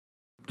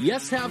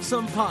Yes Have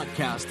Some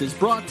podcast is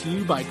brought to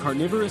you by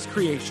Carnivorous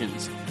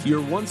Creations, your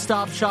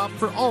one-stop shop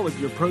for all of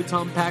your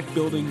Proton Pack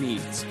building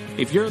needs.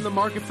 If you're in the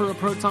market for a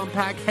Proton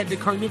Pack, head to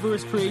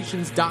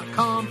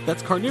carnivorouscreations.com.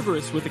 That's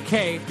carnivorous with a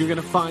K. You're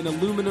going to find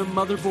aluminum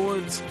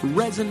motherboards,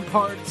 resin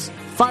parts,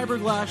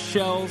 fiberglass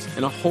shells,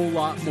 and a whole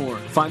lot more.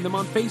 Find them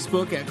on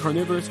Facebook at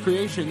Carnivorous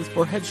Creations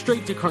or head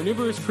straight to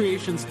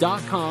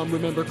carnivorouscreations.com,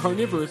 remember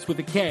carnivorous with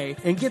a K,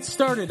 and get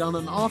started on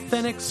an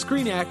authentic,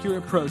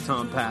 screen-accurate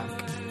Proton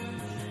Pack.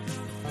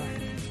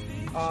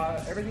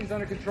 Everything's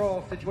under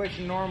control.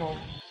 Situation normal. I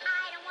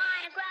don't want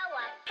to grow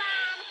up.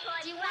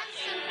 Mom, you want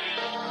to?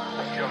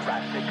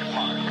 Jurassic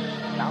Park.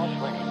 Now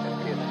playing in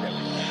theaters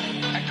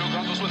everywhere. Ecto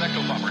goggles with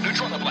Ecto Bomber,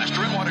 Neutron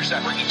Blaster, and Water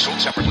Zapper, each sold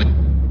separately.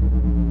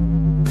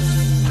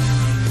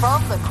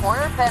 From the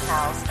corner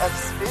penthouse of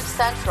Spook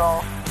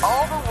Central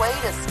all the way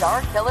to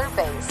Star Killer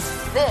Base,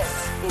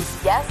 this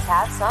is Yes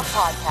Have Some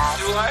podcast.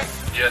 Do I?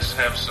 Yes,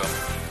 have some.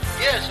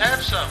 Yes,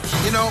 have some.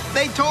 You know,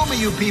 they told me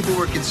you people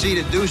were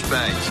conceited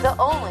douchebags. The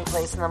only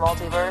place in the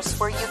multiverse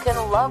where you can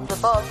love the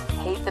book,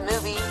 hate the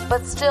movie,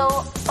 but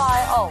still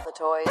buy all the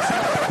toys.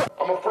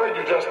 I'm afraid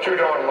you're just too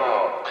darn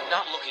loud. I'm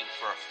not looking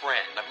for a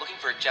friend. I'm looking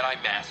for a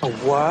Jedi Master.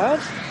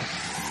 What?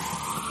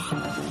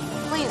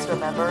 Please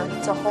remember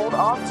to hold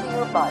on to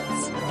your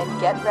butts and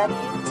get ready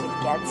to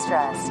get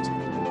stressed.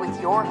 With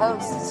your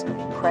hosts,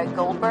 Craig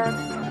Goldberg,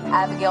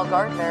 Abigail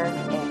Gardner,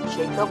 and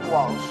Jacob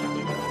Walsh.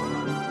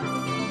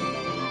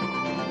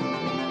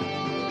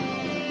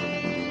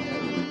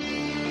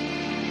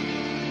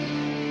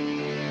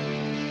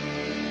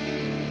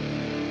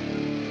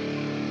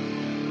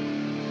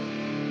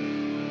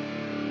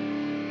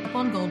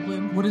 On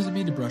Goldblum. What does it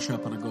mean to brush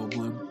up on a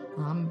Goldblum?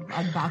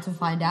 I'm about to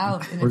find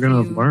out. We're going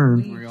to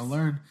learn. We're going to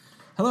learn.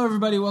 Hello,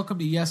 everybody. Welcome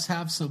to Yes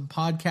Have Some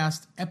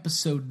podcast,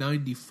 episode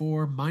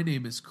 94. My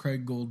name is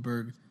Craig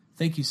Goldberg.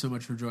 Thank you so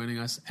much for joining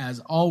us. As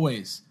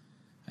always,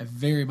 I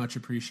very much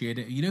appreciate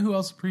it. You know who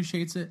else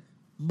appreciates it?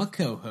 My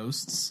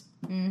co-hosts.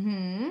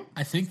 Mm-hmm.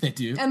 I think they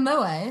do. And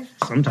Moe.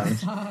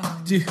 Sometimes.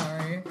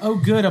 Sorry. Oh,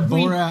 good. A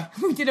Borat.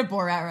 We did a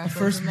Borat reference.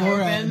 First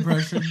Borat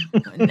impression.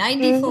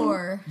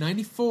 94.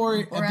 94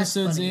 Borat's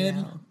episodes funny in,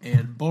 now.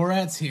 and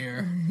Borat's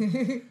here.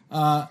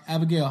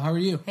 Abigail, how are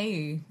you?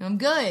 Hey, I'm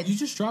good. You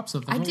just dropped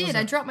something. I What was did. that?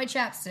 I dropped my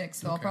chapstick,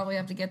 so I'll probably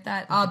have to get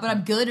that. But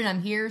I'm good and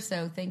I'm here,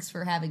 so thanks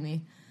for having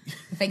me.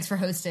 Thanks for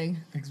hosting.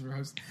 Thanks for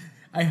hosting.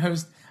 I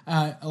host.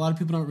 A lot of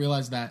people don't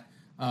realize that.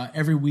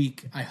 Every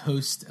week, I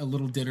host a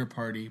little dinner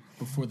party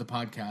before the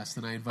podcast,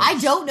 and I invite. I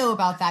don't know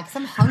about that because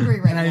I'm hungry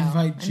right and I now.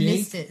 invite missed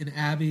Jake it. and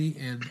Abby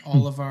and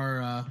all of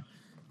our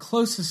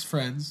closest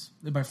friends.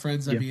 And by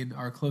friends, I mean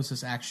our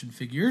closest action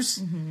figures.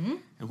 Mm-hmm.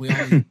 And we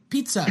all eat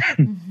pizza.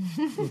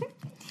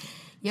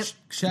 Yep.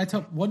 Should I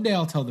tell? One day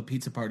I'll tell the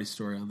pizza party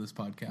story on this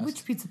podcast.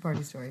 Which pizza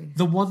party story?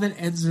 The one that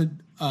ends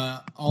in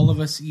all of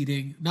us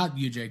eating, not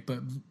you, Jake, but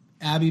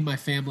Abby, my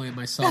family, and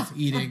myself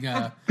eating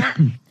at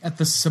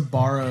the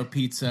Sbarro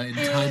Pizza in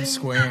Times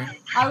Square.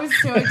 I was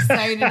so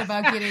excited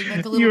about getting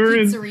like a little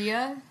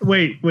pizzeria.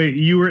 Wait,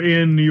 you were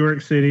in New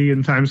York City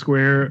in Times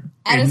Square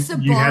At a and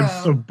Sbarro. you had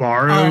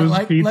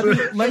Sbarro's pizza? Let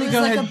It me was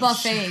go like ahead. a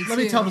buffet, Let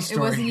me too. tell the It story.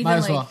 wasn't even Might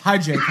as like- well. Hi,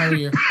 Jake. How are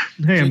you?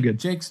 Hey, I'm good.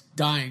 Jake's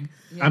dying.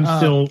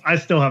 I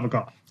still have a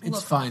cough.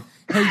 It's fine.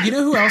 Hey, you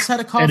know who else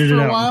had a cough Edit for it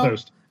a out while? in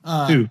post.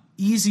 Who?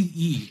 Easy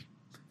E.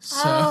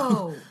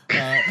 So,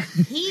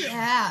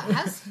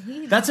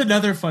 that's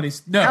another funny.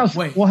 How's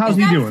wait. how's Is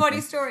he that doing? a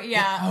funny story?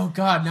 Yeah. Oh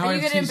God! Now Are I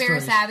you have going to two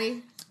embarrass stories.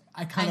 Abby?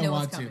 I kind I of know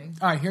want what's to. coming.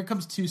 All right, here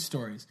comes two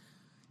stories.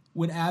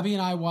 When Abby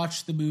and I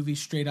watched the movie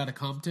Straight Outta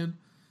Compton,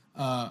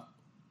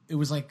 it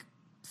was like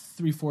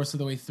 3/4 of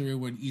the way through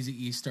when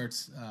Easy E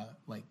starts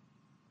like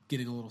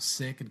getting a little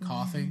sick and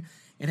coughing,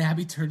 and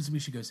Abby turns to me.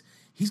 She goes,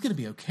 "He's going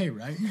to be okay,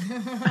 right?"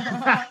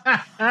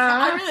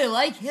 I really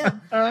like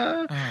him.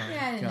 Oh,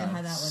 Yeah, I didn't know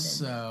how that one did.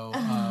 So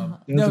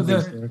That's a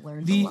good story.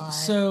 Learned a lot.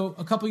 so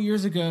a couple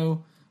years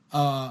ago,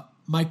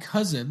 my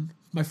cousin,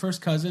 my first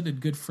cousin and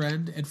good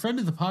friend and friend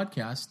of the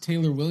podcast,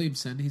 Taylor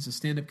Williamson, he's a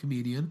stand-up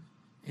comedian,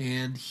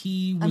 and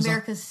he was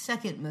America's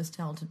second most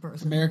talented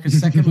person. America's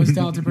second most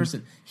talented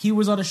person. He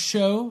was on a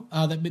show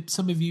that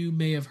some of you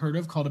may have heard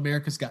of called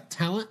America's Got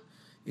Talent.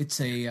 It's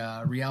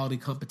a reality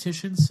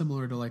competition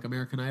similar to like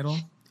American Idol.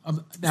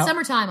 Now,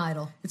 Summertime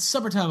Idol. it's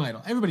Summertime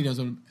Idol. Everybody knows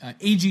what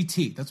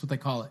AGT. That's what they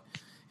call it.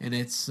 And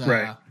it's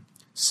Right.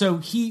 So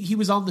he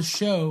was on the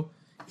show,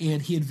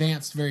 and he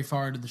advanced very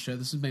far into the show.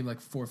 This was maybe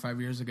like 4 or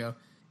 5 years ago,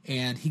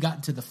 and he got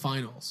into the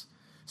finals.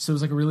 So it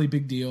was like a really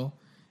big deal.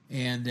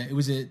 And it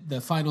was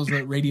the finals were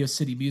at Radio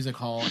City Music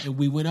Hall, and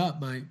we went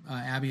up. My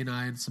Abby and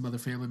I and some other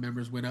family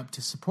members went up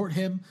to support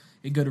him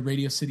and go to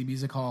Radio City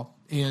Music Hall.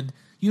 And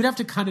you'd have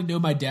to kind of know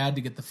my dad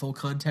to get the full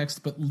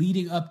context, but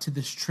leading up to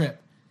this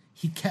trip,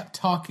 he kept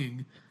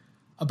talking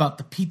about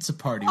the pizza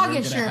party. I'll we're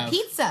get gonna your have.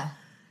 pizza.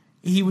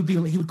 He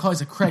would call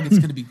us a Craig. It's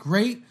going to be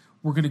great.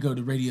 We're going to go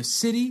to Radio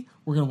City.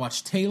 We're going to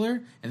watch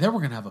Taylor, and then we're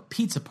going to have a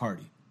pizza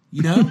party.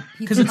 You know,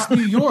 because it's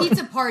New York.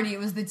 Pizza party. It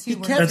was the two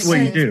words. That's what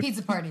you do.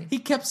 Pizza party. He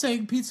kept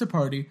saying pizza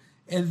party,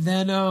 and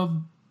then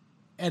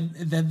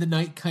the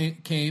night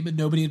came, and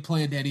nobody had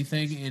planned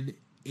anything, and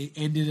it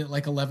ended at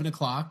like 11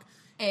 o'clock.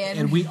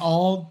 And we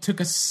all took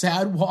a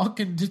sad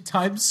walk into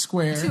Times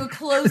Square. To a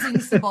closing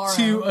Sbarro.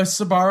 To a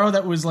Sbarro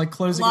that was like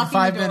closing Locking in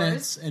 5 the doors.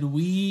 minutes. And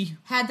we...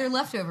 had their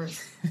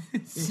leftovers.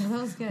 So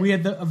that was good. We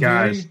had a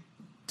Guys, very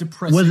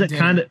depressing Was it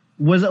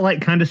dinner.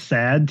 kind of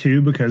sad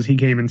too because he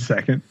came in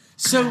second?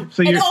 So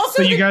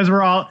you guys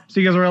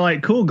were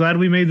like, cool, glad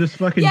we made this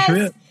fucking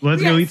trip.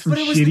 Let's go eat some but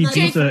it was the shitty night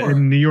pizza before.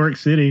 in New York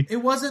City. It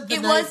wasn't the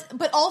It night... was,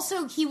 but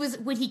also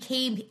when he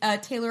came,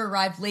 Taylor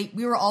arrived late.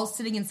 We were all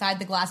sitting inside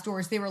the glass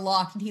doors. They were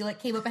locked, and he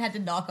like came up and had to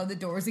knock on the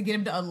doors and get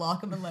him to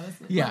unlock them and let us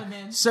let him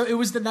in. So it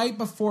was the night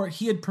before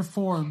he had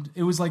performed.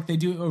 It was like they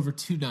do it over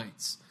 2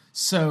 nights.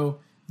 So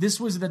this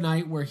was the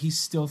night where he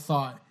still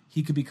thought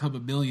he could become a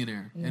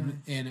millionaire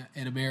and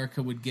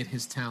America would get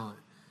his talent.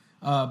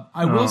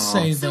 I will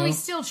say, though... So we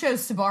still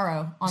chose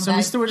Sbarro on that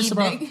we still went to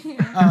evening.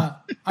 Sbarro.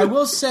 I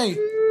will say,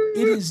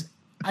 it is...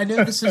 I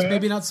know this is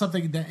maybe not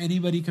something that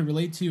anybody can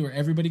relate to or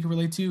everybody can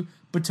relate to,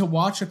 but to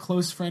watch a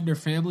close friend or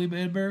family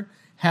member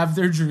have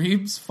their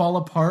dreams fall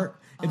apart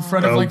in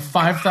front of like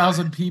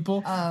 5,000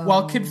 people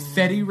while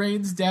confetti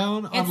rains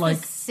down on It's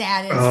like the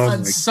saddest.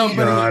 on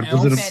somebody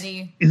else.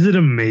 Is it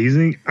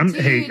amazing? Dude.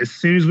 Hey, as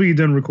soon as we get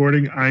done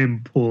recording, I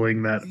am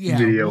pulling that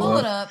video Pull up.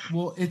 it up.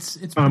 Well, it's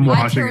I'm I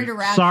watching turned it.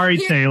 around. Sorry,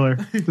 Here- Taylor.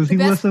 Does he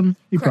best- listen?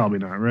 He Correct. probably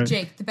not, right?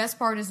 Jake, the best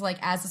part is like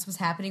as this was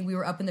happening, we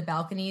were up in the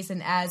balconies,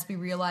 and as we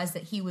realized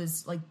that he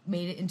was like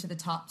made it into the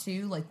top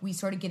 2, like we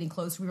started getting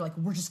closer. We were like,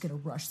 we're just gonna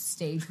rush the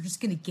stage. We're just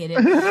gonna get it.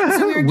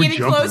 So we were We're getting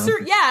jumping closer.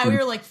 up. Yeah, we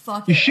were like,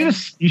 fuck You it.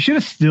 should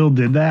have still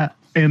did that.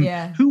 And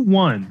Yeah. who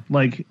won?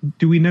 Like,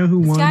 do we know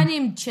who This won? guy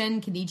named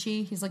Chen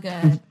Kenichi. He's like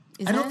a.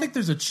 I don't think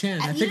there's a Chen.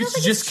 I You think don't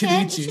it's just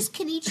Chen? Kenichi. It's just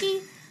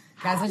Kenichi.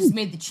 Guys, I just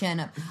made the Chen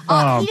up. He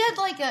had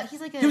like a.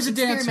 He's like He was a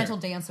experimental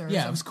dancer. or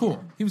Yeah, it was something.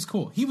 cool. He was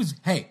cool. He was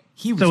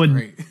So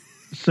great.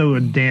 So a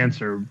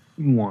dancer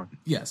won.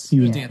 Yes, He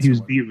was a dancer he was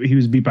won. he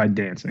was beat by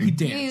dancing. He He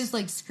danced. used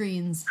like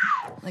screens,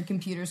 like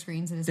computer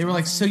screens. In his They were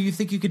like, dancing. "So you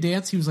think you could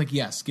dance?" He was like,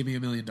 "Yes, give me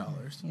 $1 million."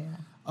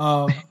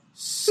 Yeah.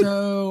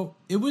 So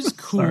it was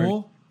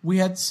cool. We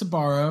had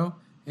Sbarro,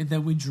 and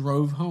then we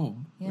drove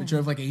home. Yeah. We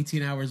drove like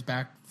 18 hours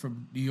back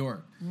from New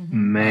York,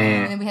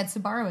 Man. And then we had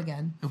Sbarro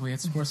again. and we had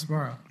some more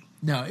Sbarro.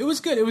 No, it was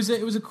good. It was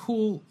a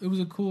cool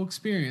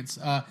experience.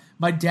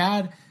 My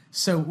dad.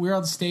 So we were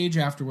on stage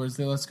afterwards.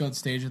 They let us go on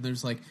stage, and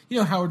there's like,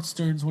 Howard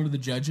Stern's one of the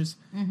judges,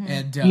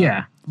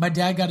 and my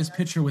dad got his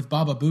picture with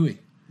Baba Booey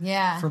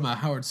Yeah. from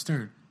Howard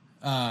Stern,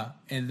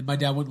 and my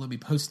dad wouldn't let me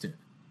post it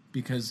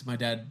because my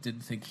dad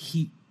didn't think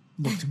he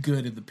looked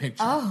good in the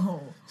picture.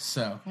 Oh.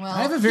 So Well,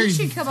 I have a very he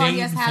should come on. vain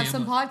Yes, have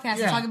some family. podcasts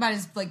Yeah. and talk about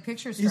his like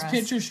picture stress. His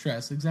picture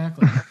stress,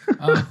 exactly.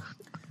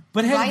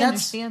 But hey, I that's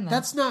understand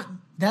that.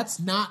 that's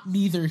not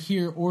neither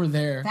here or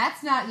there.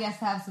 That's not yes,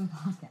 have some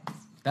podcasts.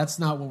 That's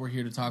not what we're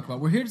here to talk about.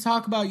 We're here to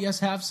talk about Yes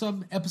Have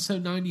Some,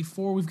 episode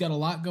 94. We've got a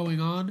lot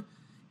going on,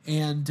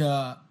 and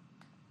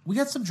we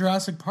got some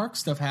Jurassic Park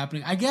stuff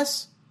happening. I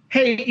guess.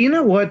 Hey, you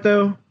know what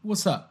though?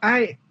 What's up?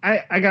 I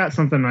got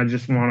something I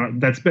just want to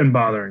that's been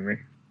bothering me.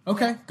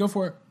 Okay, go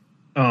for it.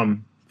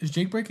 Is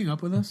Jake breaking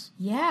up with us?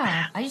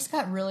 Yeah, I just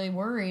got really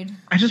worried.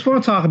 I just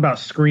want to talk about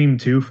Scream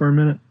 2 for a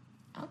minute.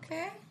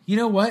 Okay. You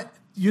know what?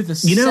 You're the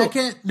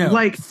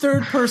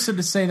third person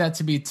to say that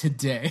to me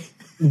today.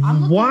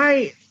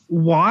 Why?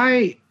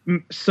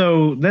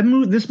 So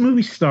this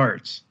movie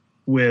starts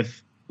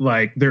with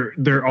like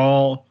they're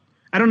all.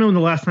 I don't know when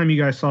the last time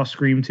you guys saw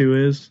Scream 2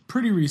 is.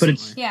 Pretty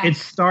recently. But it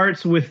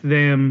starts with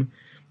them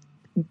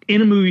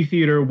in a movie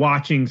theater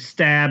watching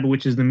Stab,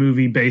 which is the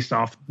movie based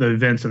off the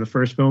events in the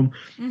first film.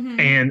 Mm-hmm.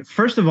 And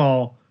first of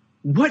all,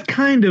 what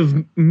kind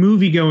of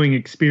movie-going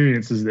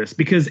experience is this?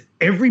 Because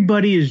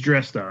everybody is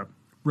dressed up.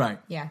 Right.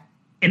 Yeah.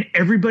 And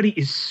everybody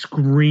is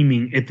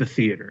screaming at the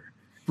theater.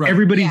 Right.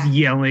 Everybody's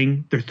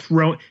yelling. They're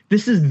throwing.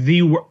 This is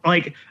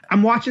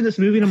I'm watching this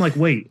movie and I'm like,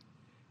 wait,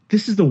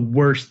 this is the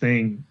worst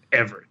thing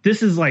ever.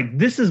 This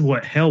is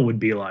what hell would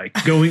be like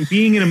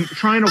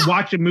trying to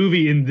watch a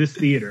movie in this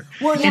theater.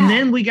 Well, and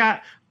then we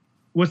got,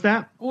 what's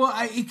that? Well,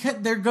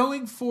 they're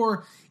going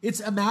for,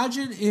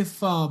 imagine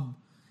if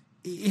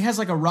it has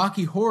like a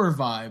Rocky Horror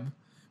vibe,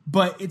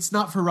 but it's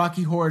not for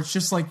Rocky Horror. It's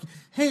just like,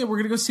 hey, we're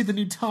going to go see the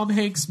new Tom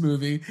Hanks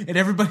movie, and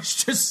everybody's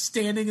just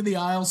standing in the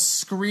aisle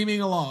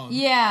screaming along.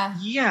 Yeah.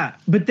 Yeah.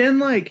 But then,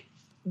 like,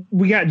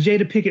 we got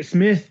Jada Pinkett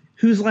Smith,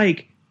 who's,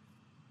 like,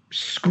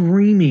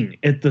 screaming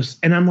at this.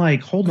 And I'm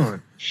like, hold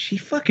on. She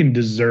fucking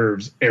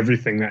deserves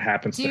everything that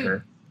happens to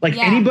her. Like,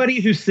 anybody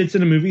who sits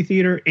in a movie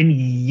theater and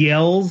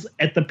yells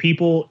at the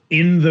people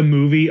in the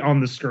movie on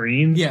the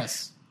screen.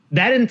 Yes.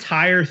 That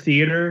entire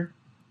theater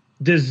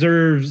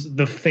deserves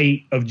the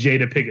fate of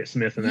Jada Pinkett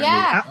Smith in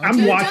that movie.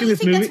 I'm watching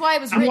this movie.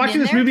 I'm watching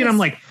this movie and I'm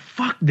like,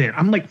 fuck them.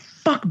 I'm like,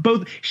 fuck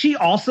both. She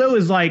also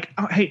is like,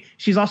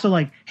 she's also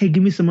like, hey,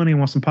 give me some money. I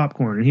want some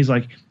popcorn. And he's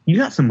like, you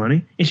got some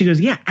money? And she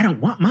goes, yeah, I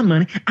don't want my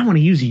money. I want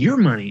to use your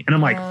money. And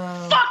I'm like,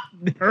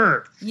 fuck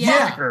her.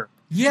 Yeah. Fuck her.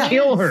 Yeah.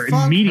 Kill her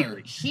Fuck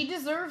immediately. She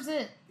deserves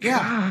it.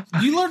 Yeah.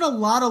 You learn a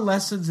lot of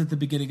lessons at the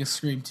beginning of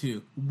Scream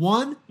 2.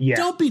 One,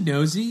 don't be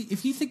nosy.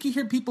 If you think you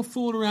hear people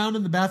fooling around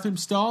in the bathroom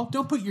stall,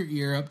 don't put your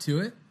ear up to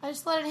it. I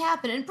just let it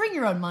happen and bring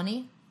your own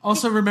money.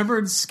 Also, remember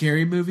in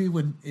Scary Movie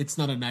when it's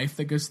not a knife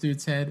that goes through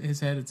his head,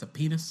 it's a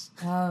penis?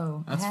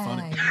 Oh. That's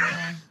funny.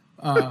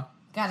 Yeah.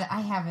 Got it.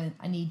 I haven't.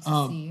 I need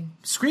to see.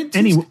 Scream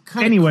 2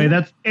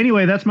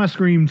 that's my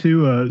Scream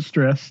 2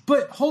 stress.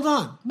 But hold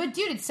on. But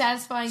dude, it's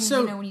satisfying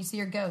when you see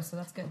her go, so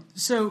that's good.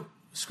 So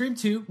Scream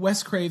 2,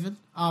 Wes Craven,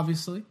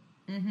 obviously.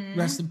 Mm-hmm.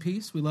 Rest in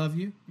peace. We love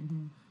you.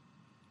 Mm-hmm.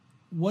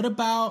 What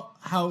about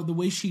how the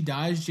way she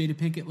dies, Jada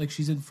Pinkett, like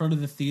she's in front of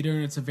the theater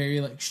and it's a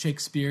very like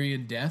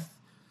Shakespearean death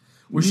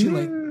where she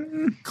like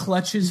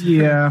clutches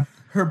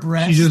her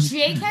breast.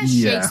 Jake has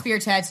Shakespeare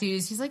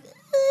tattoos. He's like,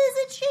 is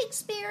it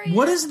Shakespearean?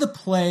 What is the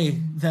play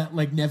that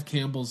like Nev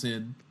Campbell's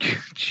in?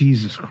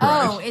 Jesus Christ.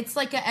 Oh, it's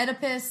like a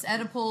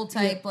Oedipal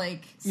type,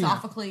 like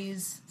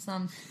Sophocles,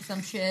 some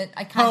shit.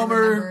 I kind of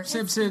remember.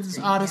 Simpsons,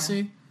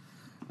 Odyssey.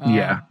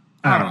 I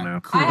don't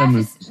know.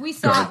 We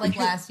saw it like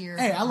last year.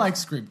 Hey, I like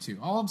Scream 2.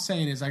 All I'm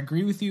saying is I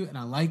agree with you and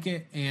I like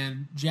it.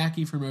 And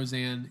Jackie from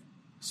Roseanne,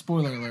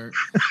 spoiler alert,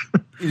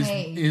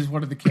 is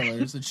one of the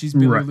killers, and she's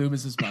Billy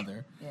Loomis's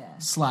mother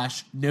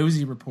 /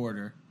 nosy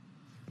reporter.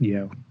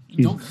 Yeah,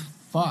 don't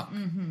fuck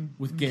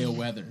with Gale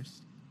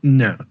Weathers.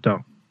 No,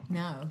 don't.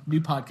 No.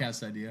 New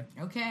podcast idea.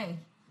 Okay.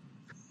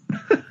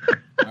 All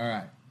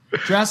right.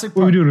 Jurassic Park.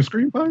 What, are we doing a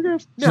Scream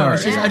podcast? No,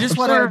 I just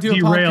want to do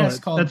a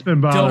podcast called That's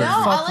been bothering. No,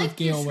 I like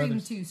your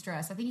Scream 2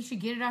 stress. I think you should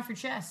get it off your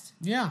chest.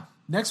 Yeah.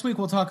 Next week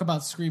we'll talk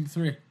about Scream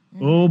 3.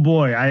 Oh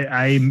boy,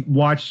 I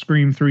watched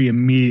Scream 3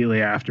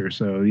 immediately after,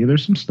 so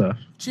there's some stuff.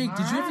 Jake,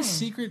 did you have a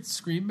secret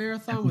Scream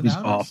marathon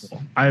without us?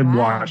 Awful. I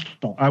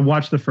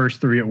watched the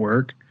first 3 at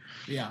work.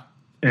 Yeah.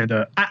 And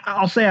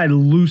I'll say I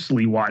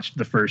loosely watched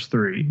the first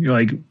 3.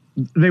 Like,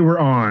 they were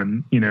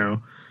on,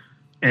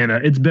 and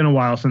it's been a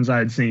while since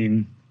I'd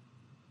seen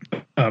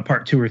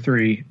part 2 or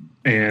 3,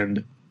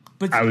 and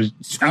I was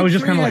just kind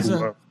of like,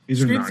 whoa,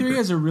 these are not good. Scream 3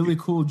 has a really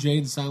cool Jay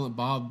and Silent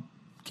Bob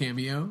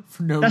cameo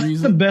for no reason.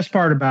 That's the best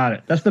part about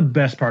it. That's the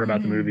best part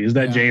about the movie is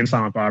that Jay and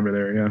Silent Bob are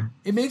there. Yeah,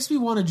 it makes me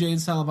want a Jay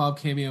and Silent Bob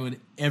cameo in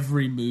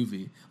every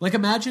movie. Like,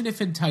 imagine if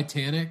in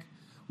Titanic,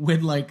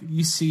 when like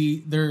you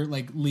see they're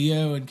like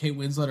Leo and Kate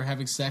Winslet are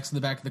having sex in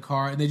the back of the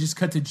car, and they just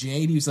cut to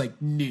Jay, and he's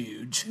like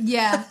nude.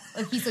 Yeah,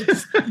 like he's like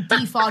just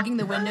defogging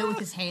the window with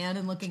his hand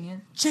and looking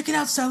in. Check it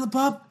out, Silent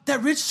Bob.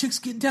 That rich chick's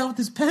getting down with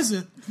this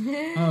peasant.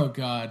 Oh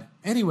God.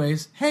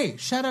 Anyways, hey,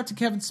 shout out to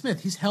Kevin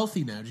Smith. He's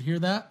healthy now. Did you hear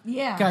that?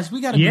 Yeah, guys,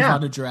 we got to move on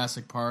to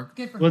Jurassic Park.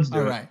 Good for Let's do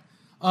it.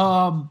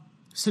 All right.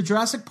 So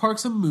Jurassic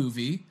Park's a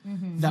movie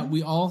that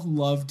we all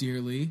love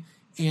dearly,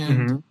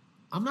 and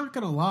I'm not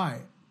gonna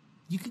lie.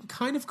 You can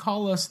kind of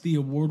call us the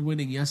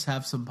award-winning Yes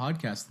Have Some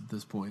podcast at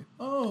this point.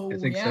 Oh, I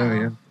think so,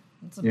 yeah.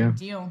 That's a big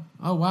deal.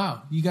 Oh,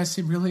 wow. You guys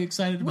seem really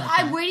excited about that.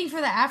 I'm waiting for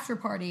the after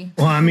party.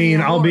 Well, I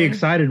mean, I'll be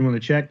excited when the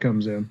check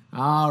comes in.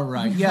 All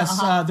right. Yes,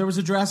 there was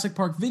a Jurassic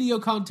Park video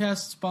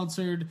contest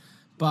sponsored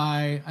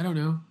by, I don't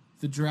know,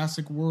 the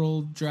Jurassic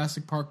World,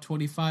 Jurassic Park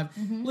 25.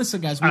 Listen,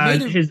 guys. I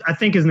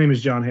think his name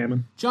is John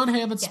Hammond. John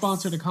Hammond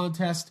sponsored a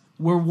contest.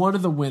 We're one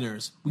of the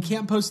winners. We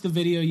can't post the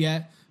video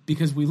yet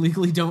because we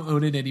legally don't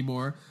own it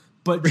anymore.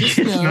 But just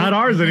know, it's not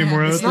ours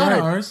anymore. It's not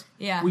ours.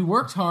 Yeah. We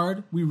worked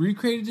hard. We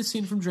recreated a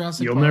scene from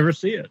Jurassic Park. You'll never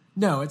see it.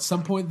 No, at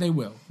some point they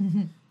will.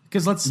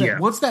 Because let's say,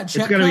 once that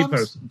check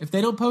comes, if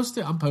they don't post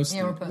it, I'm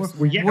posting it. Yeah, we're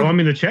posting it. I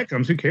mean, the check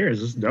comes. Who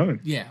cares? It's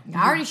done. Yeah.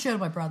 I already showed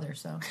my brother,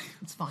 so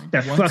it's fine.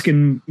 That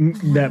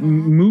that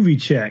movie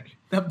check.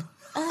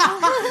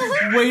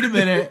 Wait a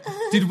minute.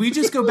 Did we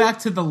just go back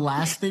to the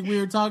last thing we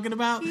were talking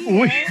about?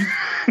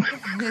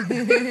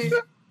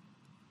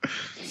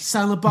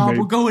 Silent Bob,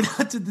 we're going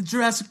out to the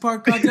Jurassic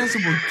Park contest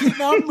and we're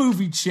getting our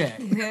movie check.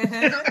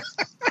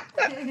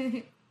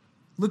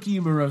 Look at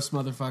you, morose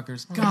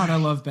motherfuckers. God, I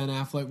love Ben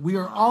Affleck. We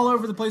are all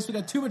over the place. We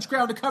got too much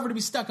ground to cover to be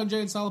stuck on Jay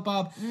and Silent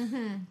Bob.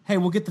 Hey,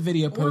 we'll get the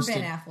video posted. Or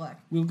Ben Affleck.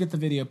 We'll get the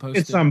video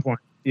posted. At some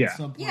point. Yeah.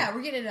 Yeah,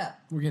 we're getting it up.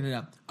 We're getting it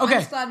up. Okay. I'm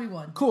just glad we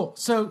won. Cool.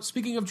 So,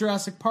 speaking of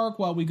Jurassic Park,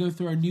 while we go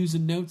through our news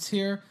and notes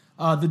here,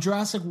 the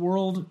Jurassic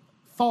World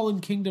Fallen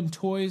Kingdom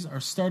toys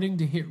are starting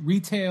to hit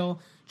retail.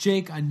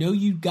 Jake, I know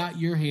you got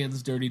your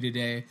hands dirty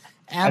today.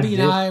 Abby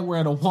and I were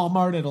at a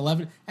Walmart at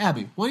 11.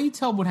 Abby, why don't you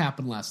tell them what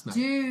happened last night?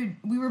 Dude,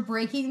 we were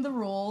breaking the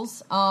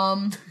rules.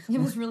 It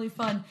was really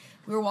fun.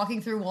 We were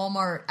walking through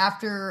Walmart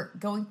after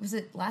going... Was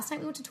it last night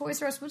we went to Toys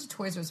R Us? We went to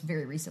Toys R Us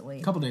very recently.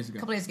 A couple days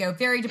ago.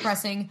 Very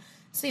depressing.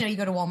 So, you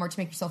go to Walmart to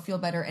make yourself feel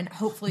better and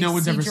hopefully no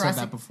one's ever Jurassic...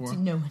 said that before.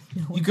 No one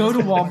you go to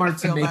Walmart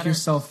to make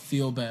yourself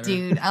feel better.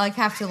 Dude, I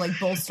have to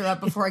bolster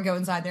up before I go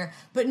inside there.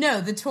 But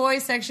no, the toy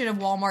section of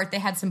Walmart, they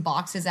had some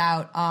boxes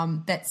out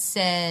that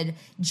said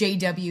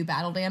JW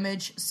Battle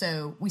Damage.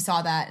 So we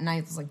saw that and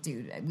I was like,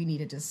 dude, we need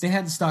to just... They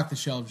hadn't stocked the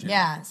shelves yet.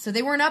 Yeah, so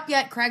they weren't up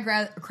yet. Craig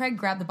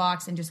grabbed the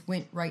box and just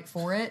went right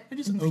for it. I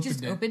just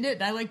opened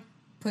it. And I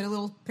put a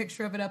little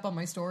picture of it up on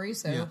my story.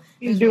 So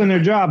he's doing their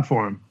job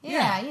for him.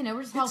 Yeah,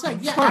 we're just helping.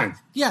 Fine.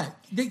 Yeah,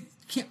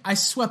 I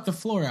swept the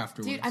floor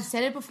afterwards. Dude, I've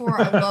said it before.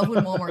 I love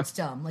when Walmart's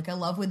dumb. Like, I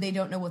love when they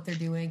don't know what they're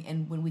doing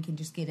and when we can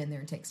just get in there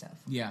and take stuff.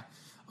 Yeah.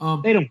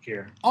 They don't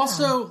care.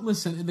 Also,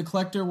 listen, in the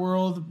collector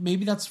world,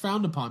 maybe that's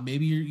frowned upon.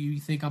 Maybe you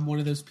think I'm one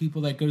of those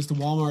people that goes to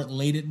Walmart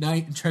late at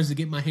night and tries to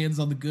get my hands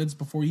on the goods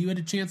before you had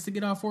a chance to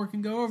get off work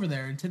and go over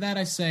there. And to that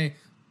I say,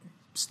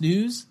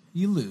 snooze,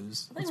 you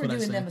lose. I think we're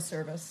doing them a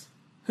service.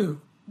 Who?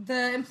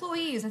 The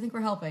employees. I think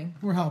we're helping.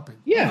 We're helping.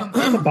 Yeah.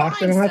 The box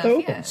they don't have to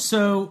open. Yeah.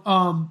 So,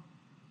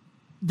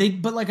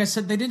 but like I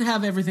said, they didn't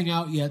have everything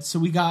out yet. So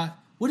we got...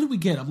 What did we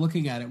get? I'm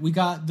looking at it. We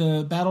got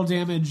the Battle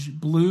Damage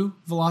Blue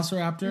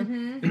Velociraptor.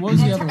 Mm-hmm. And what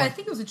was the other one? I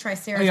think it was a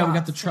Triceratops. Oh, yeah, we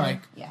got the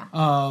Trike. Yeah.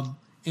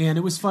 And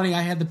it was funny.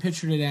 I had the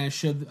picture today I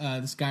showed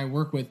this guy I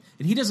work with.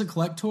 And he doesn't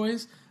collect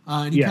toys.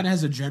 And he kind of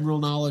has a general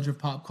knowledge of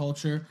pop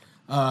culture.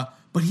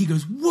 But he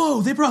goes,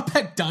 whoa, they brought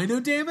back Dino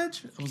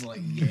Damage? I was like,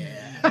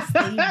 yes,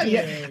 they did.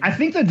 Yeah, I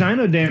think the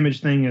Dino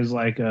Damage thing is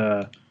like,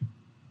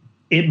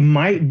 it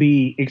might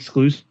be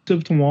exclusive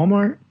to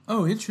Walmart.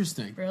 Oh,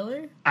 interesting.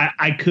 Really?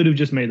 I could have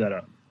just made that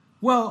up.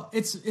 Well,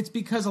 it's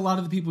because a lot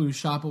of the people who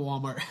shop at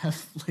Walmart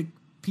have like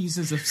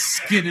pieces of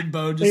skin and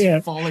bone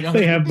just falling off.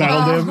 They have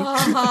battle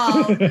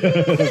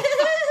damage.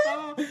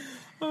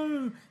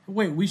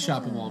 Wait, we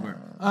shop at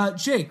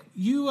Walmart. Jake,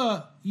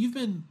 you've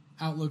been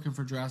out looking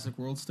for Jurassic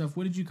World stuff.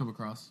 What did you come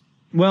across?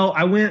 Well,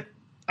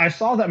 I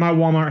saw that my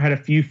Walmart had a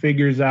few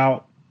figures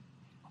out.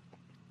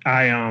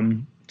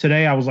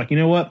 Today I was like, you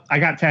know what? I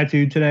got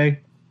tattooed today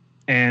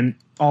and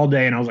all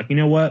day, and I was like, you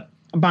know what?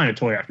 I'm buying a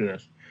toy after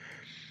this.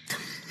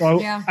 So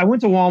I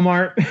went to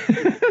Walmart.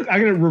 I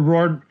got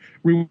to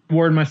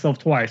reward myself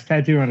twice.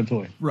 Tattoo on a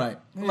toy. Right.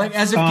 Like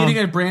as if getting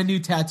a brand new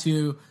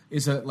tattoo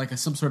is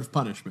some sort of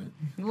punishment.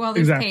 Well,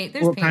 there's pain.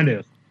 There's pain. Kind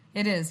of.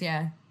 It is,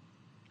 yeah.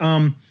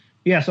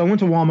 Yeah, so I went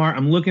to Walmart.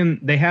 I'm looking.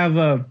 They have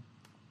a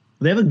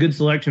good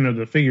selection of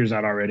the figures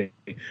out already.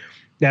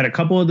 They had a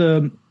couple of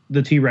the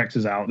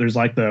T-Rexes out. There's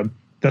like the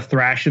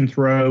Thrash and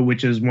Throw,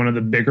 which is one of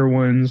the bigger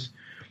ones.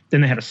 Then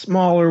they had a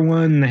smaller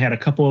one. They had a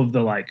couple of the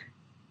like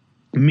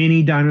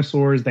mini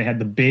dinosaurs. They had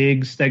the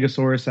big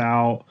Stegosaurus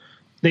out.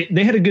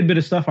 They had a good bit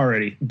of stuff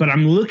already. But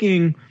I'm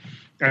looking.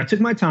 I took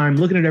my time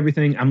looking at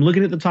everything. I'm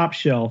looking at the top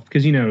shelf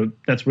because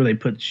that's where they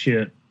put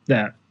shit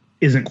that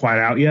isn't quite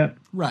out yet.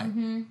 Right.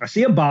 Mm-hmm. I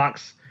see a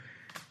box,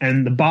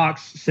 and the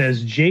box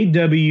says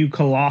JW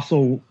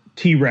Colossal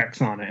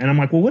T-Rex on it, and I'm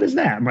like, well, what is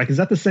that? I'm like, is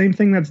that the same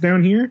thing that's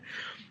down here?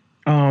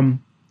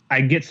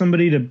 I get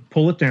somebody to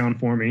pull it down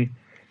for me.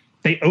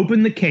 They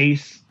open the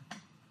case,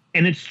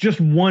 and it's just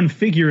one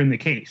figure in the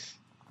case.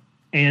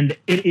 And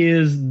it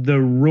is the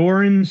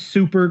Roaring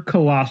Super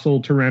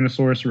Colossal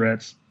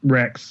Tyrannosaurus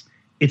Rex.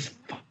 It's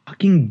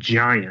fucking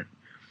giant.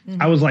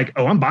 Mm-hmm. I was like,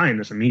 oh, I'm buying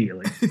this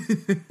immediately.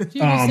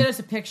 You sent us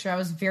a picture. I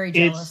was very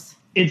jealous.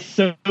 It's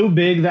so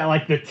big that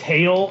like the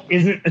tail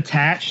isn't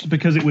attached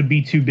because it would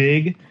be too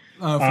big.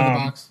 For the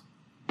box.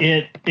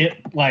 It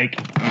like...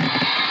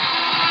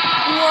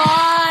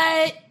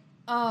 What?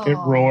 Oh, it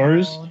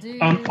roars.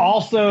 Dude.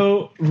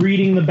 Also,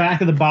 reading the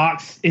back of the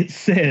box, it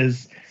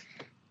says,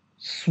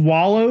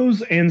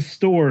 swallows and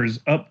stores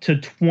up to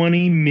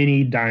 20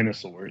 mini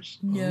dinosaurs.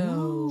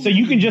 No. So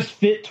you can just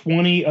fit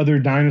 20 other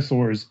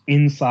dinosaurs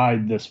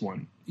inside this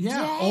one. Yeah,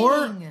 Dang.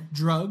 or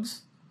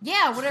drugs.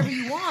 Yeah, whatever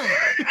you want.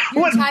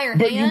 Your entire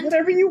hand.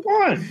 Whatever you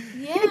want.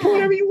 Yeah. You can put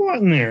whatever you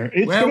want in there.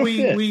 It's gonna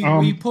fit.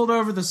 We pulled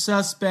over the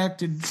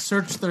suspect and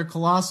searched their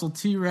colossal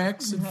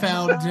T-Rex and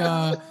found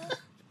a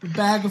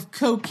bag of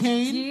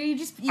cocaine.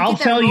 You I'll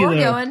get tell that you roar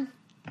though, going.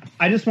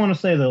 I just want to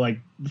say that, like,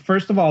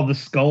 first of all, the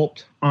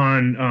sculpt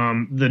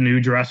on the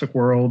new Jurassic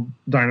World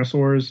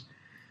dinosaurs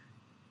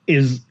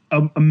is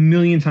a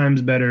million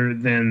times better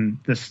than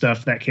the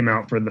stuff that came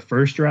out for the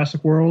first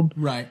Jurassic World.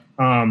 Right.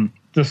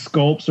 The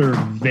sculpts are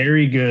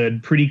very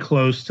good, pretty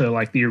close to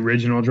like the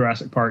original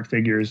Jurassic Park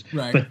figures.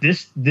 Right. But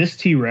this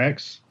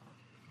T-Rex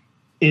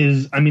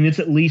is, I mean, it's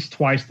at least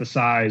twice the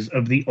size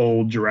of the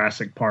old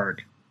Jurassic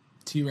Park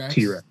T-Rex.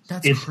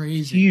 It's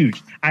crazy.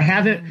 Huge.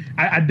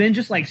 I've been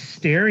just like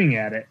staring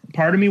at it.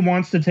 Part of me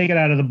wants to take it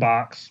out of the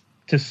box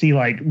to see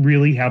like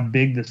really how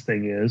big this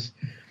thing is.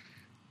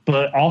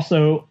 But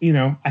also,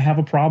 I have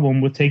a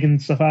problem with taking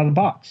stuff out of the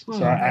box.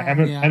 So I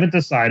haven't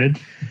decided.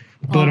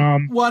 But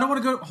well, I don't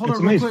want to go. Hold on,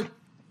 amazing. real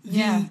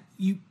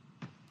quick.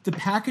 The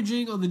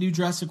packaging on the new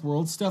Jurassic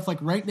World stuff. Like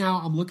right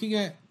now, I'm looking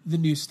at the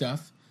new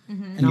stuff,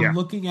 and I'm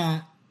looking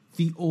at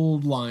the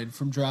old line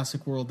from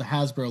Jurassic World, the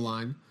Hasbro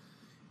line,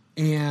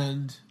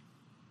 and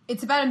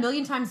it's about 1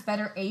 million times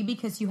better. A,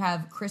 because you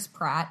have Chris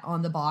Pratt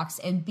on the box,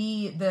 and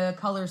B, the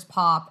colors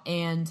pop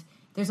and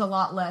there's a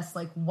lot less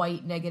like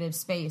white negative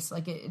space.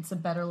 Like it's a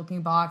better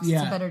looking box. Yeah.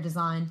 It's a better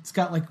design. It's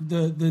got like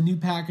the new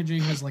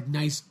packaging has like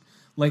nice.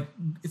 Like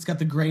it's got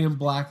the gray and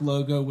black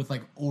logo with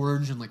like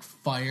orange and like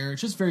fire.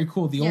 It's just very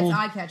cool. It's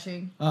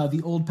eye-catching.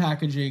 The old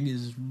packaging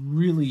is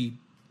really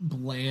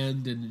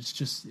bland, and it's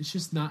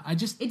just not.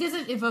 It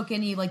doesn't evoke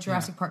any like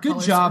Jurassic Park Good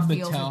colors job, or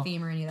feels Mattel. or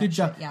theme or any of that. Good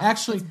job. Shit. Yeah,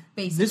 Actually,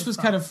 this was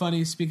kind of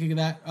funny. Speaking of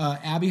that,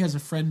 Abby has a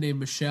friend named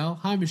Michelle.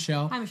 Hi,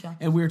 Michelle. Hi, Michelle.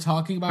 And we were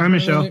talking about Hi, her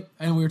Michelle. earlier,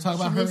 and we were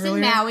talking about her lives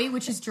earlier. in Maui,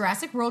 which is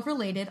Jurassic World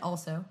related,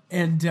 also.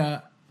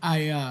 And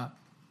I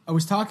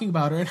was talking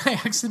about her, and I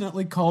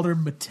accidentally called her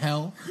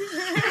Mattel.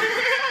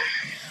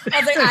 I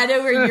was like, I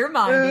know where your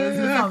mind is.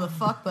 It's on the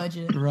fuck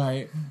budget.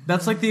 Right.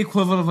 That's like the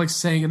equivalent of like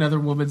saying another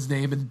woman's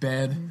name in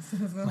bed.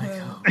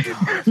 Like, oh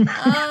god.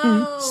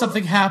 Oh.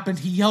 Something happened.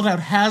 He yelled out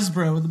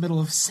Hasbro in the middle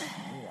of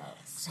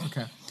sex.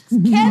 Okay.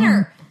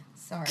 Kenner.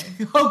 Sorry.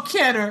 Oh,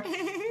 Kenner.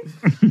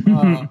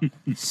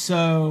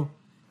 So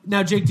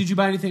now, Jake, did you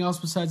buy anything else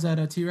besides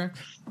that T-Rex?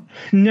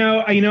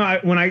 No,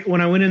 when I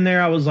went in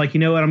there, I was like, you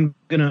know what, I'm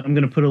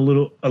gonna put a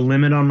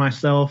limit on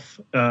myself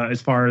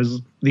as far as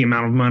the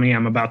amount of money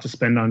I'm about to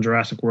spend on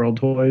Jurassic World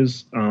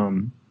toys.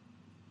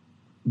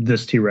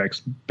 This T-Rex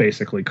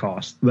basically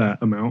cost that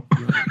amount.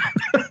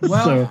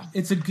 Well, so,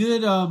 it's a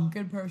good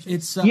purchase.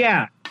 It's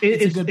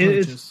it's a good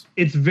purchase.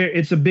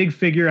 It's a big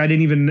figure. I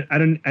don't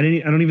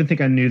even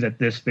think I knew that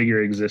this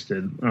figure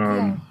existed.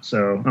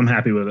 So I'm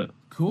happy with it.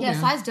 Cool. Yeah,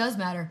 man. size does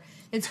matter.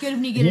 It's good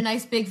when you get a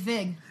nice big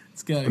fig.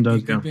 It's good. It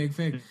does, big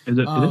fig. It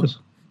is.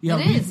 Yeah,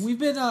 it is. We've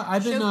been.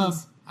 I've been.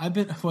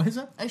 What is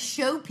that? A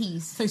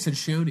showpiece. They said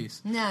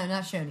Shoney's. No,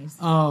 not Shoney's.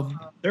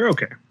 They're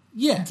okay.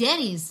 Yeah,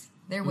 Denny's.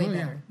 They're way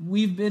better.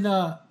 We've been.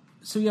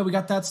 So yeah, we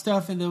got that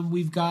stuff, and then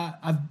we've got.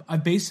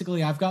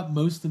 I've got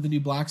most of the new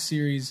Black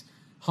Series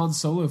Han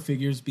Solo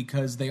figures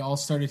because they all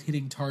started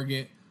hitting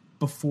Target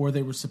before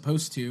they were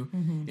supposed to,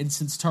 and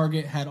since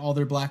Target had all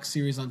their Black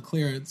Series on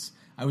clearance,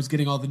 I was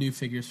getting all the new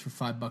figures for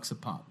 $5 a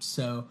pop.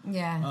 So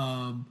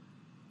yeah.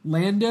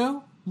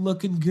 Lando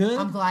looking good.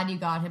 I'm glad you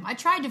got him. I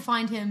tried to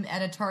find him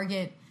at a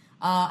Target,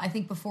 I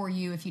think before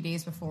you, a few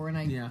days before, and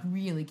I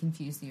really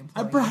confused the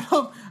employee.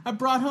 I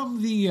brought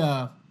home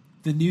the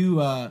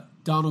new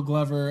Donald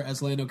Glover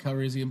as Lando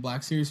Calrissian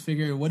Black Series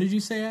figure. And what did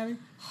you say, Abby?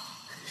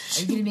 Are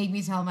you gonna make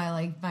me tell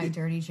my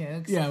dirty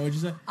jokes? Yeah, what'd you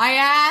say? I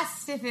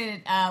asked if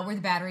it where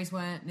the batteries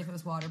went and if it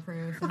was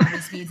waterproof and how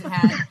many speeds it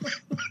had.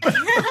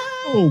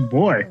 Oh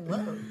boy!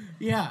 Whoa.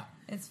 Yeah,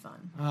 it's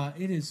fun.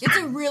 It is. It's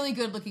a really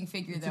good looking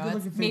figure, though.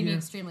 It's made me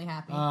extremely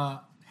happy.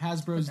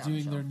 Hasbro's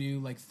doing their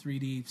new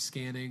 3D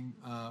scanning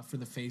for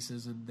the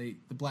faces, and the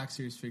Black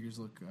Series figures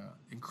look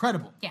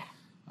incredible. Yeah.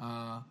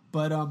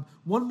 But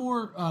one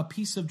more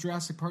piece of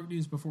Jurassic Park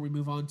news before we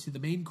move on to the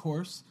main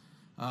course.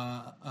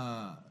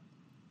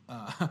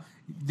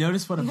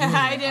 Notice what I'm doing.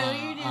 I know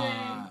what you're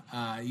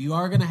doing. You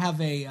are going to have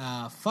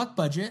a fuck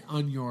budget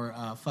on your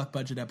fuck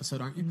budget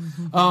episode, aren't you?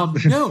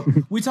 No,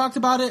 we talked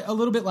about it a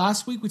little bit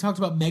last week. We talked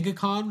about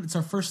MegaCon. It's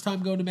our first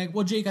time going to Meg.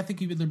 Well, Jake, I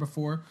think you've been there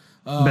before.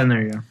 Been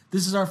there, yeah.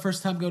 This is our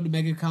first time going to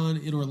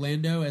MegaCon in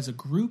Orlando as a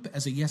group,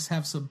 as a Yes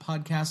Have Some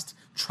podcast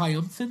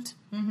triumphant,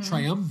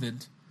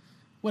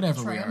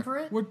 whatever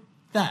Triumvirate? We're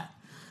that.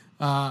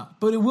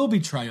 But it will be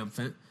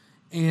triumphant.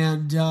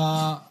 And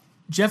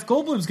Jeff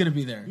Goldblum's going to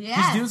be there.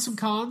 Yes. He's doing some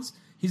cons.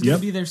 He's going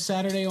to be there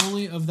Saturday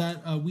only of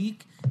that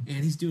week.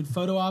 And he's doing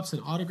photo ops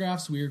and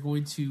autographs. We are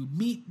going to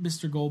meet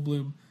Mr.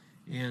 Goldblum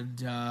and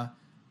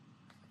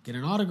get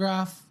an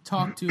autograph,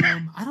 talk to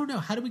him. I don't know.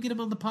 How do we get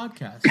him on the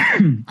podcast?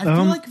 I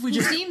feel like if we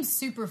he seems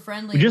super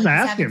friendly. We just like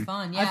ask having him.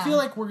 Fun. Yeah. I feel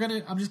like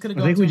I'm just going to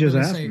go I think up we to him just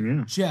and asked say, him,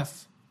 yeah.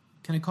 Jeff,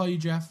 can I call you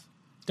Jeff?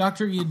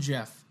 Dr. Ian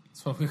Jeff.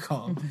 That's what we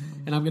call him.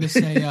 And I'm going to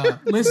say,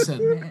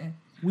 listen,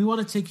 we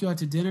want to take you out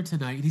to dinner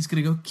tonight. And he's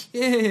going to go,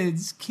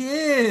 kids.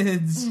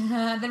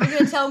 Then we're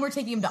going to tell him we're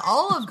taking him to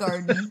Olive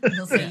Garden. And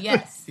he'll say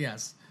yes.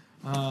 Yes.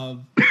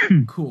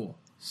 Cool.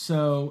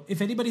 So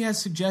if anybody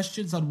has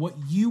suggestions on what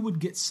you would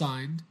get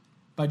signed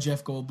by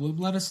Jeff Goldblum,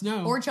 let us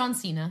know. Or John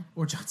Cena.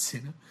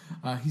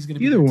 He's going to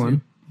be either there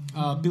one.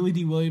 Too. Billy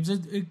D. Williams.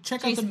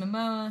 Check Jason out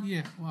Momoa.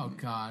 Yeah. Oh,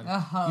 God.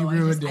 Oh, you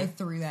ruined it. I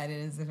threw that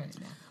in as if I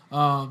didn't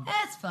know.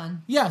 That's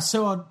fun. Yeah,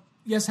 so on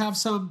Yes Have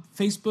Some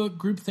Facebook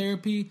group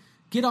therapy,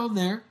 get on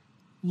there.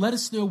 Let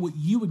us know what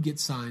you would get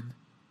signed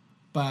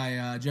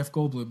by Jeff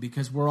Goldblum,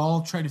 because we're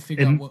all trying to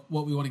figure out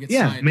what we want to get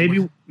signed.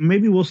 Yeah,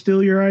 maybe we'll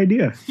steal your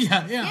idea.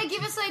 Yeah. Yeah,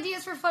 give us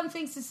ideas for fun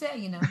things to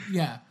say,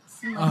 Yeah.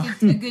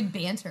 Like a good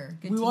banter.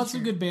 We want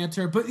some good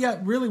banter. But yeah,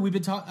 really,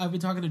 I've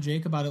been talking to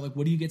Jake about it. Like,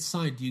 what do you get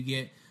signed? Do you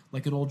get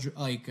like an old,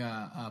 like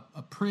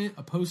a print,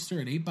 a poster,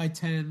 an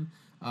 8x10,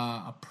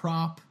 a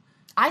prop?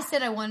 I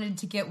said I wanted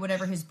to get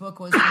whatever his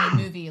book was from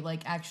the movie,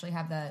 like actually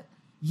have that.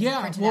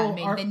 Yeah, well,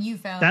 then you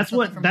found that's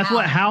what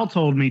Hal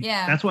told me.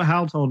 Yeah, that's what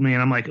Hal told me,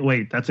 and I'm like,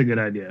 wait, that's a good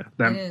idea.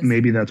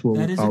 Maybe that's what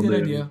that is I'll a good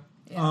do. idea.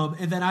 Yeah.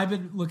 And then I've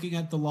been looking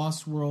at the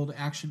Lost World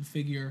action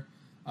figure,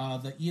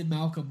 the Ian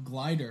Malcolm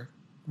glider,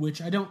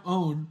 which I don't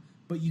own,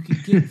 but you can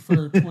get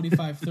for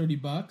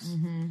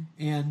 $25-$30,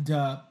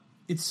 and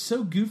it's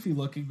so goofy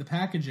looking, the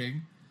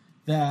packaging,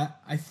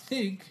 that I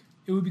think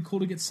it would be cool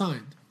to get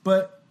signed.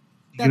 But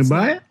you gonna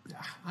buy it?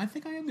 I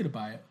think I am gonna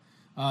buy it.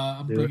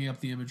 I'm bringing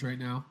up the image right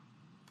now.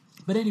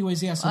 But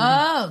anyways, yeah. So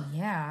I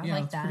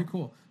like it's that. Pretty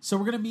cool. So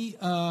we're gonna meet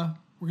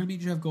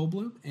Jeff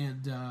Goldblum,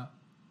 and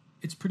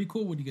it's pretty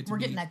cool when you get to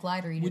getting that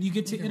glider. When you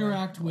get to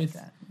interact with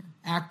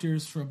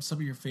actors from some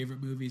of your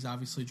favorite movies,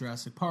 obviously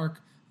Jurassic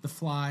Park, The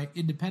Fly,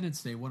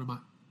 Independence Day,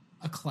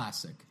 a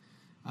classic,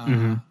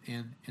 and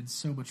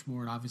so much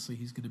more. And obviously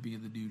he's going to be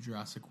in the new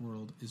Jurassic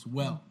World as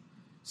well.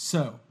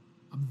 So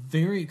I'm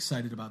very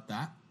excited about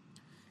that.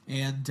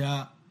 And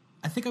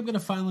I think I'm going to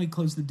finally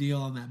close the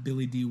deal on that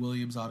Billy D.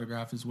 Williams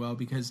autograph as well,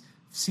 because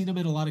I've seen him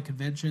at a lot of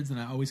conventions and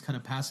I always kind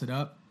of pass it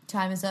up.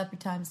 Time is up. Your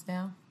time is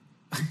now.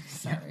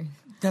 Sorry.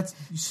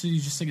 So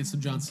you're just singing some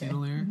John Cena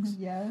lyrics?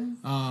 Yes.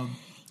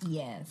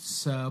 Yes.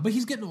 So, but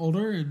he's getting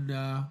older, and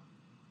I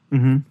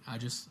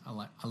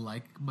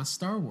like my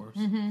Star Wars.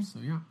 So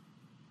yeah.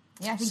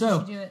 Yeah, I think you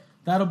should do it.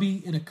 That'll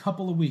be in a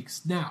couple of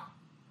weeks. Now,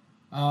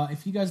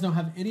 if you guys don't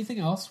have anything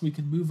else, we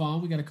can move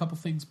on. We got a couple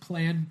things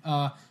planned.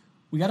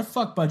 We got a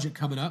fuck budget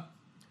coming up.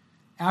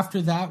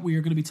 After that, we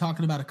are going to be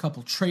talking about a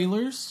couple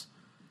trailers.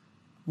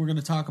 We're going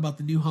to talk about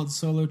the new Han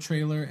Solo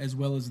trailer as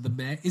well as the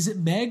Meg. Is it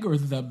Meg or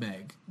the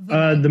Meg?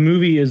 The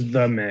movie is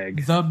The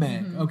Meg. The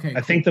Meg. Okay. I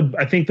think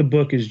the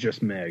book is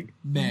just Meg.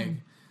 Meg.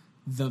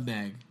 The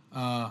Meg.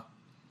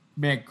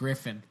 Meg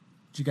Griffin.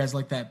 Did you guys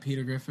like that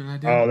Peter Griffin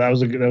idea? Oh, that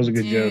was a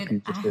good joke.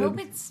 I hope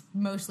it's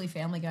mostly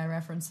Family Guy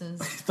references.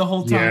 The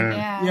whole time.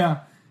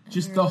 Yeah.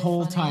 Just really the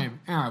whole funny.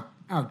 time.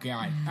 Oh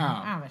God.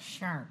 I'm a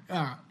shark.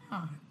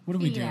 What are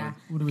we doing?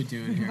 What are we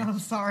doing here? I'm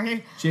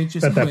sorry. Jake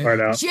just cut quit. that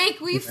part out. Jake,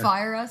 will you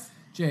fire us?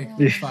 Jake,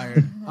 you're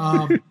fired.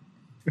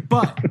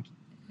 But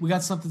we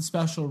got something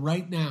special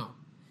right now.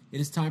 It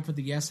is time for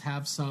the Yes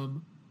Have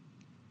Some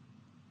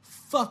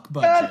Fuck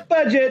Budget. Fuck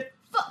budget.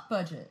 Fuck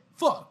budget.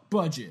 Fuck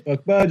budget.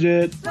 Fuck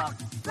budget. Fuck.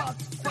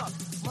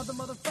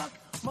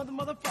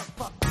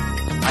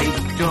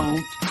 I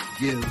don't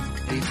give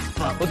a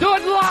fuck. We'll do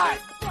it live.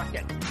 Fuck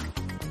it.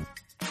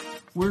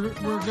 We're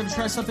going to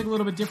try something a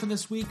little bit different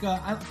this week.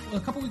 A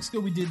couple weeks ago,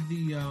 we did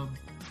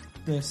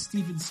the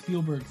Steven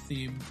Spielberg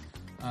theme.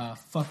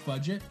 Fuck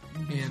budget,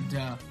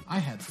 and I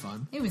had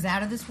fun. It was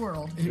out of this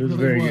world. It was really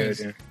very was.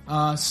 good.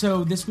 Yeah.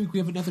 So this week we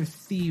have another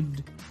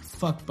themed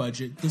fuck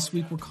budget. This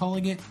week we're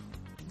calling it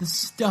the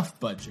stuff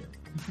budget.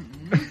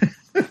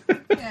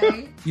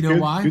 Okay. You know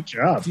why? Good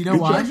job. Do you know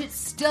why? Budget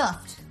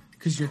stuffed.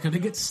 Because you're gonna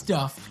get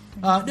stuffed.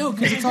 No,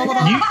 because it's all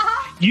about.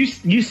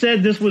 You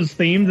said this was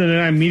themed, and then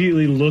I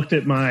immediately looked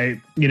at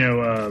my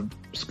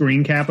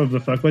screen cap of the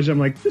fuck budget. I'm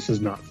like, this is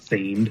not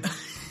themed.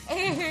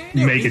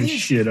 Making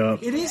shit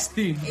up. It is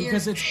themed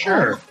because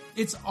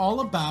it's all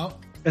about.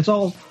 It's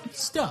all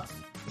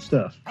stuff.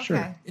 Stuff. Okay.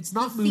 Sure. It's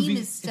not the movies. Theme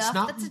is stuff. It's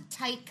not. That's a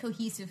tight,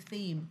 cohesive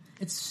theme.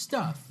 It's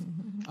stuff.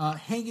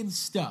 Hanging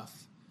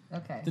stuff.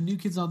 Okay. The New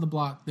Kids on the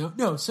Block.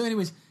 No. So,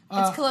 anyways,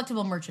 it's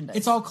collectible merchandise.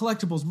 It's all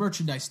collectibles,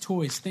 merchandise,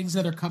 toys, things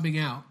that are coming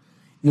out.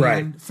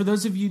 Right. And for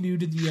those of you new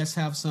to the Yes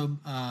Have Some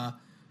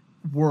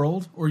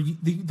world or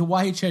the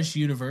YHS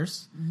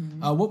universe,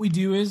 what we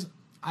do is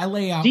I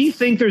lay out. Do you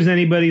think there's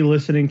anybody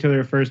listening to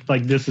their first,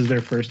 like this is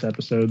their first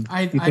episode?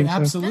 I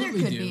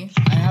absolutely do.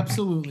 I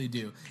absolutely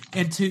do.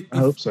 And I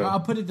hope so.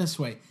 I'll put it this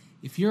way: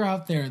 if you're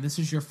out there and this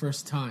is your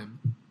first time,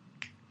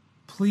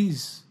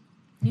 please,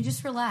 you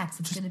just relax.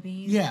 It's going to be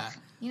easy. Yeah.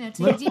 Take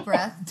a deep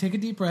breath. Take a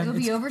deep breath. It'll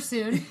be over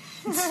soon.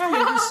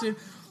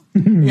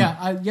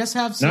 Yeah, Yes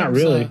Have Some. Not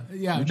really.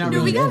 Not no,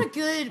 really.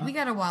 we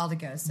got a while to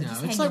go. So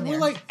just it's hang like in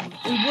we're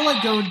there.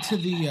 like going to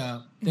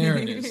the. There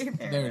it is.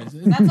 There it is.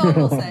 That's all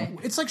we'll say.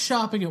 It's like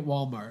shopping at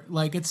Walmart.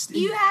 Like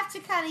you have to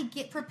kind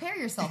of prepare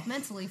yourself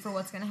mentally for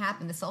what's going to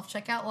happen. The self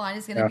checkout line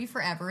is going to be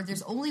forever.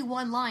 There's only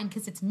one line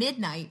because it's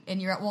midnight and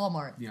you're at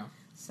Walmart. Yeah.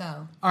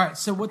 So all right.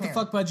 So what the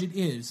fuck budget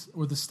is,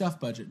 or the stuff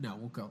budget? No,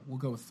 we'll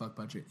go with fuck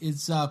budget.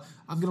 It's I'm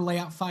going to lay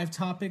out 5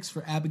 topics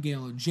for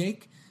Abigail and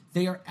Jake.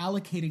 They are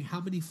allocating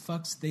how many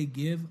fucks they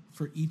give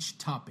for each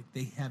topic.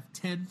 They have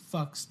 10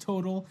 fucks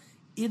total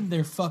in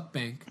their fuck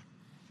bank.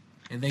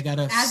 And they got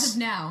to... As of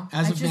now.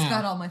 I just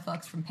got all my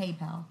fucks from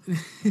PayPal.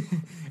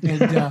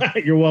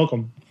 And you're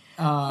welcome.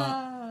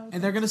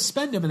 And they're going to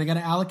spend them, and they got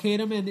to allocate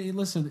them. And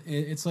listen,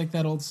 it's like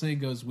that old saying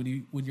goes,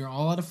 when you're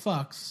all out of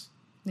fucks...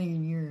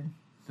 Then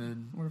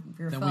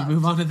we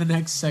move on to the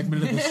next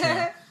segment of the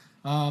show.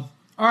 All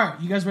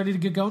right, you guys ready to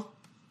get going?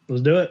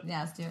 Let's do it. Yeah,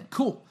 let's do it.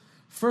 Cool.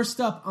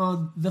 First up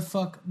on the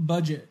fuck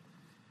budget,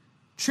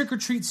 Trick or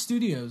Treat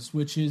Studios,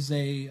 which is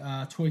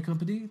a toy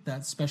company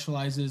that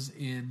specializes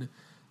in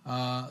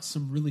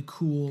some really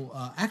cool...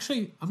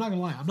 actually, I'm not going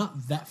to lie, I'm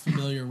not that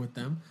familiar with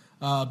them,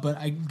 but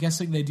I'm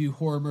guessing they do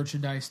horror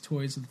merchandise,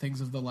 toys, and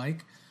things of the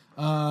like.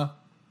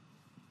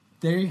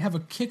 They have a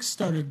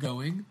Kickstarter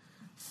going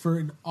for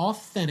an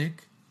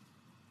authentic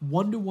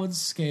 1-to-1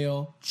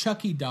 scale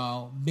Chucky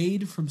doll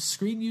made from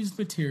screen-used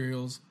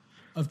materials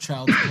of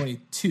Child's Play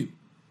 2.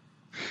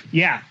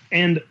 Yeah,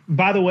 and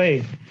by the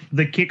way,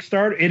 the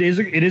Kickstarter it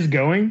is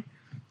going.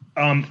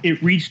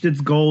 It reached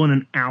its goal in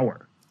an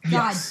hour.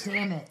 God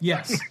damn it!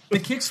 Yes, the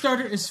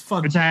Kickstarter is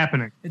funded. It's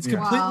happening. It's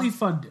completely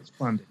funded. It's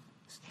funded.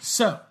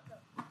 So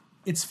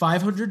it's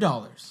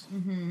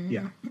 $500.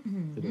 Yeah.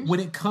 When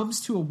it comes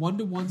to a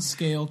 1-to-1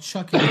 scale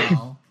Chucky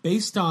doll,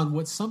 based on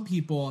what some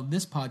people on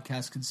this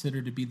podcast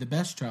consider to be the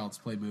best Child's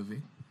Play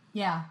movie.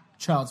 Yeah.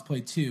 Child's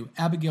Play 2.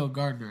 Abigail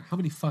Gardner, how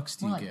many fucks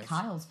do you give?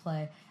 Child's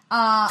Play.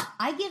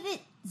 I give it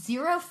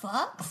 0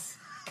 fucks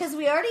because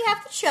we already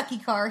have the Chucky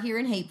car here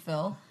in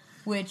Hapeville,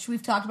 which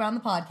we've talked about on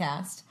the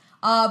podcast.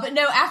 But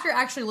no, after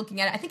actually looking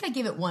at it, I think I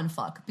give it 1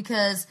 fuck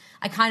because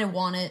I kind of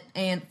want it,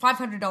 and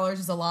 $500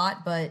 is a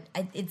lot, but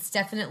it's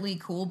definitely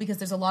cool because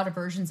there's a lot of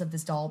versions of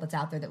this doll that's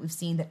out there that we've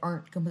seen that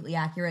aren't completely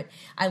accurate.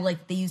 I like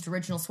that they used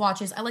original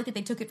swatches. I like that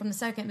they took it from the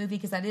second movie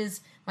because that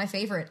is my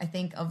favorite, I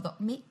think, of the...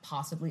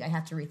 Possibly, I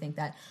have to rethink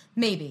that.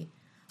 Maybe.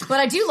 But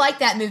I do like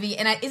that movie,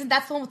 and isn't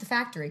that the one with the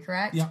factory,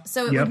 correct? Yeah.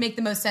 So it would make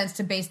the most sense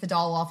to base the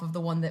doll off of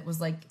the one that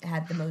was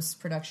had the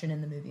most production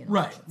in the movie. And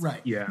right.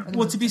 Yeah.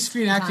 Well, to be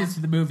screen acted to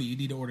the movie, you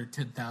need to order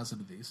 10,000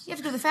 of these. You have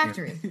to go to the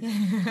factory.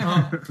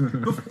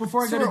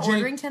 Before I so go to we're Jake,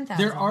 ordering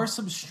 10,000. there are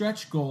some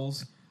stretch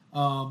goals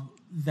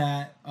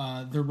that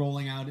they're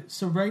rolling out.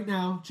 So right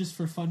now, just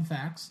for fun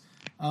facts,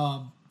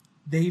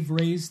 they've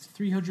raised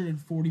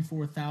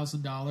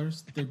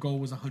 $344,000. Their goal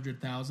was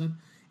 $100,000.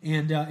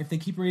 And if they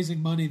keep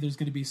raising money, there's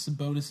going to be some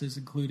bonuses,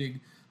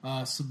 including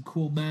some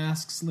cool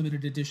masks,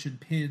 limited edition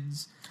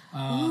pins,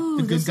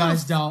 the Good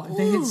Guys doll. If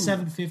they hit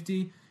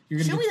 750, you're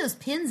going to show me those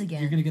pins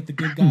again. You're going to get the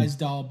Good Guys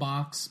doll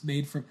box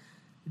made from.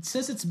 It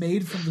says it's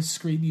made from the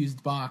screen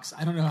used box.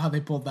 I don't know how they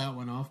pulled that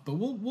one off, but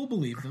we'll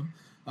believe them.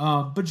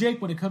 But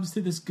Jake, when it comes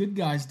to this Good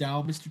Guys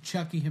doll, Mr.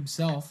 Chucky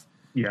himself,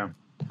 how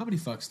many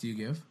fucks do you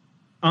give?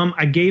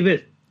 I gave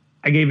it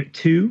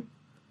 2.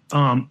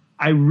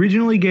 I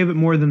originally gave it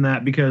more than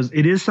that because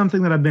it is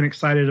something that I've been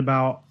excited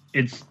about.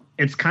 It's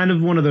kind of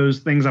one of those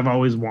things I've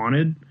always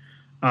wanted.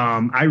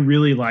 I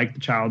really like the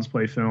Child's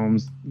Play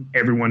films.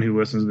 Everyone who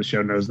listens to the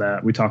show knows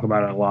that. We talk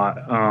about it a lot.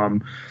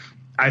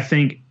 I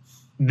think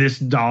this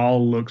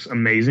doll looks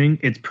amazing.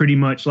 It's pretty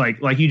much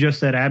like you just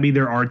said, Abby,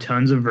 there are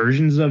tons of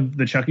versions of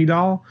the Chucky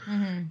doll.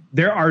 Mm-hmm.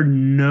 There are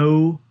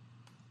no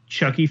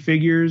Chucky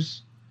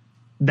figures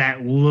that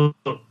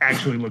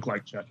actually look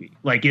like Chucky.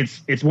 Like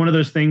it's one of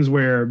those things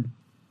where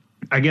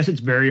I guess it's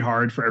very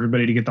hard for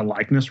everybody to get the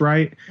likeness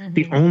right. Mm-hmm.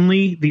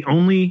 The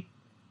only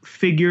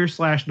figure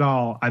 /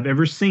 doll I've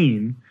ever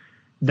seen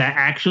that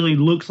actually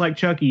looks like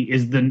Chucky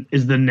is the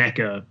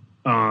NECA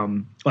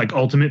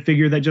ultimate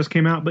figure that just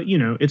came out, but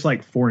it's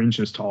like 4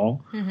 inches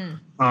tall.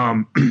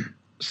 Mm-hmm.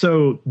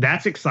 So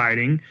that's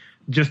exciting.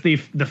 Just the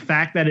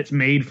fact that it's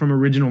made from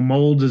original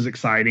molds is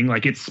exciting.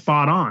 Like it's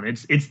spot on.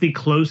 It's the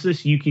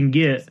closest you can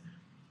get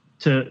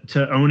to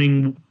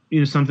owning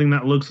something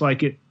that looks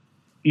like it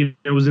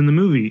was in the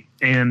movie.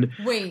 And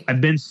wait,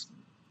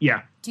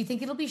 do you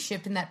think it'll be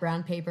shipped in that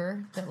brown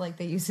paper that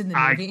they use in the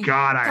movie?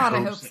 I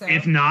hope so.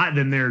 If not,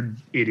 then they're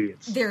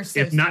idiots. They're so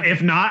if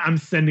not, I'm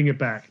sending it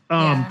back.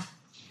 I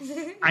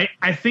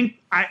think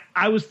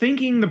I was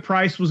thinking the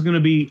price was going to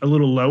be a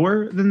little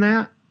lower than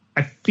that.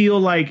 I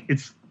feel like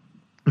that's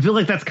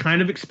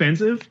kind of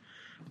expensive,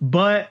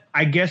 but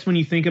I guess when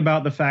you think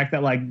about the fact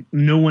that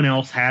no one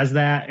else has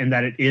that and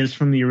that it is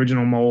from the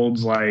original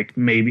molds,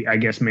 maybe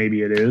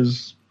it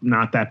is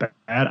not that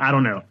bad. I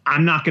don't know.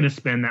 I'm not going to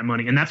spend that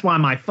money. And that's why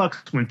my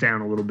fucks went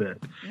down a little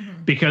bit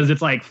because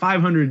it's like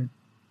 $500.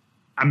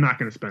 I'm not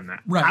going to spend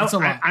that. Right. That's a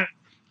lot.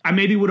 I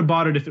maybe would have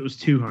bought it if it was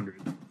 $200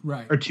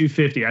 or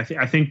 $250.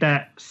 I think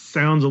that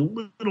sounds a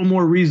little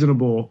more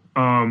reasonable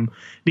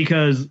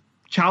because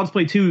Child's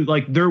Play 2,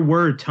 there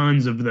were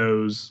tons of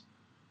those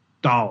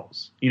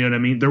dolls. You know what I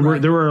mean? There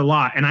were a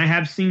lot. And I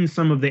have seen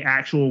some of the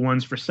actual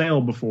ones for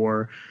sale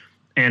before.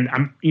 And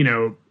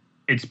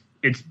it's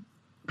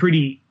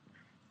pretty,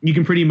 you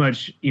can pretty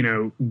much,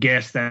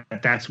 guess that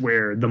that's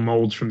where the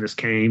molds from this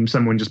came.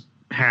 Someone just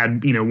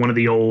had, one of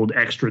the old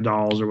extra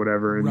dolls or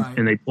whatever,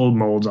 and they pulled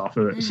molds off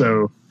of it. Mm-hmm.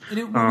 So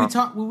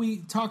when we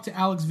talked to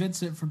Alex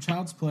Vincent from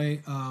Child's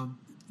Play,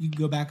 you can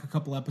go back a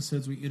couple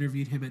episodes. We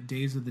interviewed him at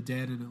Days of the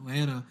Dead in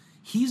Atlanta.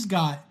 He's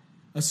got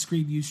a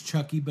screen used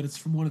Chucky, but it's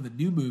from one of the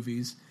new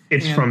movies.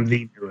 It's from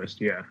the newest,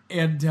 yeah.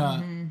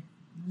 And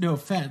no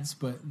offense,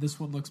 but this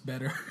one looks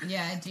better.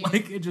 Yeah, I do.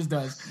 It just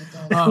does.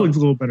 It looks a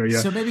little better, yeah.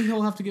 So maybe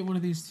he'll have to get one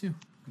of these too.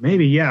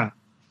 Maybe, yeah.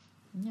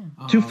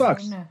 2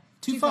 fucks.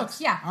 $2 fucks.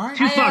 Yeah. All right.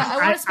 $2. I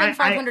want to spend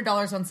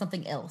 $500 on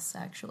something else,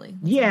 actually.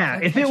 Yeah.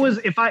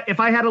 If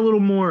I had a little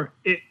more,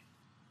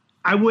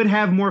 I would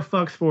have more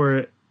fucks for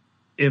it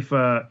if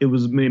it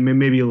was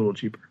maybe a little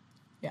cheaper.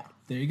 Yeah.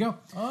 There you go.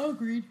 Oh,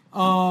 agreed.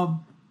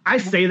 I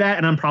say that,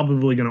 and I'm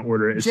probably going to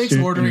order it. Jake's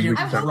ordering it.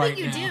 I'm hoping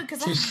you do,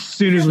 because as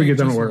soon as we get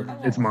done to order,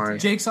 it's mine.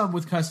 Jake's on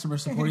with customer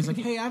support. He's like,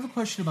 "Hey, I have a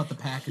question about the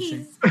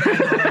packaging."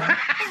 The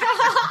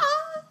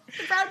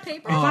brown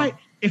paper.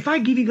 If I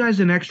give you guys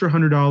an extra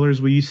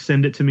 $100, will you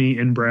send it to me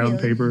in brown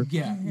paper?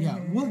 Yeah.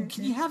 Well,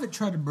 can you have it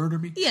try to murder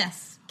me?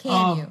 Yes.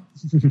 Can you?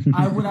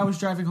 When I was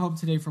driving home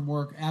today from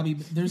work, Abby,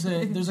 there's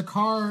a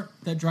car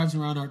that drives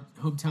around our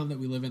hometown that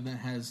we live in that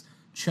has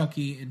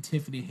Chucky and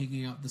Tiffany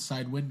hanging out the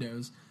side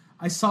windows.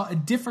 I saw a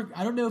different.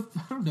 I don't know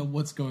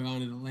what's going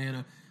on in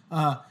Atlanta.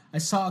 I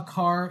saw a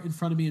car in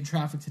front of me in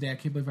traffic today. I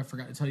can't believe I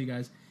forgot to tell you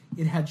guys.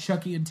 It had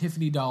Chucky and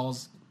Tiffany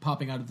dolls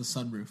popping out of the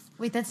sunroof.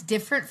 Wait, that's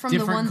different from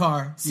the one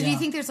car. So do you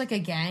think there's a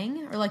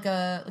gang or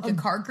a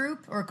car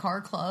group or a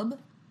car club?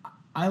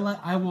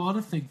 I want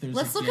to think there's.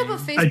 Let's look up a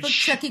Facebook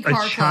Chucky car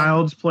club. A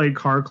Child's Play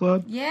car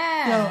club.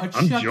 Yeah,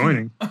 I'm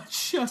joining.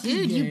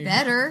 Dude, you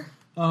better.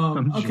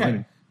 Okay,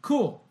 joining.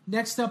 Cool.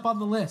 Next up on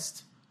the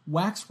list,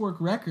 Waxwork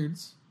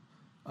Records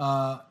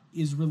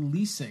is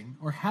releasing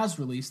or has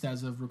released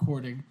as of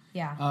recording.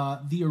 Yeah,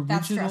 the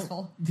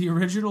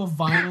original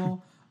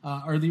vinyl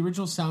or the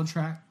original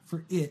soundtrack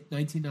for It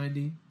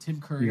 1990. Tim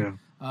Curry.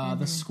 Yeah.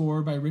 The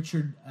score by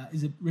Richard.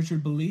 Is it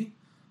Richard Belley?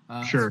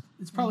 Sure.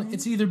 It's probably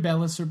it's either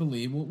Bellis or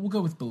Belley. We'll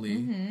go with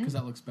Belley because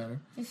that looks better.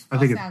 I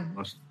think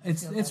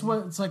it's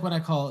like when I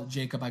call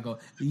Jacob, I go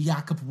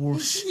Jakob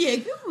Wursch.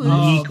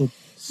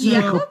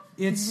 Jacob.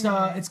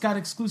 It's got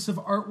exclusive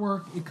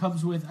artwork. It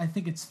comes with I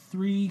think it's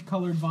 3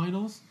 colored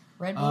vinyls.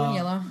 Red, blue, and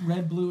yellow.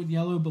 Red, blue, and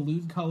yellow,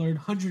 balloon colored,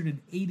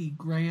 180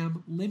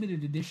 gram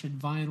limited edition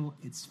vinyl.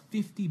 It's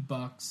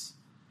 $50,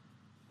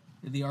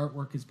 and the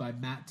artwork is by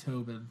Matt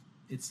Tobin.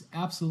 It's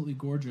absolutely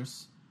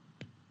gorgeous.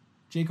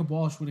 Jacob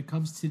Walsh, when it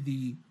comes to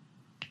the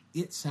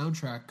It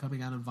soundtrack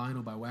coming out on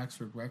vinyl by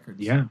Waxwork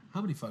Records,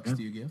 how many fucks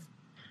do you give?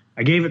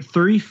 I gave it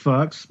 3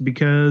 fucks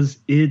because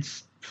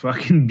it's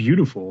fucking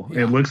beautiful.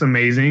 Yeah. It looks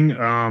amazing.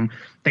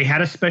 They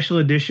had a special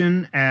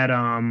edition at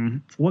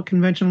what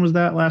convention was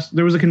that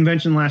there was a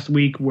convention last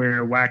week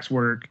where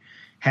Waxwork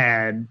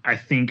had, I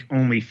think,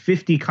 only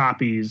 50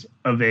 copies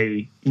of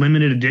a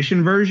limited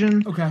edition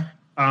version. Okay.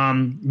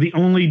 The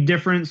only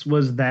difference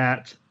was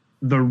that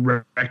the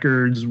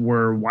records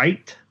were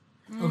white.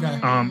 Okay.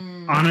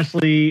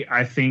 Honestly,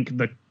 I think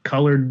the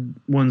colored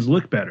ones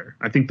look better.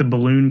 I think the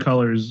balloon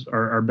colors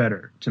are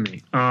better to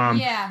me.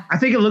 Yeah. I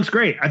think it looks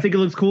great. I think it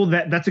looks cool.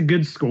 That's a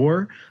good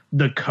score.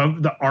 The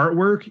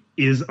artwork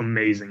is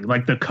amazing.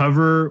 Like the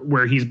cover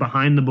where he's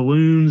behind the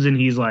balloons and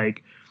he's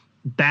like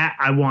that.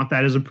 I want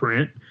that as a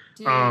print.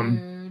 Dude.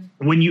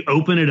 When you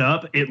open it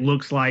up, it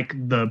looks like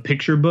the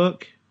picture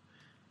book.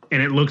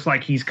 And it looks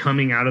like he's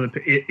coming out of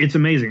it's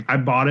amazing. I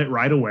bought it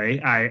right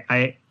away.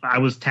 I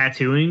was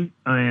tattooing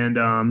and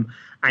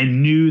I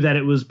knew that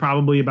it was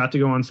probably about to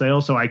go on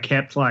sale, so I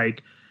kept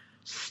like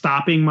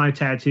stopping my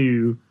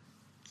tattoo,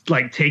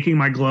 like taking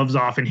my gloves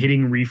off and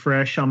hitting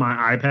refresh on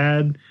my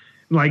iPad.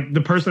 Like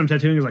the person I'm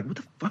tattooing is like, "What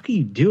the fuck are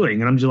you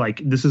doing?" And I'm just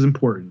like, "This is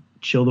important.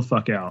 Chill the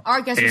fuck out." All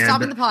right, guys, we're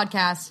stopping the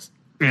podcast.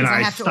 And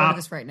I have to order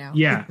this right now.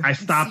 Yeah, I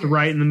stopped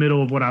right in the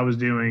middle of what I was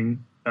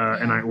doing.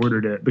 And I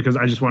ordered it because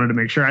I just wanted to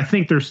make sure. I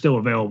think they're still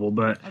available,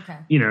 but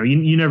you know,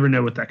 you never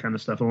know with that kind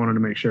of stuff. I wanted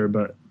to make sure,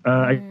 but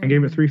I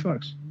gave it 3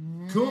 fucks.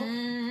 Cool.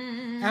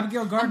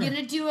 Abigail Gardner. I'm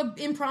gonna do an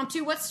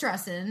impromptu what's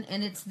stressing,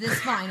 and it's this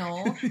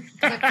vinyl.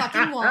 I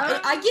fucking want.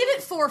 I give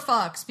it 4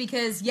 fucks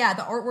because the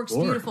artwork's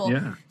beautiful.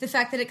 Yeah. The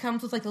fact that it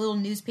comes with like a little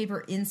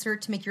newspaper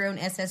insert to make your own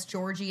SS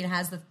Georgie and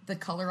has the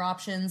color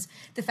options.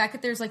 The fact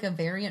that there's like a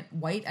variant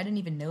white, I didn't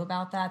even know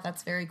about that.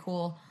 That's very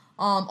cool.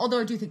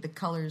 Although I do think the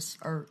colors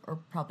are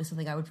probably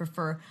something I would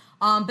prefer.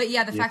 But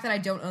the fact that I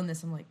don't own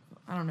this, I'm like,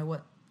 I don't know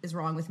what is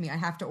wrong with me. I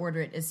have to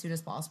order it as soon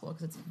as possible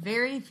because it's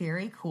very,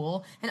 very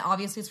cool. And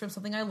obviously it's from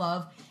something I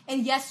love.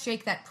 And yes,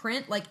 Jake, that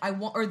print, like I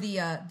want, or the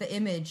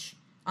image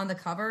on the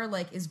cover,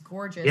 like is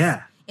gorgeous.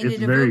 Yeah. And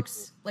it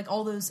evokes like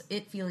all those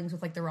It feelings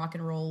with like the rock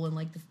and roll and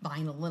like the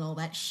vinyl and all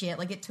that shit.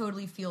 Like it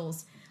totally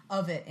feels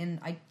of it. And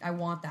I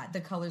want that.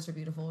 The colors are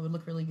beautiful. It would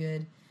look really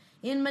good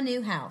in my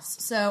new house.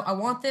 So I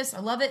want this. I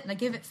love it. And I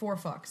give it 4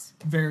 fucks.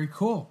 Very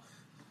cool.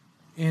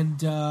 And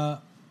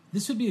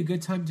this would be a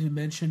good time to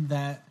mention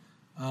that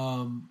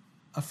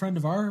a friend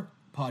of our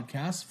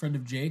podcast, friend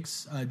of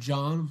Jake's,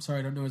 John, I'm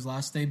sorry I don't know his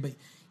last name, but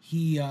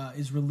he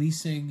is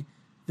releasing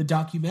the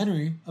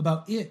documentary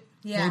about It.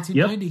 Yeah.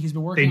 1990. He's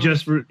been working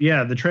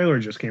on the trailer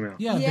just came out.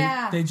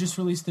 Yeah. They just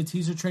released the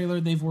teaser trailer.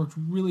 They've worked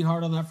really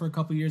hard on that for a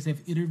couple of years. They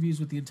have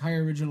interviews with the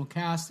entire original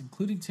cast,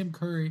 including Tim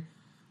Curry.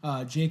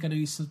 Jake, I know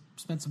you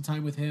spent some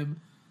time with him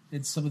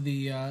and some of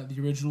the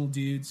original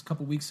dudes a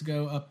couple weeks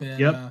ago up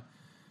at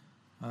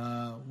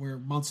where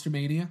Monster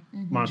Mania.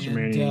 Mm-hmm. Monster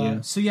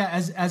Mania. So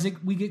as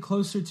we get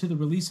closer to the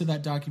release of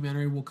that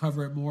documentary, we'll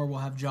cover it more. We'll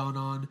have John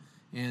on,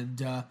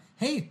 and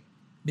hey,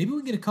 maybe we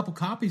can get a couple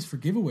copies for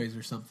giveaways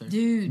or something.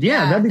 Dude,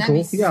 that'd be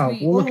cool. Yeah,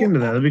 we'll look into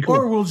that. That'd be cool.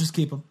 Or we'll just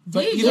keep them.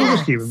 But we'll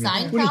just keep them.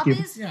 Signed we'll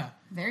copies. Yeah.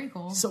 Very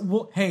cool. So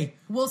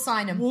we'll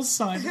sign them. We'll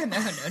sign them.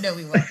 No,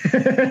 we won't.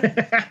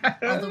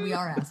 Although we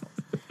are assholes.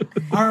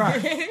 All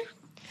right.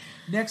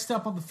 Next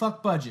up on the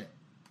fuck budget,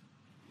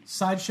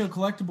 Sideshow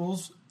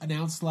Collectibles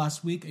announced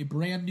last week a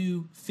brand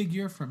new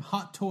figure from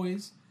Hot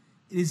Toys.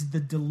 It is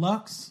the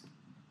deluxe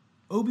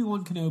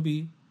Obi-Wan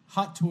Kenobi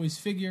Hot Toys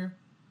figure.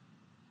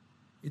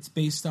 It's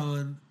based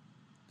on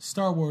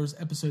Star Wars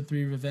Episode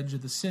 3 Revenge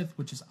of the Sith,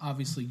 which is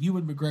obviously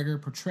Ewan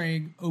McGregor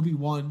portraying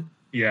Obi-Wan.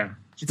 Yeah,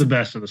 it's the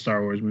best of the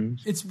Star Wars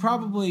movies. It's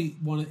probably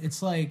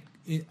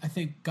I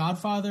think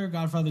Godfather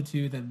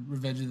 2, then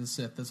Revenge of the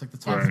Sith. That's like the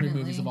top 3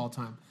 movies of all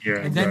time. Yeah,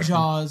 and then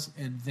Jaws,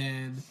 and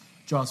then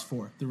Jaws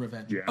 4, The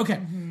Revenge. Yeah. Okay,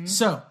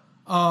 so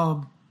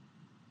I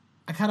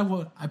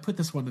put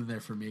this one in there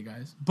for me,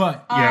 guys.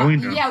 But we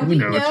know. We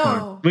know. It's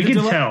fine. We can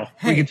tell.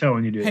 We can tell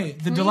when you do it. Hey,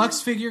 the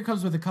deluxe figure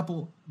comes with a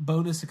couple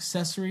bonus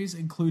accessories,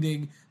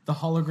 including the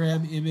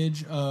hologram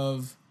image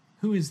of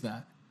who is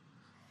that?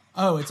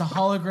 Oh, it's a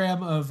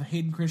hologram of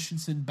Hayden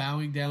Christensen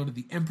bowing down to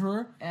the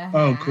Emperor.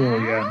 Oh, cool!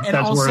 Yeah, and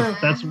that's also,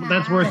 worth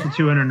the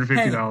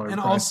 $250. And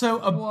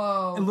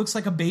also, it looks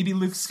like a baby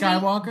Luke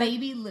Skywalker.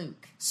 Baby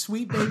Luke.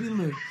 Sweet baby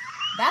Luke.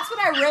 That's what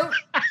I wrote.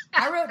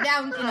 I wrote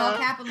down in all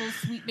capitals,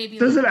 "Sweet baby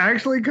Luke." Does it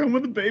actually come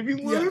with a baby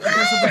Luke? Yeah, it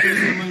does with a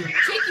baby Luke.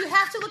 Jake, you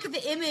have to look at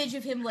the image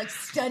of him like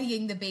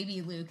studying the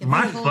baby Luke. And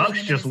my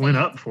fucks just went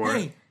up for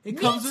it. It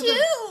comes Me with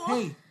too.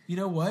 Hey, you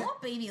know what? Oh,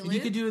 baby You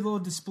Luke. could do a little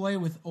display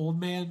with Old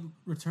Man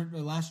Return to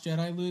the Last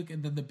Jedi Luke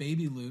and then the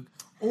baby Luke.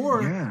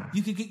 Or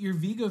you could get your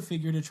Vigo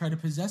figure to try to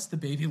possess the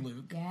baby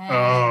Luke. Yes.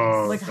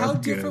 Oh, like how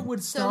that's different good.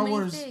 would So Star many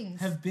Wars things.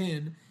 have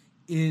been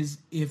is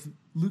if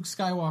Luke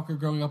Skywalker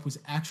growing up was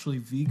actually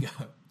Vigo.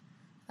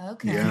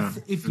 Okay. Yeah.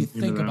 If you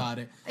think about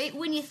it.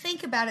 When you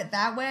think about it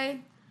that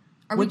way,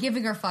 are we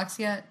giving our fucks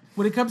yet?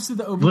 When it comes to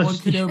the Obi-Wan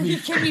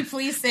Kenobi, Can we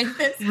please save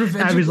this?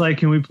 Abby's like,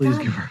 can we please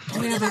give her?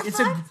 Damn it,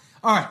 it's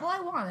all right. Well, I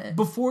want it.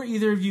 Before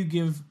either of you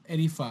give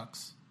any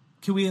fucks,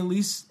 can we at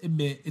least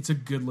admit it's a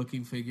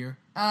good-looking figure?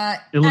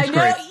 It looks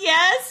great.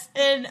 Yes,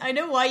 and I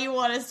know why you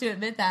want us to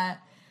admit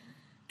that.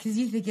 Because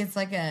you think it's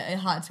like a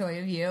hot toy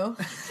of you.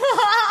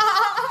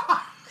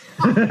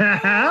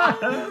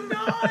 Oh,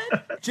 God.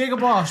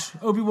 Jacob Walsh,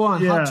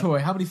 Obi-Wan, hot toy.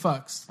 How many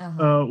fucks?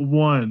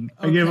 One.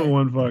 Okay. I gave it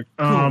one fuck.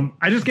 Cool.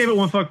 I just gave it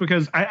one fuck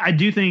because I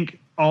do think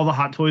all the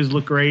hot toys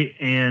look great,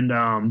 and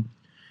I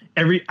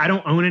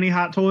don't own any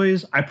hot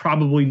toys. I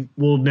probably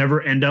will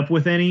never end up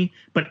with any,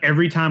 but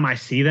every time I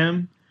see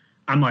them,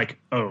 I'm like,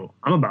 oh,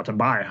 I'm about to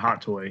buy a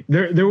hot toy.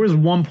 There was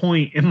one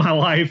point in my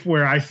life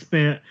where I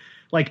spent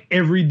like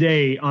every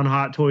day on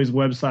Hot Toys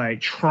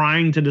website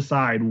trying to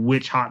decide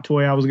which hot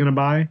toy I was going to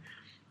buy.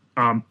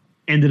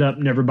 Ended up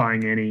never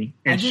buying any.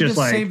 It's just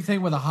the like same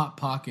thing with a Hot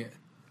Pocket.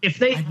 If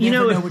they,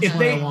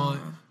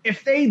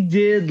 if they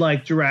did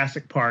like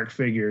Jurassic Park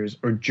figures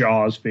or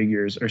Jaws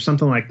figures or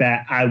something like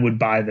that, I would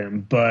buy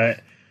them.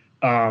 But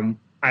I'm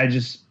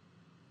just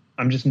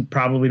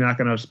probably not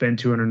going to spend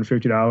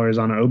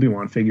 $250 on an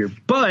Obi-Wan figure.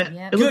 But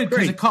it good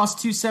because great. it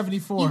costs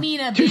 $274. You mean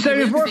a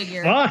baby Luke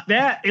figure? Fuck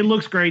that! It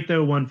looks great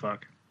though. One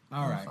fuck.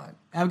 All right,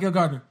 Abigail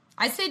Gardner.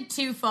 I said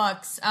 2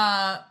 fucks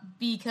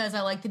because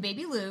I like the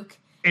baby Luke.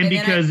 And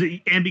because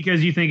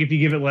you think if you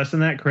give it less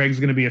than that, Craig's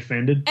going to be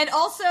offended. And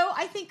also,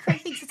 I think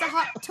Craig thinks it's a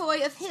hot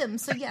toy of him.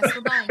 So yes,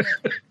 we're buying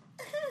it.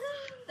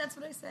 That's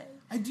what I say.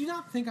 I do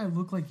not think I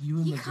look like you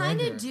and You kind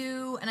of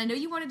do, and I know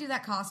you want to do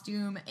that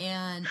costume,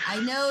 and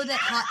I know that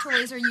hot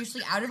toys are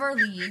usually out of our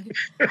league.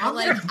 But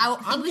I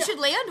think we should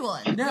land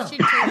one. No, We should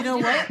totally you know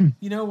do what? it.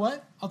 You know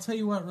what? I'll tell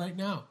you what. Right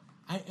now,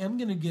 I am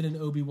going to get an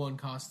Obi-Wan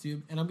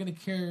costume, and I'm going to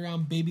carry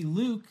around baby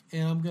Luke,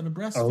 and I'm going to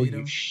breastfeed him.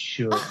 You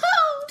should.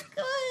 Oh,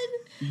 good.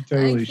 You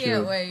totally I can't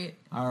should. wait.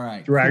 All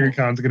right. Dragon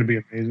Con's going to be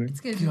amazing. It's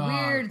going to be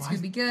weird. It's going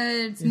to be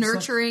good. It's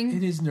nurturing.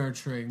 It is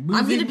nurturing.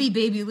 I'm going to be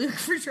baby Luke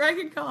for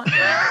Dragon Con.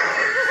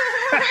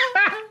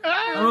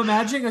 I'm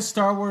imagining a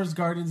Star Wars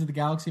Guardians of the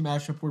Galaxy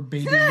mashup where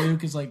baby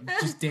Luke is like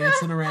just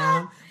dancing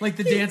around, like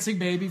the dancing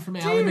baby from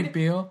Ally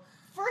McBeal.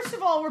 First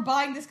of all, we're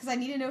buying this because I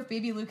need to know if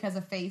baby Luke has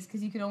a face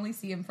because you can only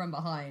see him from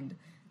behind.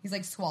 He's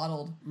like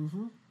swaddled.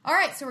 Mm-hmm. All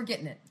right, so we're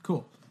getting it.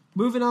 Cool.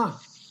 Moving on.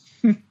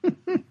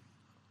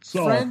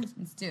 Friends,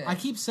 let's do it. I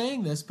keep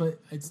saying this, but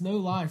it's no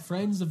lie.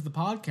 Friends of the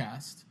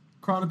podcast,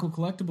 Chronicle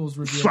Collectibles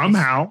revealed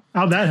somehow.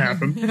 How'd that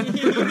happen?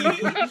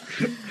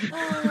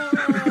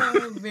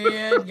 Oh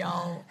man,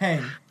 y'all.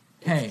 Hey,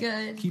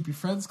 good. Keep your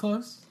friends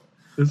close.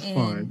 It's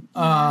fine.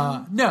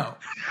 No.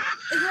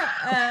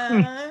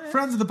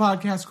 Friends of the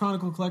podcast,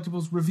 Chronicle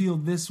Collectibles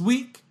revealed this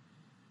week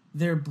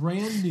their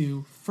brand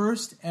new,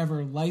 first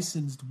ever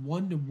licensed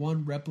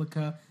 1-to-1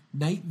 replica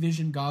night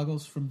vision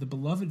goggles from the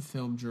beloved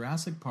film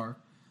Jurassic Park.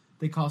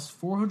 They cost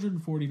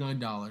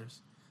 $449.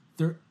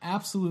 They're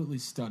absolutely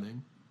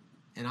stunning,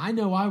 and I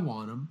know I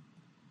want them.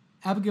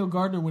 Abigail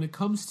Gardner, when it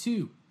comes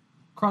to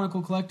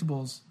Chronicle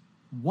Collectibles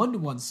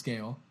 1-to-1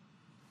 scale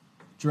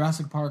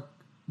Jurassic Park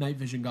night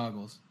vision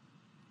goggles,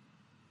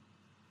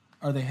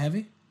 are they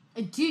heavy?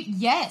 Dude,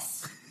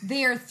 yes.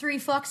 They are 3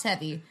 fucks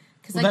heavy.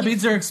 Well, that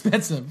means they're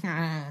expensive.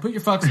 Put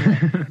your fucks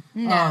away.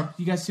 No.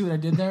 You guys see what I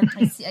did there?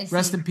 I see.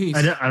 Rest in peace.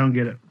 I don't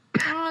get it.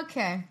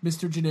 Okay.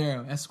 Mr.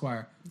 Gennaro,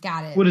 Esquire.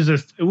 Got it. What is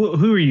this?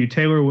 Who are you,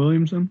 Taylor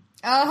Williamson?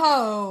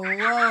 Oh,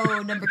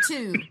 whoa, number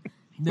 2.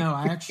 No,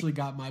 I actually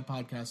got my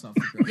podcast off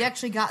the ground. You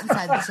actually got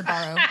inside the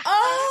Sbarro.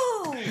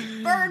 Oh,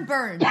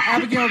 burn.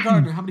 Abigail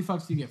Gardner, how many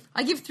fucks do you give?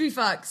 I give 3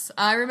 fucks.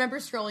 I remember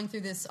scrolling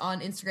through this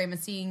on Instagram and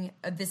seeing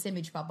this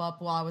image pop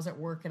up while I was at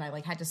work, and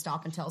I had to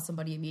stop and tell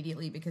somebody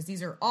immediately because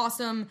these are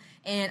awesome.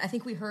 And I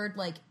think we heard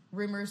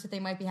rumors that they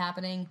might be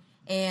happening.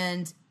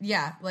 And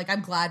yeah,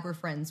 I'm glad we're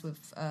friends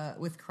with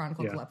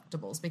Chronicle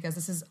Collectibles because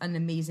this is an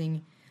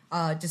amazing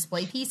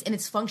display piece, and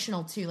it's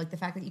functional too. Like the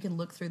fact that you can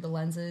look through the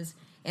lenses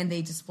and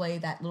they display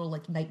that little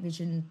night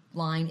vision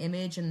line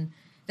image, and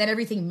that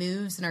everything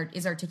moves and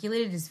is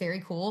articulated is very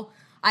cool.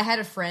 I had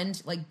a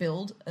friend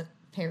build a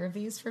pair of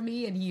these for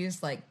me, and he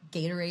used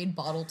Gatorade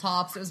bottle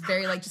tops. It was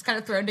very just kind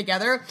of thrown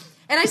together,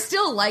 and I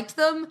still liked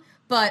them.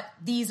 But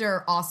these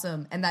are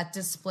awesome, and that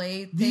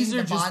display thing, these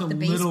are just a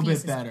little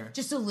bit better.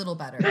 Just a little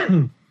better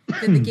than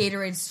the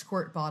Gatorade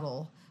squirt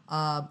bottle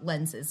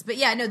lenses. But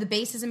yeah, no, the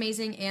base is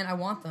amazing, and I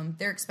want them.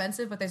 They're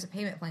expensive, but there's a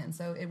payment plan,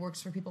 so it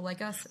works for people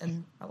like us,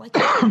 and I like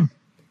it.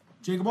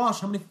 Jacob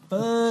Walsh, how many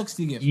fucks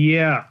do you give?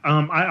 Yeah,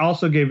 I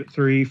also gave it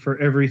 3 for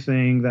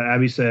everything that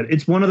Abby said.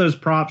 It's one of those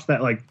props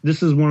that, like,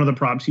 this is one of the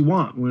props you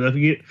want.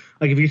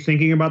 If you're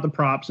thinking about the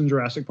props in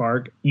Jurassic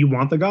Park, you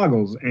want the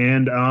goggles,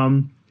 and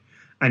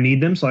I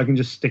need them so I can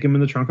just stick them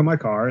in the trunk of my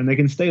car, and they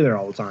can stay there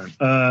all the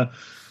time.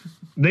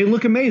 They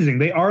look amazing.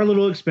 They are a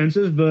little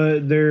expensive,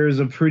 but there's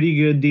a pretty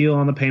good deal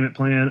on the payment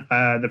plan.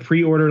 The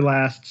pre-order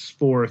lasts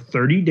for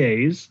 30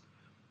 days,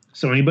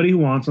 so anybody who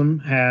wants them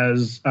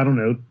has, I don't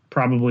know,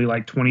 probably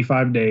like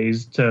 25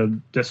 days to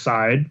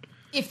decide.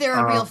 If they're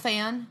a real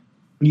fan.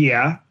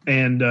 Yeah,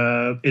 and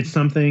it's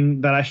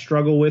something that I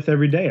struggle with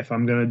every day. If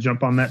I'm going to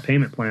jump on that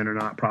payment plan or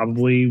not,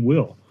 probably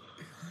will.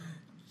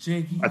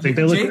 Jake, I think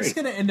they look Jake's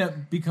great. going to end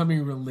up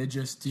becoming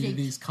religious due to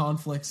these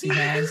conflicts he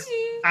has.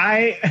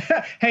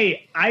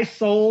 I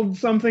sold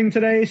something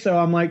today, so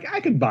I'm like,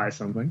 I could buy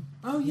something.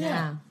 Oh,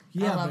 yeah.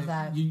 I love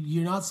that.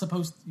 You're not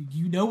supposed to,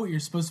 you know what you're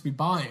supposed to be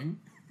buying.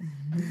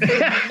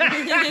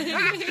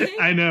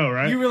 I know,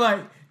 right? You were like,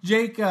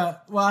 Jake,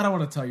 well, I don't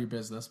want to tell your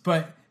business,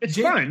 but it's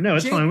Jake, fine. No,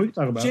 it's fine. We can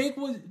talk about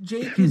it.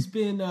 Jake has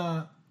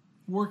been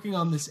working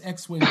on this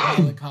X-Wing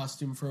pilot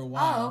costume for a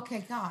while. Oh,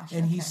 okay, gosh.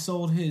 And he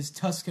sold his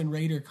Tusken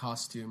Raider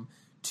costume.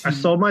 I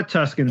sold my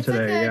Tusken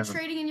today. It's like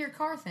trading in your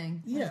car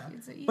thing. Yeah.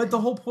 But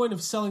the whole point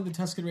of selling the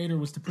Tusken Raider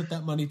was to put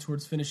that money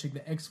towards finishing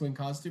the X-Wing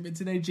costume. And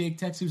today Jake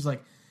texted, he was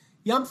like,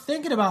 yeah, I'm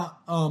thinking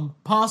about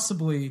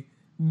possibly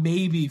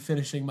maybe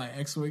finishing my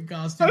X-Wing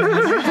costume.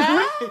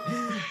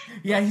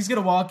 Yeah, he's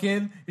going to walk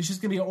in. It's just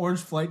going to be an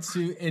orange flight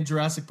suit and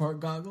Jurassic Park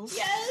goggles.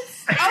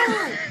 Yes.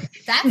 Oh,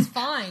 that's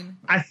fine.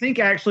 I think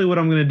actually what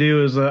I'm going to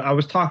do is I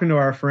was talking to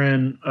our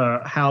friend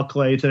Hal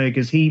Clay today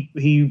because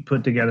he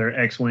put together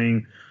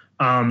X-Wing.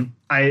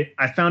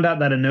 I found out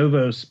that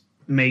Anovos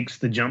makes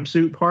the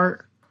jumpsuit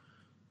part.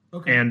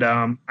 Okay. And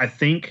I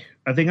think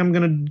I'm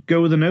going to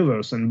go with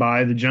Anovos and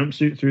buy the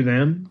jumpsuit through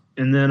them.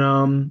 And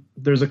then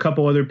there's a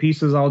couple other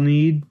pieces I'll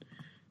need.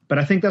 But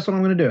I think that's what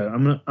I'm going to do.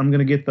 I'm going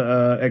to get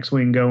the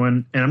X-Wing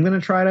going, and I'm going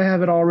to try to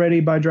have it all ready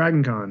by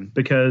Dragon Con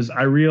because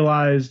I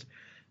realized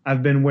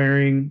I've been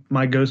wearing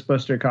my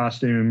Ghostbuster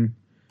costume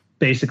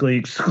basically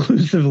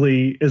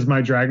exclusively as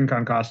my Dragon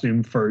Con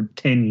costume for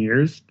 10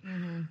 years.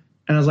 Mm-hmm.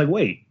 And I was like,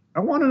 wait,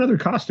 I want another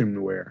costume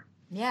to wear.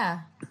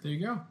 Yeah. There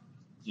you go.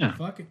 Yeah.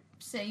 Fuck it.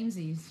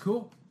 Samesies.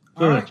 Cool.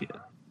 All right.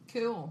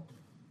 Cool.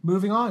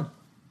 Moving on.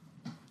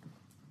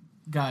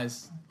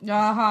 Guys.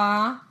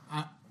 Uh-huh.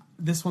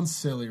 This one's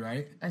silly,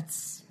 right?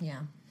 Yeah.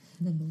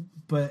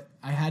 But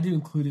I had to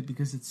include it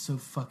because it's so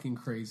fucking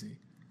crazy.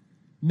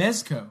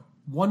 Mezco,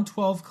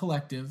 112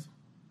 Collective,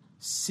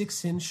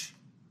 6-inch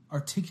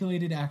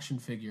articulated action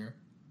figure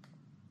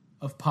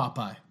of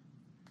Popeye.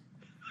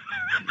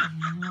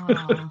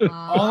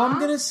 All I'm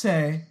going to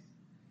say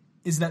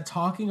is that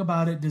talking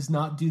about it does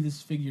not do this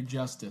figure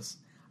justice.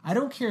 I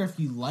don't care if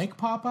you like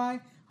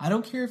Popeye. I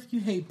don't care if you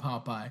hate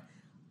Popeye.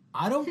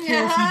 I don't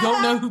care if you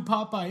don't know who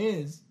Popeye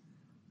is.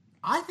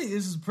 I think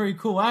this is a pretty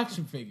cool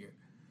action figure.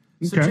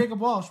 So, okay. Jacob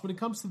Walsh, when it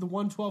comes to the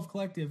 112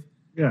 Collective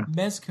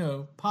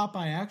Mezco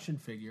Popeye action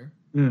figure.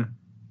 Yeah.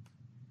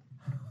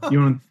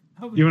 You want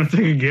to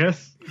take a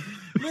guess?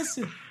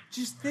 Listen,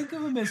 just think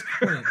of him as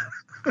Clint.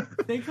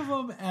 Think of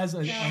him as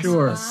a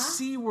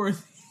seaworthy.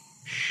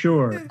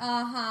 Sure.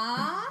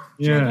 Uh-huh.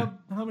 Yeah. Jacob,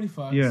 how many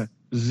fucks? Yeah.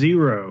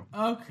 0.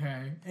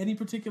 Okay. Any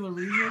particular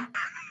reason?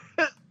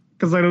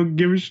 Because I don't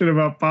give a shit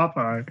about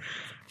Popeye.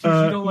 You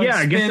don't like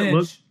spinach. I guess it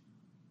looks.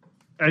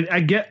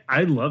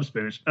 I love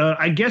spinach.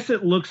 I guess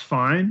it looks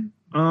fine.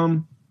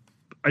 I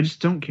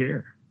just don't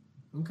care.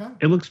 Okay.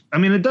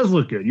 It does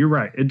look good. You're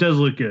right. It does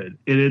look good.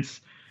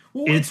 It's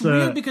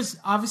weird because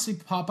obviously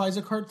Popeye's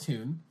a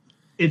cartoon.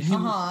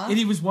 And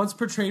he was once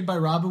portrayed by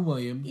Robin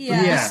Williams. Yeah.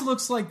 But this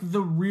looks like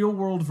the real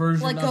world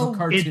version of a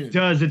cartoon. It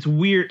does. It's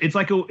weird.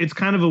 It's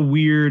kind of a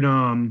weird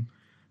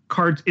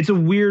it's a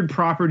weird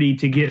property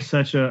to get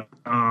such a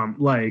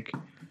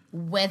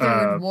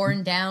weathered,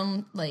 worn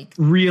down,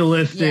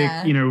 realistic,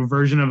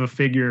 version of a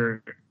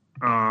figure.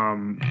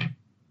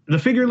 The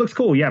figure looks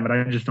cool, yeah, but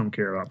I just don't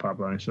care about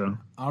Popeye. So,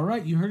 all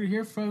right, you heard it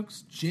here,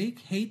 folks. Jake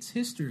hates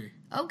history.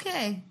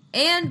 Okay,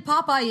 and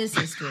Popeye is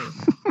history.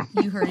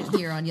 You heard it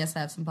here on Yes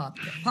Have Some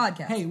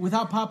podcast. Hey,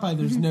 without Popeye,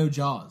 there's no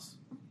Jaws.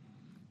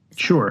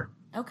 Sure.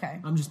 Okay.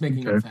 I'm just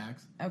making up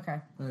facts.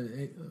 Okay.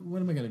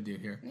 What am I going to do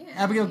here? Yeah,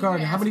 Abigail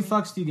Gardner, how many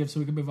fucks do you give so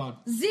we can move on?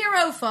 0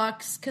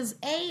 fucks, because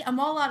A, I'm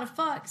all out of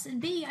fucks, and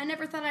B, I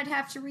never thought I'd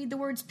have to read the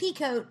words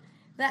peacoat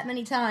that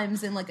many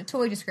times in a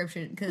toy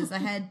description, because I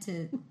had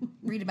to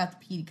read about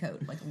the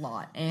peacoat a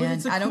lot,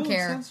 and I don't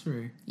care.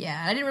 Accessory.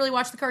 Yeah, I didn't really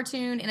watch the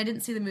cartoon, and I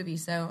didn't see the movie,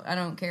 so I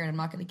don't care, and I'm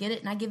not going to get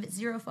it, and I give it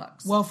 0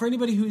 fucks. Well, for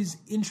anybody who is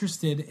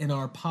interested in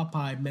our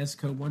Popeye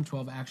Mezco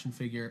 112 action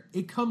figure,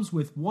 it comes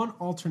with 1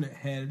 alternate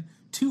head,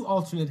 2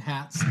 alternate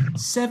hats,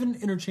 7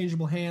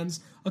 interchangeable hands,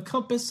 a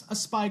compass, a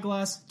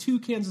spyglass, 2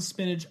 cans of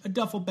spinach, a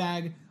duffel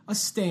bag, a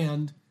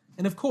stand,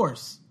 and of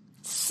course...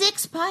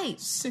 6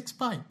 pipes. 6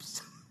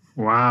 pipes.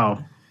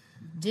 Wow.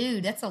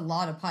 Dude, that's a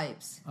lot of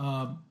pipes.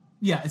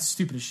 Yeah, it's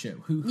stupid as shit.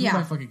 Who am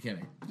I fucking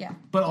kidding? Yeah.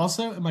 But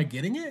also, am I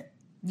getting it?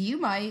 You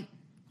might.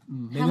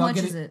 Maybe How much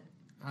is it?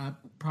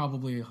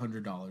 Probably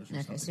 $100 or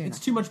something. So it's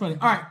too much money.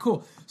 All right,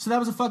 cool. So that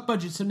was a fuck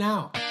budget. So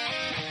now...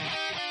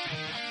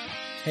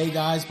 Hey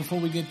guys, before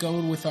we get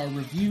going with our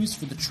reviews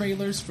for the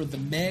trailers for The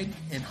Meg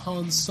and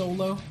Han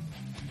Solo,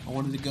 I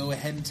wanted to go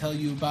ahead and tell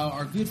you about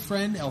our good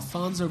friend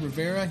Alfonso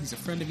Rivera. He's a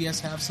friend of Yes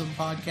Have Some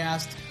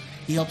podcast.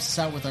 He helps us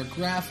out with our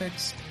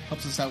graphics,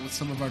 helps us out with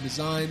some of our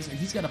designs, and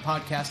he's got a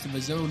podcast of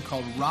his own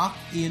called Rock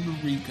in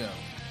Rico.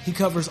 He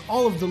covers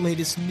all of the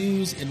latest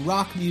news and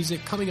rock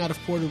music coming out of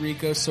Puerto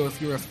Rico, so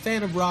if you're a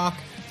fan of rock,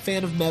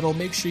 fan of metal,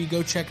 make sure you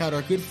go check out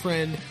our good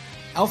friend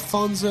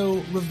Alfonso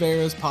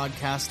Rivera's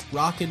podcast,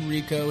 Rock in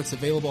Rico. It's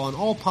available on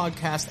all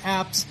podcast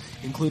apps,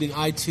 including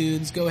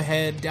iTunes. Go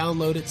ahead,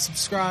 download it,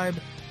 subscribe,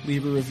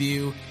 leave a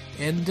review,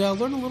 and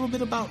learn a little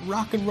bit about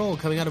rock and roll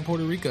coming out of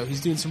Puerto Rico. He's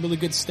doing some really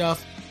good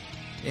stuff,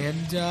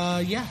 and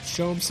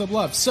show him some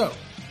love. So,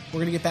 we're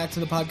going to get back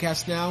to the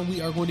podcast now. We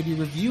are going to be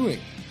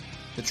reviewing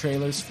the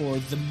trailers for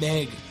The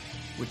Meg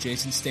with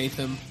Jason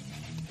Statham,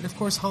 and of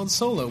course Han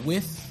Solo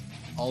with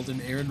Alden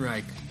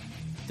Ehrenreich.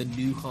 The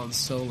new Han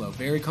Solo.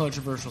 Very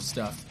controversial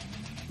stuff.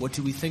 What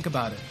do we think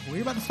about it? Well,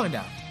 you're about to find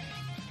out.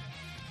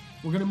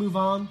 We're going to move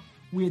on.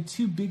 We had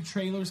 2 big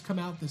trailers come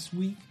out this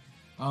week.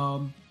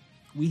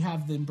 We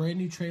have the brand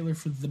new trailer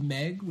for The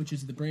Meg, which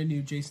is the brand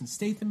new Jason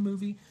Statham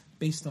movie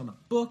based on a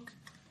book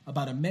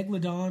about a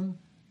megalodon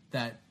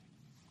that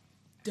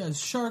does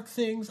shark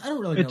things. I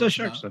don't really know. It does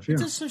shark stuff, yeah. It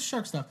does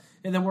shark stuff.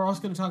 And then we're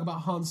also going to talk about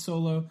Han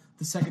Solo.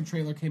 The second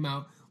trailer came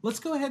out.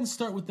 Let's go ahead and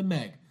start with The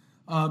Meg.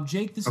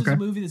 Jake, this is a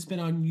movie that's been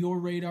on your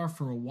radar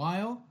for a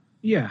while.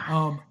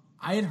 Yeah.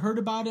 I had heard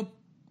about it.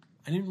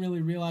 I didn't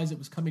really realize it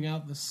was coming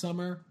out this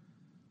summer.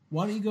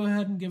 Why don't you go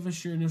ahead and give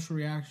us your initial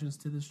reactions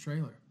to this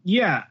trailer?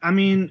 Yeah, I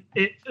mean,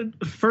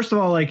 first of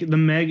all, like The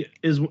Meg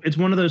it's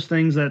one of those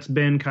things that's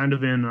been kind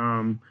of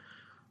in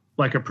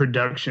like a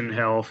production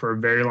hell for a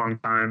very long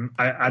time.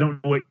 I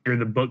don't know what year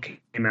the book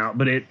came out,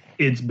 but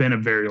it's been a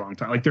very long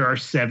time. Like there are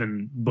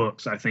 7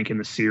 books, I think, in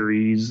the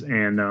series,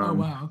 and oh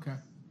wow, okay.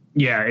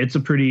 Yeah, it's a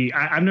pretty...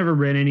 I've never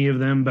read any of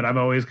them, but I've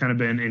always kind of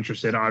been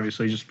interested,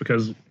 obviously, just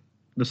because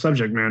the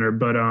subject matter.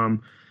 But,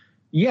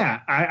 yeah,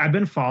 I've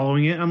been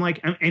following it. I'm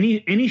like,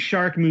 any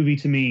shark movie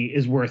to me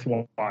is worth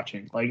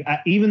watching. Like,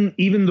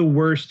 even the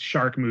worst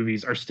shark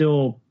movies are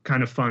still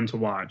kind of fun to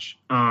watch.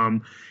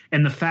 And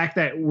the fact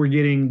that we're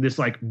getting this,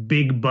 like,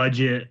 big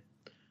budget,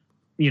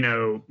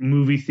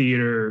 movie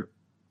theater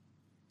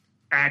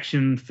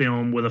action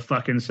film with a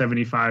fucking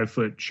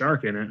 75-foot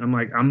shark in it. I'm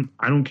like,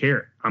 I don't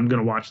care. I'm going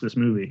to watch this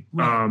movie.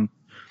 Right.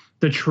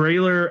 The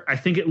trailer, I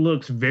think it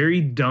looks very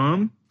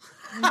dumb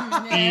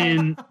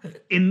in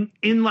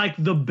like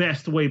the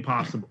best way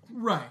possible.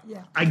 Right.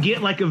 Yeah. I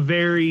get like a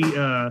very,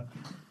 I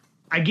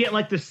get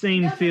like the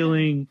same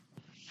feeling.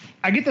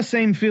 I get the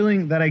same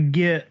feeling that I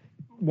get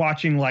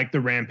watching like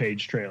the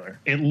Rampage trailer.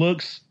 It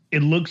looks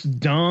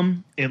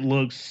dumb. It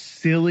looks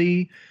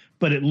silly.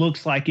 But it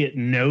looks like it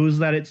knows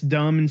that it's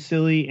dumb and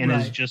silly and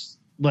is just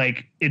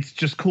like, it's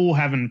just cool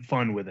having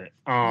fun with it.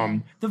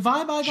 The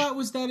vibe I got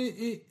was that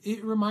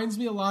it reminds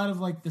me a lot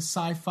of like the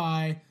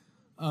sci-fi,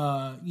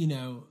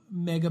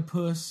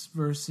 Megapus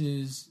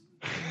versus...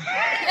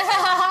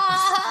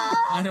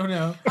 I don't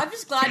know. I'm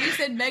just glad you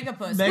said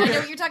Megapus. I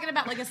know you're talking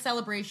about like a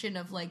celebration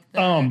of like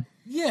the...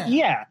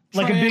 Yeah,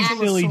 like a big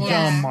silly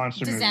dumb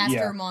monster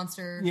disaster movie.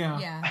 monster.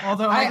 Yeah.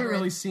 Although I haven't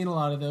really seen a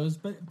lot of those,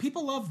 but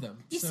people love them.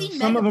 You see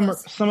some of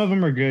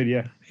them are good,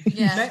 yeah.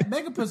 Yeah.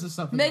 Megapus is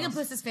something Megapus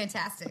else. is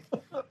fantastic.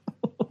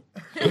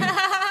 Okay.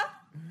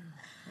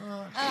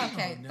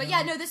 No. But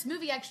yeah, no, this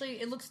movie actually,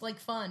 it looks like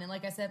fun. And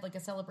like I said, like a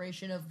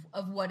celebration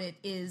of what it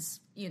is,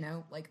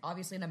 like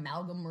obviously an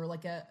amalgam or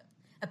like a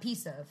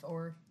piece of,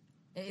 or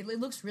it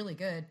looks really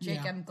good.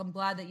 Jake, I'm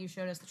glad that you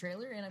showed us the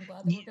trailer, and I'm glad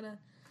that we're going to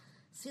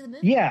see the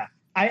movie. Yeah.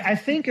 I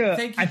think.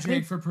 Thank you,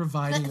 Jake, for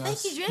providing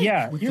us. Thank you, Jake.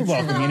 Yeah, you're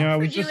welcome. I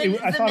was just.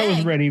 I thought it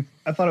was ready.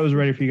 I thought it was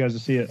ready for you guys to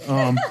see it.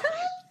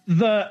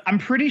 I'm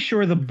pretty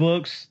sure the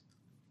books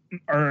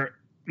are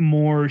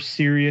more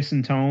serious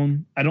in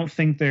tone. I don't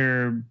think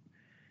they're.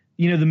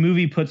 The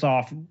movie puts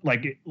off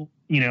like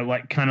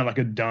like kind of like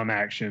a dumb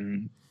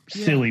action,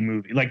 silly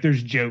movie. Like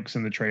there's jokes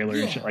in the trailer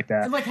and shit like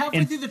that. And like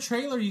halfway through the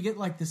trailer, you get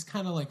like this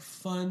kind of like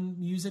fun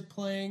music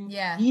playing.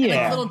 Yeah. And,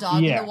 like a little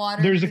dog in the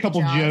water. There's a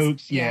couple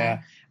jokes.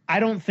 Yeah. I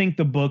don't think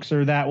the books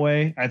are that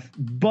way.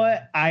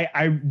 But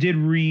I did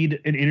read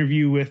an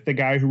interview with the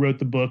guy who wrote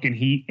the book, and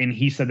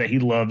he said that he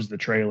loves the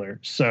trailer.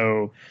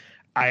 So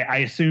I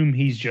assume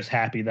he's just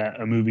happy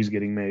that a movie's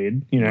getting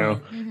made.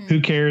 Mm-hmm.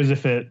 Who cares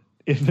if it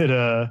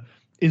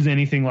is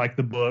anything like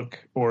the book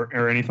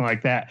or anything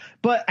like that.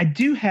 But I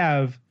do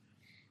have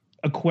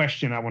a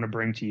question I want to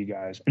bring to you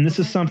guys, and this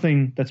is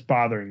something that's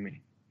bothering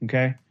me.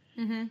 Okay,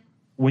 mm-hmm.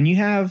 When you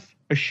have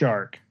a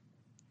shark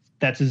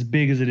that's as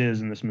big as it is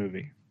in this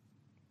movie.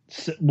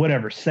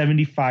 Whatever,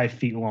 75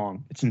 feet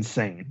long. It's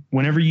insane.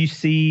 Whenever you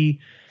see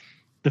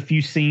the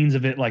few scenes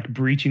of it like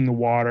breaching the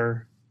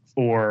water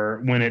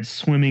or when it's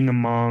swimming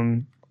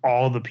among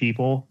all the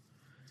people,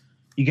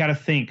 you got to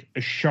think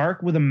a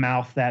shark with a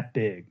mouth that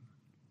big.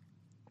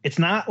 It's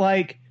not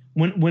like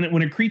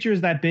when a creature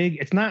is that big,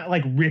 it's not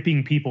like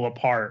ripping people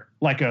apart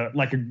like a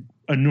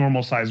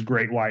normal sized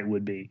great white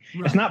would be.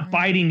 Right. It's not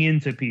biting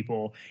into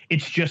people.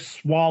 It's just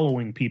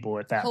swallowing people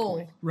at that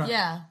point. Right.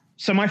 Yeah.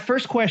 So my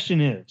first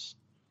question is,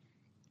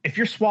 if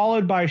you're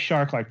swallowed by a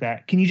shark like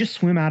that, can you just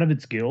swim out of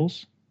its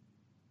gills?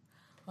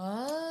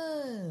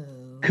 Oh.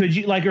 Could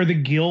you are the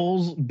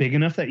gills big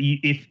enough that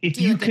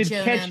if you could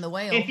catch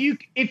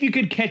if you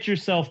could catch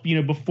yourself,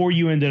 before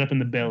you ended up in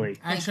the belly?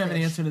 I actually have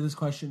an answer to this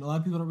question. A lot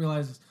of people don't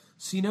realize this.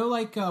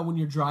 So when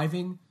you're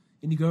driving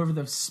and you go over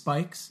the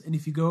spikes, and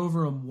if you go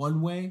over them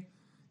one way,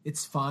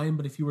 it's fine.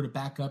 But if you were to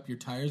back up, your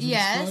tires would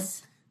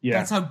explode. Yeah,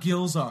 that's how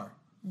gills are.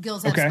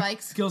 Gills have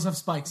spikes. Gills have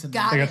spikes in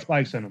them. They got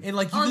spikes in them, and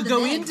you could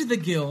go into the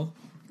gill.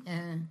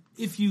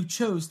 If you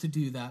chose to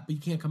do that, but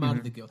you can't come out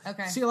of the gill.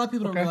 Okay. See, a lot of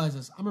people don't realize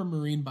this. I'm a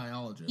marine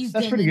biologist. You've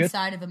been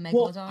inside of a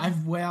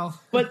megalodon.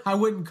 But I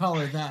wouldn't call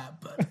her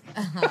that. But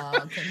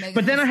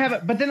but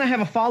then I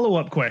have a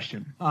follow-up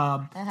question.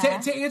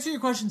 To answer your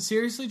question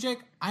seriously, Jake,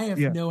 I have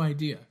no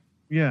idea.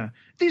 Yeah,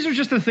 these are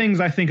just the things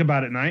I think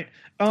about at night.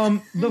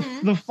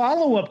 The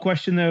follow-up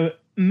question though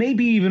may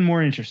be even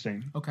more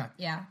interesting. Okay.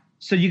 Yeah.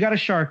 So you got a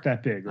shark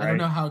that big, right? I don't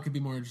know how it could be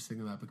more interesting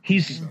than that. But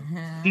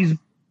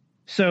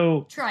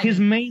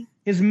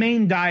his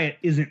main diet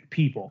isn't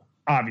people,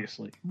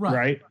 obviously,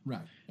 right?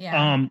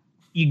 Yeah.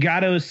 You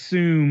got to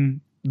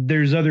assume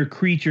there's other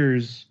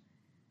creatures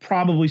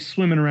probably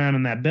swimming around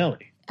in that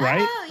belly,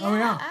 right? Oh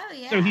yeah.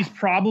 So he's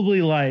probably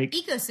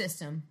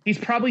ecosystem. He's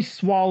probably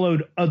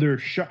swallowed other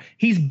sharks.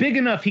 He's big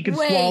enough he could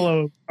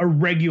swallow a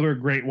regular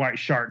great white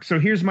shark. So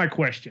here's my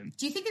question: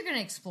 do you think they're going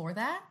to explore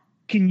that?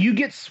 Can you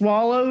get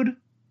swallowed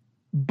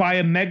by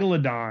a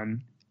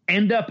megalodon,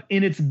 end up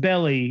in its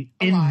belly,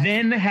 and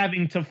then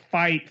having to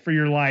fight for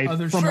your life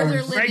from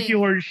a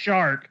regular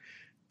shark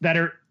that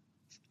are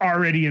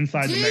already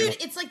inside the megalodon?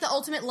 Dude, it's like the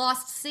ultimate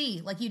lost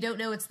sea. Like, you don't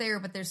know it's there,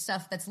 but there's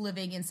stuff that's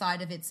living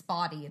inside of its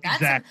body.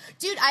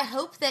 Dude, I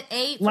hope that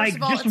first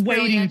of all, just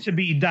waiting to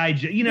be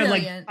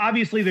digested.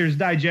 Obviously there's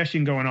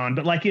digestion going on,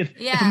 but if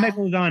a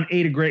megalodon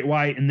ate a great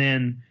white and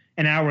then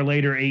an hour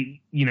later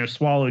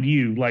swallowed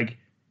you, what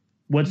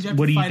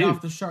do you do?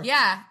 Off the shark.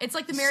 Yeah, it's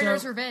like the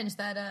Mariner's Revenge,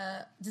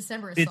 that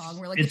Decemberist song,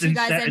 where the two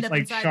guys end up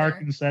inside shark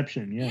there.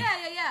 Inception. Yeah.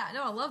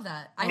 No, I love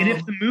that.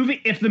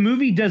 If the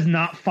movie does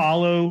not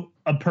follow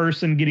a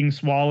person getting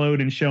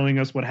swallowed and showing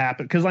us what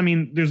happened, because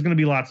there's going to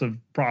be lots of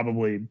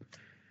probably,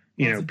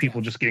 people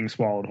just getting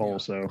swallowed whole.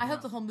 So I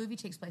hope the whole movie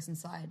takes place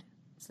inside.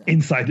 So.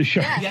 Inside the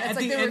shark. Yeah, at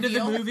the end of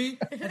the movie,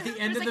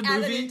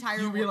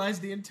 you realize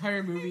the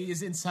entire movie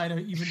is inside an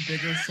even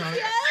bigger shark.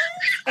 Yes.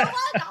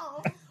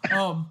 Oh my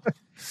God.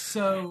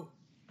 So,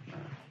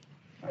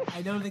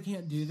 I know they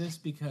can't do this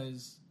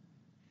because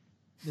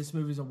this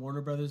movie is a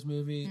Warner Brothers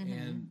movie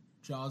and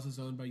Jaws is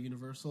owned by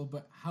Universal,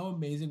 but how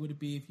amazing would it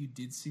be if you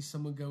did see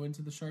someone go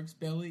into the shark's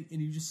belly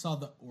and you just saw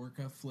the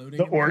orca floating?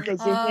 The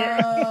orca's in there.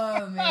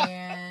 Oh,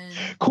 man.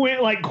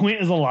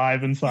 Quint is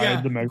alive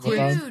inside the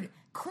megalodon. Dude,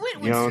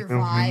 Quint would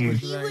survive.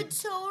 He would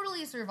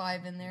totally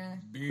survive in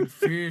there. Big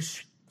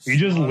fish. He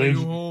just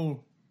lives.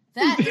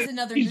 That is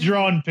another He's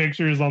drawing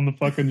pictures on the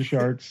fucking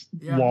shark's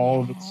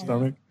wall of its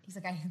stomach. He's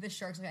like, this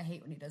shark's like, I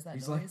hate when he does that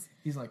noise.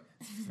 He's like,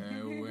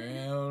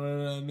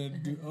 farewell.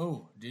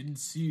 Didn't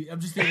see. I'm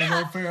just doing a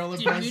Will Ferrell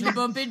impression. Didn't mean to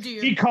bump into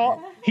you.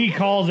 He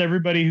calls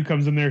everybody who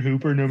comes in there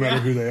Hooper, no matter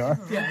who they are.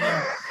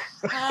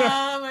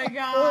 Oh my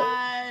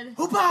God.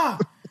 Hooper!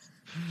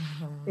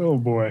 Oh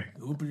boy.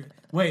 Hooper.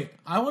 Wait,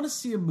 I want to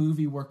see a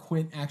movie where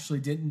Quint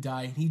actually didn't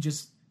die and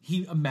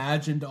he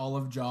imagined all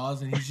of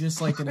Jaws, and he's just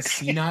in a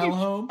senile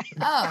home.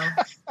 Oh.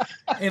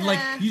 And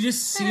you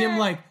just see him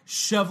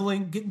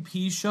getting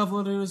peas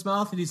shoveled in his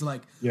mouth, and he's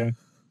like, yeah,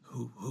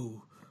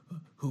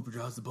 Hooper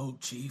draws the boat,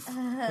 chief.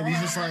 And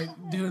he's just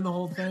doing the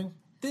whole thing.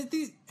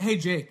 Hey,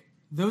 Jake,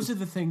 those are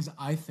the things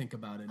I think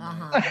about at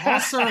night.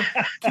 Also,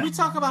 can we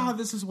talk about how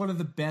this is one of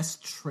the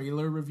best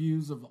trailer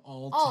reviews of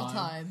all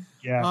time?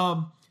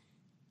 Yeah.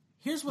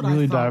 Here's what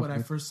I thought when I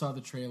first saw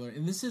the trailer,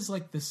 and this is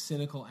the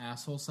cynical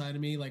asshole side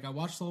of me. I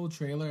watched the whole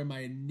trailer, and my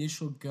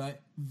initial gut,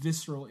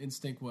 visceral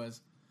instinct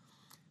was,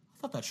 I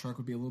thought that shark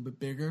would be a little bit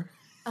bigger.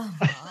 I'm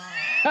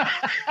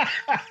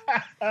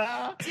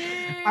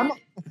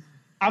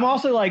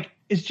also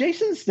is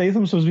Jason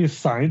Statham supposed to be a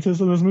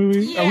scientist in this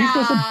movie? Yeah. Are we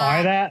supposed to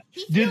buy that?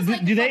 Do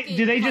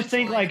they just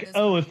think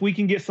if we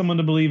can get someone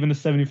to believe in a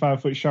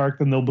 75-foot shark,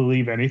 then they'll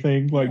believe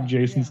anything?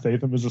 Jason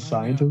Statham is a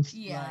scientist.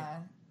 Yeah,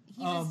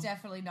 he was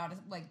definitely not a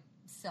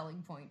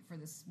selling point for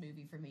this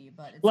movie for me,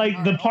 but it's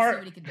the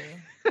part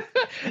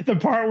the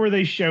part where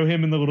they show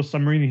him in the little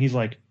submarine and he's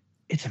like,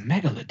 it's a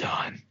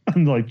megalodon.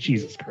 I'm like,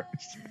 Jesus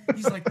Christ.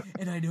 He's like,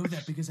 and I know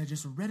that because I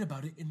just read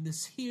about it in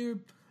this here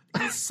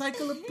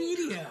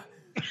encyclopedia.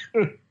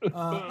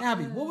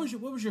 Abby, what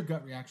was your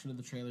gut reaction to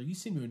the trailer? You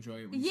seem to enjoy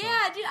it.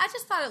 Yeah, dude, I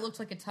just thought it looked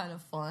like a ton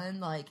of fun.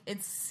 Like,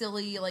 it's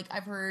silly. Like,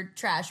 I've heard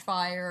trash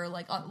fire,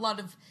 like a lot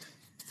of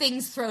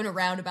things thrown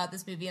around about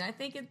this movie, and I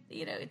think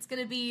it's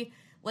gonna be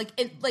like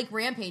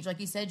Rampage, like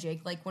you said,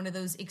 Jake, like one of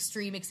those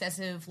extreme,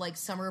 excessive, like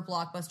summer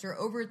blockbuster,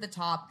 over the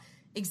top.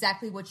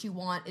 Exactly what you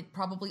want. It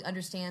probably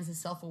understands, is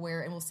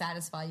self-aware, and will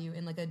satisfy you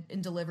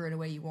and deliver in a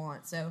way you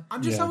want. So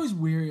I'm just always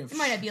weary of. It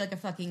might not be like a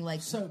fucking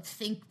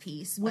think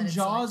piece. When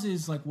Jaws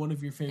is like one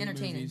of your favorite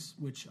movies,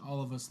 which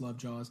all of us love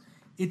Jaws,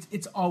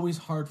 it's always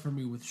hard for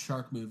me with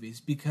shark movies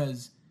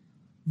because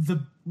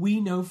we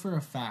know for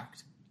a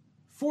fact,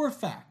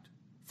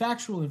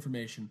 factual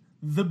information,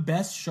 the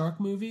best shark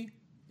movie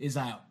is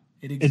out.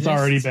 It exists. It's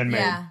already been made.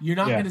 Yeah. You're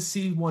not going to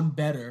see one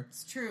better.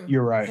 It's true.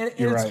 You're right. And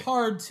it's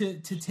hard to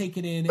take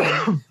it in.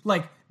 And,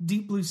 like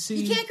Deep Blue Sea.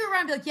 You can't go around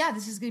and be like, yeah,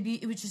 this is going to be.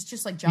 It was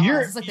just like Jaws.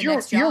 It's like the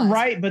next Jaws.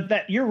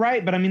 You're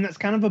right, but I mean that's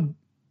kind of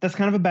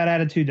a bad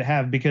attitude to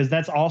have, because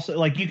that's also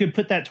like you could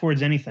put that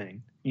towards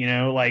anything.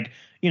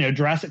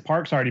 Jurassic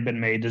Park's already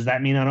been made. Does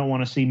that mean I don't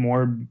want to see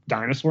more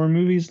dinosaur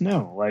movies?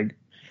 No, like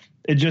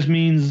it just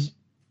means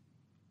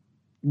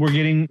we're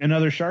getting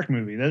another shark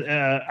movie.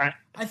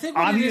 I think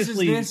what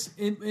obviously it is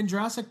this in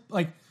Jurassic,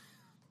 like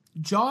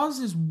Jaws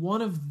is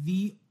one of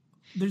the.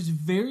 There's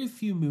very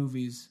few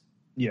movies,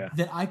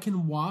 that I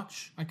can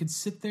watch. I could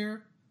sit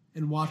there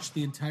and watch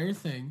the entire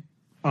thing,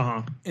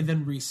 and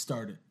then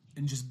restart it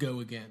and just go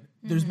again.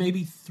 Mm-hmm. There's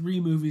maybe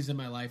 3 movies in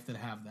my life that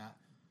have that,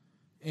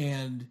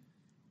 and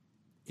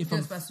if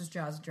Ghostbusters,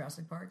 Jaws, and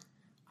Jurassic Park.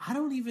 I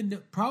don't even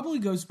know. Probably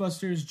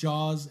Ghostbusters,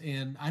 Jaws,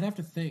 and I'd have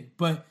to think.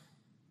 But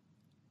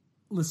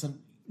listen,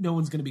 no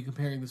one's going to be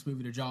comparing this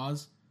movie to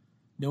Jaws.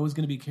 No one's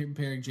going to be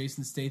comparing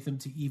Jason Statham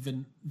to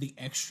even the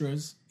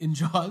extras in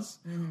Jaws.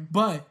 Mm-hmm.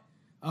 But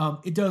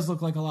it does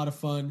look like a lot of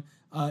fun.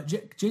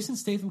 Jason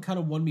Statham kind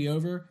of won me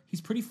over.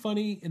 He's pretty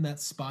funny in that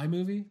Spy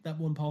movie, that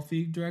one Paul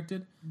Feig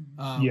directed.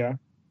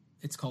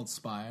 It's called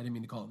Spy. I didn't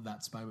mean to call it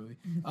that Spy movie.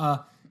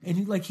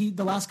 And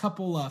the last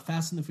couple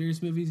Fast and the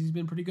Furious movies, he's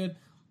been pretty good.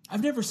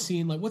 I've never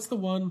seen, what's the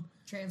one?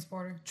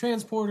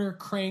 Transporter,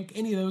 Crank,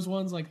 any of those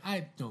ones. Like,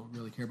 I don't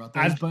really care about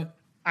those, but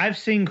I've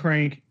seen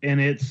Crank, and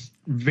it's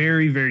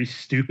very, very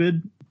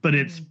stupid, but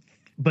it's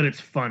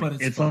funny.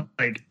 It's fun.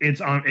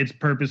 It's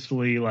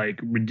purposefully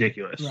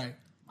ridiculous. Right.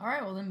 All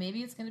right. Well, then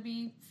maybe it's going to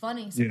be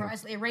funny.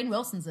 Surprise! Yeah. Rainn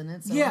Wilson's in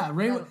it. So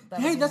Rainn.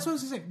 Hey, that's what I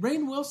was going to say.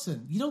 Rainn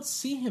Wilson. You don't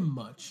see him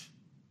much,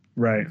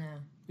 right? No.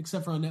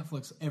 Except for on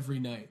Netflix every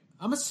night.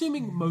 I'm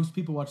assuming most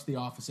people watch The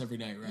Office every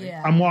night, right?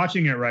 Yeah. I'm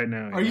watching it right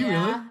now. Are you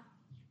really?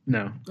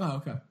 No. Oh,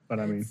 okay. But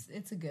I mean,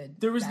 it's a good.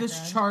 There was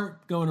this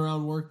chart going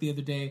around work the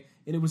other day,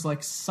 and it was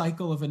like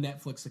cycle of a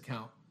Netflix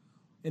account,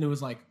 and it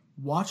was like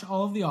watch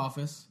all of The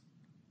Office,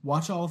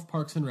 watch all of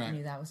Parks and Rec. I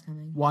knew that was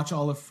coming. Watch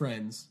all of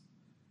Friends,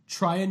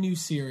 try a new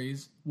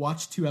series,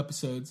 watch 2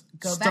 episodes,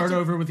 start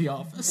over with The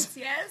Office.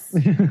 Yes,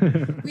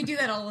 we do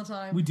that all the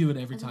time. We do it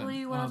every time. What do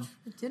you watch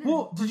for dinner?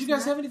 Well, did you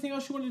guys have anything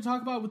else you wanted to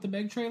talk about with the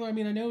Meg trailer? I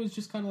mean, I know it was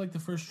just kind of like the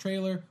first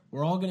trailer.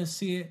 We're all going to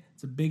see it.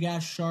 It's a big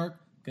ass shark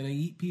going to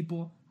eat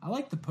people. I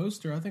like the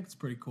poster. I think it's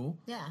pretty cool.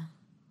 Yeah.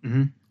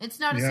 Mm-hmm. It's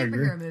not a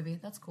superhero movie.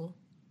 That's cool.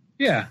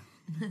 Yeah.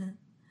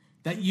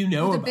 That you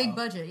know about. With a big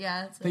budget,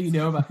 yeah. That you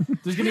know about.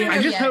 There's gonna be.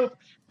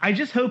 I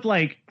just hope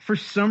for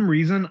some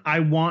reason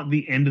I want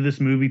the end of this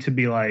movie to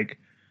be like,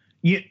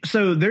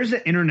 so there's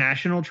an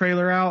international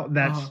trailer out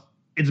that's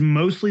it's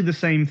mostly the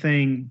same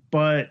thing,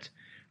 but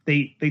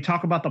they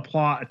talk about the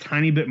plot a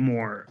tiny bit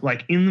more.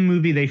 Like in the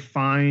movie, they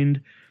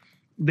find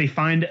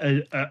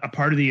a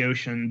part of the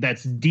ocean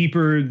that's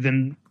deeper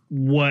than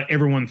what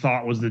everyone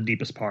thought was the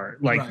deepest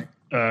part. Like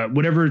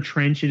whatever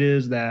trench it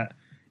is that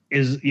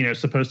is,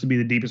 supposed to be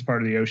the deepest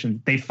part of the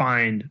ocean, they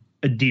find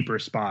a deeper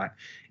spot.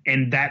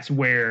 And that's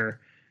where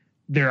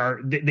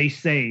they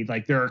say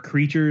there are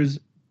creatures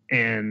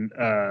and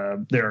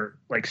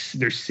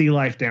there's sea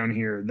life down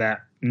here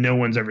that no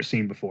one's ever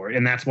seen before.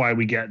 And that's why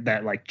we get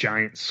that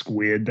giant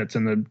squid that's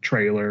in the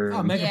trailer.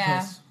 Oh,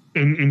 Megapus.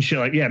 And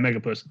shit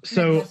Megapus.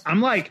 So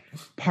I'm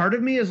part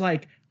of me is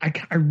I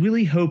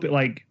really hope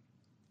it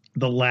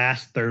the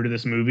last third of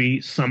this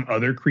movie, some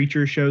other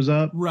creature shows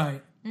up.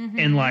 Right. Mm-hmm.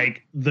 And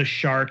the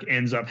shark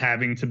ends up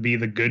having to be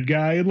the good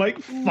guy and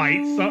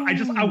fight. So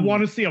I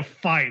want to see a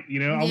fight,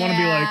 I want to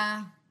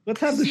be let's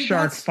have the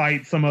shark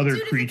fight some other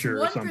creature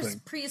or something. If it's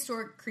one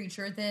prehistoric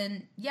creature,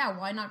 then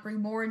why not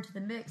bring more into the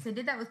mix? They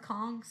did that with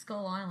Kong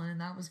Skull Island, and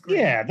that was great.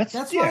 Yeah, that's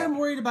why I'm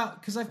worried about,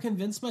 because I've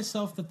convinced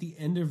myself that the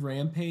end of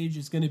Rampage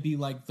is going to be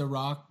like The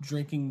Rock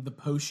drinking the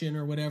potion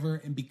or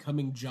whatever and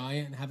becoming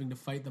giant and having to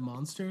fight the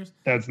monsters.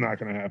 That's not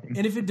going to happen.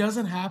 And if it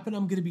doesn't happen,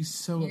 I'm going to be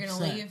so upset. You're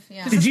going to leave?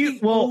 Yeah. Did you?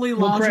 The only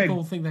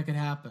logical thing that could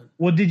happen.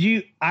 Well, did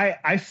you?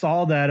 I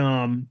saw that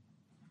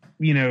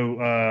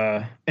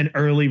an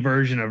early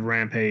version of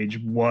Rampage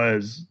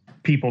was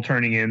people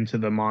turning into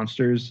the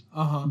monsters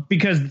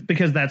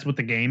because that's what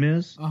the game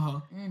is.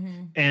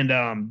 Mm-hmm.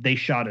 And they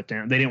shot it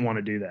down. They didn't want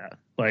to do that.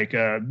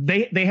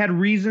 They had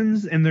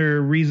reasons, and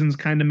their reasons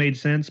kind of made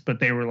sense,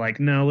 but they were like,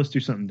 no, let's do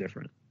something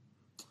different.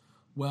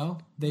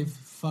 well, they've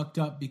fucked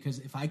up because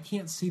if I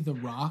can't see The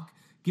Rock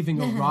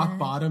giving a rock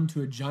bottom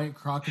to a giant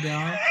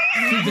crocodile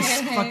through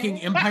this fucking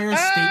Empire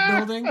State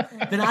Building,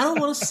 then I don't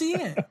want to see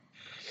it.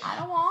 I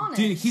don't want it.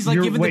 Dude, he's like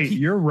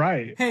you're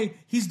right. Hey,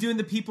 he's doing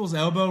the people's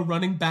elbow,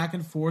 running back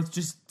and forth,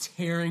 just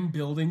tearing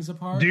buildings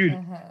apart.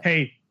 Dude,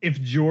 hey, if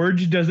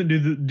George doesn't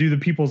do the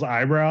people's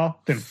eyebrow,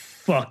 then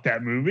fuck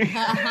that movie.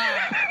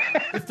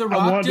 If The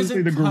Rock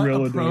doesn't cut a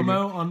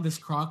promo on this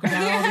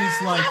crocodile,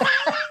 he's like,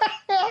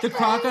 the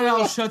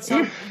crocodile shuts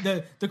up.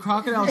 The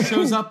crocodile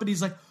shows up and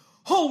he's like,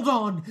 hold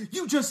on,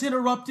 you just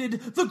interrupted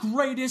the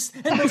greatest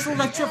and most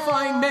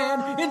electrifying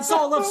man in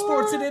all of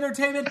sports and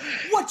entertainment.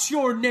 What's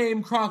your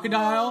name,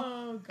 crocodile?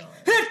 Oh, God.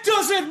 It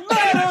doesn't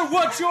matter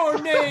what your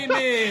name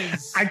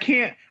is. I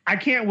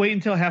can't wait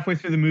until halfway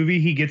through the movie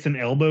he gets an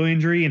elbow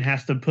injury and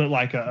has to put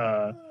like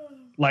a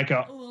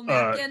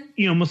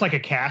almost like a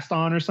cast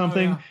on or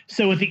something. Oh, yeah.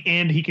 So at the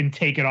end he can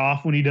take it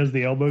off when he does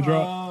the elbow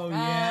drop. Oh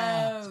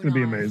yeah, it's gonna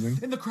be amazing.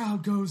 And the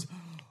crowd goes,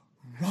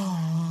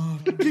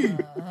 Roddy,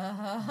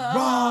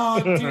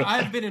 Roddy. Dude,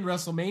 I've been in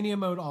WrestleMania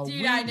mode all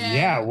week. I know.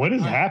 Yeah, what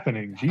is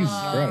happening? Jesus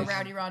Christ.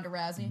 Rowdy Ronda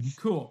Rousey.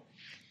 Cool.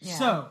 Yeah.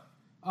 So,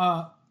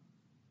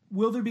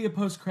 will there be a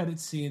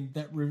post-credit scene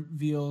that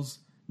reveals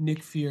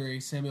Nick Fury,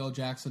 Samuel L.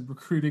 Jackson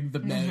recruiting the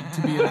Meg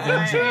to be an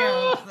Avenger?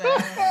 I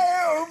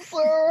hope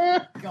so.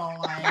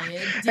 God,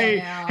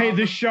 hey,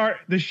 the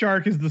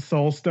shark is the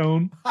Soul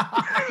Stone.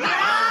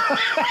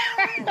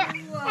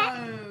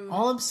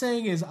 All I'm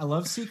saying is I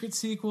love secret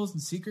sequels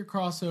and secret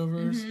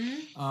crossovers.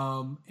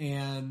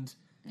 And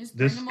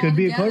this could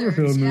be a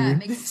Cloverfield movie. Yeah, it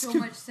makes so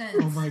much sense.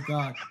 Oh my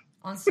God.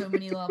 On so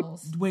many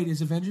levels. Wait,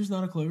 is Avengers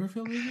not a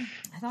Cloverfield movie?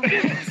 I thought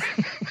it was.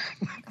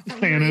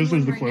 Thanos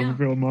is the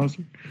Cloverfield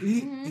monster.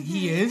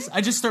 He is?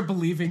 I just start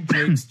believing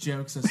Jake's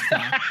jokes as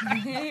fact.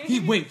 He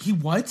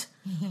what?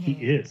 He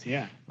is,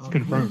 yeah. It's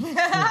confirmed.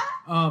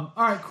 All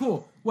right,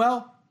 cool.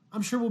 Well,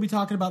 I'm sure we'll be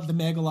talking about the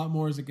Meg a lot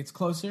more as it gets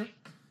closer.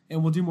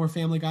 And we'll do more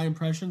Family Guy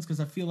impressions because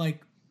I feel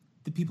like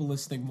the people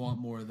listening want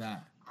more of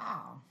that.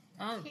 Oh.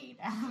 I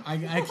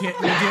can't do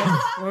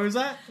it. What was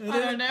that? I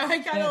don't know. I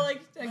kind of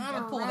I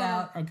pulled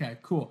out. Okay,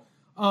 cool.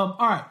 All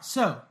right,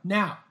 so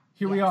now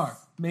here we are.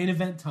 Main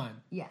event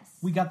time. Yes.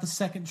 We got the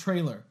second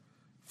trailer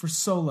for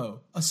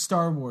Solo, a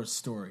Star Wars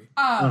story.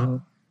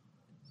 Oh.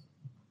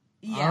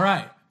 Yeah. All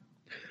right.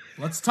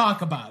 Let's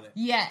talk about it.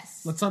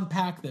 Yes. Let's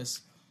unpack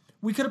this.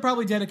 We could have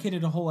probably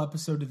dedicated a whole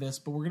episode to this,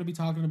 but we're going to be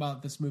talking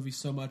about this movie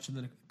so much in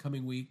the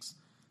coming weeks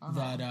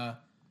that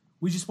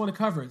we just want to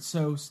cover it.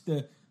 So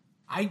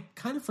I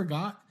kind of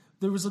forgot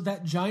there was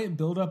that giant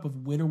buildup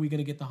of when are we going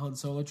to get the Han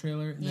Solo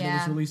trailer, and then it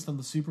was released on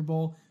the Super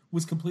Bowl.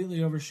 Was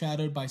completely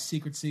overshadowed by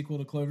secret sequel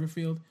to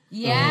Cloverfield.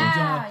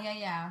 Yeah,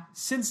 yeah.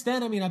 Since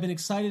then, I mean, I've been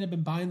excited. I've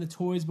been buying the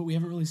toys, but we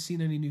haven't really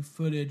seen any new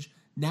footage.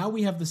 Now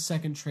we have the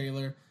second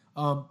trailer.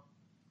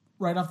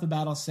 Right off the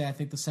bat, I'll say I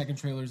think the second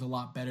trailer is a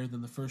lot better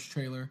than the first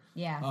trailer.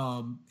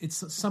 Yeah.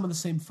 It's some of the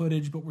same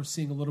footage, but we're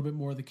seeing a little bit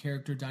more of the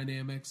character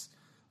dynamics.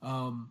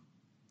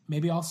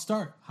 Maybe I'll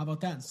start. How about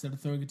that instead of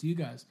throwing it to you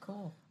guys?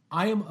 Cool.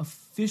 I am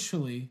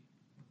officially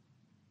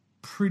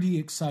pretty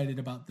excited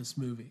about this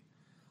movie.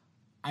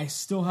 I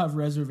still have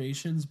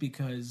reservations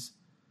because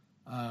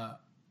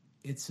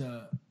it's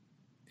a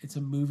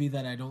movie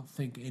that I don't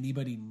think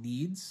anybody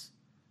needs.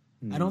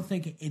 I don't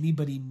think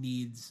anybody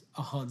needs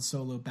a Han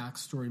Solo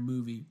backstory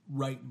movie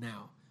right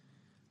now.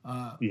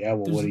 What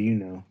do you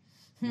know?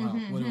 Well,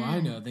 what do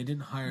I know? They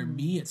didn't hire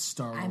me at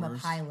Star Wars. I'm a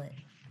pilot.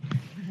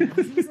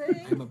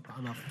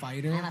 I'm a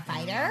fighter. I'm a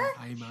fighter?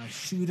 I'm a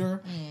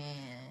shooter. Yeah.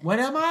 What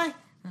am I?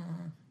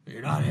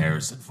 You're not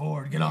Harrison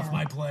Ford. Get off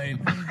my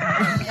plane.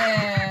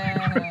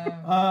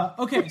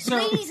 Okay, so...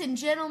 Ladies and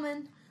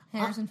gentlemen,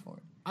 Harrison Ford.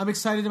 I'm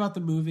excited about the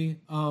movie.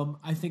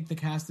 I think the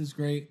cast is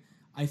great.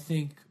 I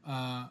think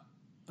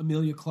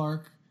Emilia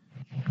Clarke,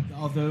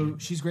 although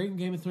she's great in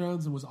Game of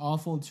Thrones and was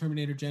awful in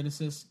Terminator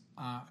Genesis,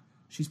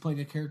 she's playing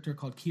a character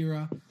called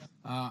Kira.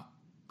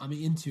 I'm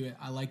into it.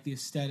 I like the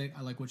aesthetic.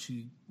 I like what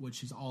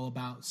she's all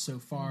about so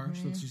far.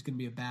 She looks like she's going to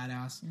be a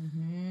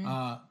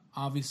badass.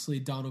 Obviously,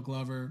 Donald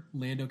Glover,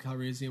 Lando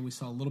Calrissian, we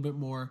saw a little bit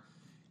more.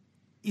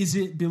 Is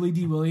it Billy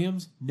D.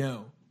 Williams?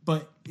 No.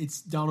 But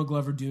it's Donald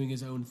Glover doing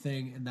his own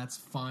thing, and that's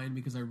fine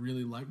because I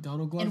really like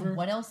Donald Glover. And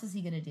what else is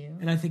he going to do?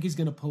 And I think he's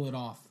going to pull it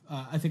off.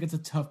 I think it's a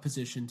tough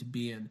position to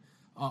be in.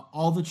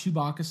 All the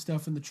Chewbacca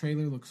stuff in the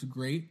trailer looks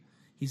great.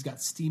 He's got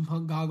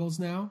steampunk goggles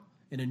now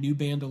and a new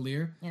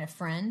bandolier. And a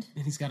friend.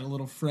 And he's got a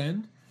little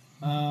friend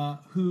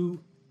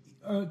who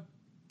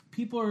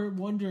people are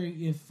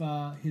wondering if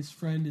his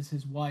friend is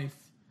his wife.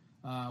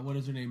 What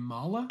is her name?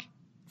 Mala?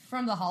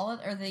 From the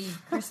holiday or the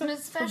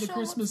Christmas special? From the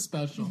Christmas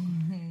special.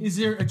 Is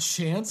there a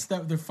chance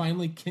that they're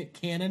finally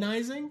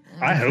canonizing?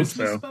 I hope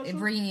so. Special?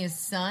 Bringing his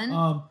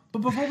son. But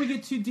before we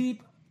get too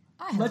deep,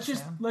 let's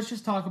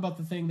just talk about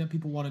the thing that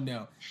people want to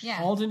know.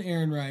 Yeah. Alden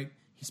Ehrenreich,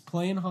 he's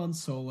playing Han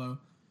Solo.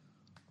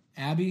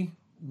 Abby,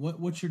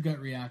 what's your gut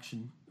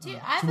reaction? Dude,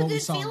 I have a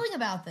good feeling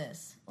about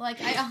this. Like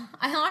I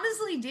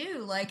honestly do.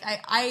 Like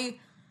I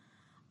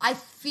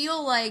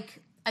feel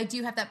like I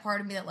do have that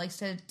part of me that likes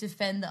to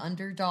defend the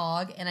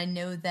underdog, and I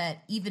know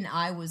that even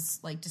I was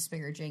like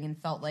disparaging and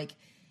felt like,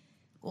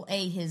 well,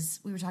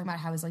 we were talking about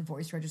how his like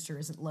voice register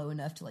isn't low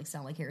enough to like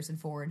sound like Harrison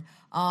Ford.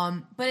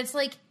 But it's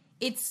like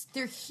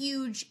they're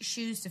huge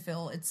shoes to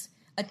fill. It's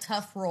a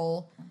tough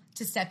role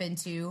to step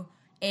into,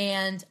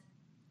 and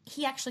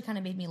he actually kind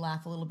of made me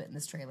laugh a little bit in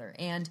this trailer.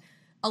 And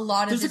a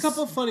lot of there's a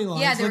couple of funny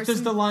lines. Yeah,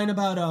 there's the line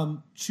about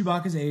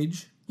Chewbacca's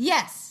age.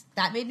 Yes,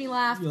 that made me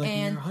laugh. You're like,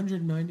 and you're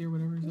 190 or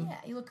whatever. Yeah,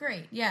 you look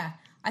great. Yeah,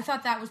 I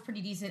thought that was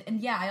pretty decent. And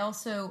yeah, I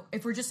also,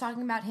 if we're just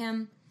talking about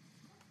him,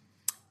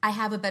 I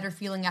have a better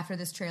feeling after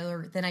this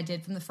trailer than I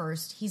did from the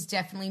first. He's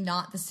definitely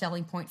not the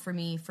selling point for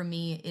me. For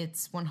me,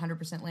 it's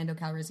 100% Lando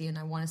Calrissian.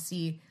 I want to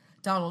see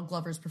Donald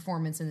Glover's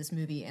performance in this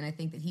movie, and I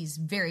think that he's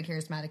very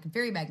charismatic and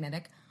very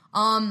magnetic.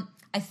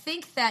 I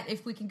think that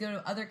if we can go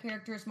to other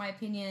characters, my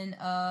opinion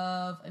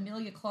of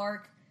Emilia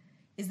Clarke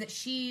is that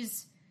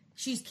she's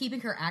keeping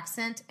her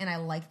accent, and I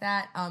like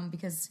that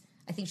because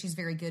I think she's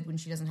very good when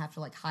she doesn't have to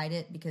like hide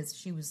it, because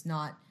she was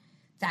not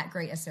that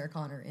great as Sarah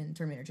Connor in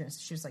Terminator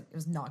Genesis. She was like, it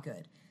was not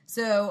good.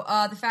 So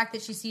the fact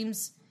that she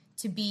seems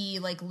to be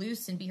like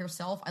loose and be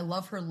herself, I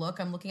love her look.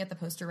 I'm looking at the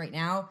poster right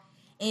now,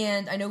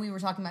 and I know we were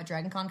talking about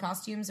Dragon Con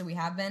costumes, and we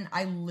have been.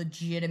 I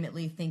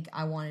legitimately think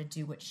I want to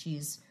do what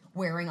she's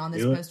wearing on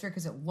this poster,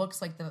 because it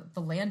looks like the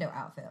Lando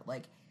outfit,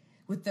 like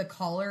with the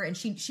collar, and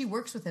she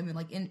works with him and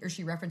like or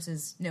she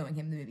references knowing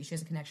him in the movie. She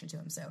has a connection to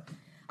him, so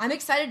I'm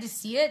excited to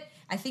see it.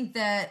 I think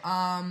that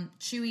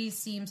Chewie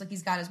seems like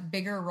he's got a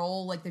bigger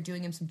role, like they're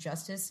doing him some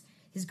justice.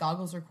 His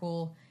goggles are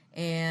cool,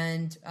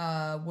 and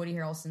Woody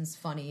Harrelson's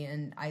funny,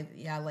 and I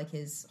like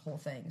his whole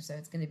thing. So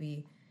it's going to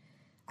be.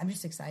 I'm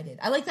just excited.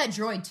 I like that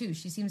droid too.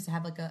 She seems to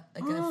have like a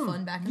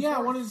fun back and forth. Yeah,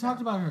 I wanted to talk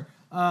about her.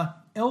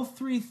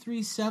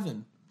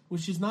 L337,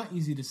 which is not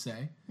easy to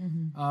say.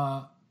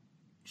 Mm-hmm.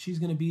 She's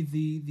going to be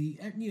the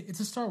it's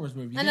a Star Wars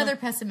movie. Another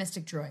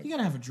pessimistic droid. You got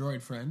to have a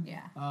droid friend.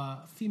 Yeah.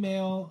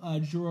 Female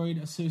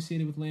droid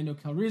associated with Lando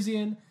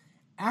Calrissian.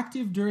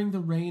 Active during the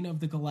reign of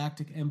the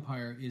Galactic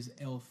Empire is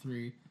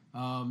L3.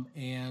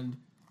 And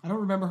I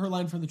don't remember her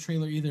line from the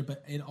trailer either,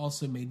 but it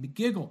also made me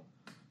giggle.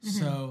 Mm-hmm.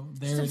 So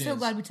there it is. I'm so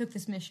glad we took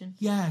this mission.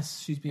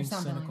 Yes, she's being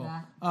cynical.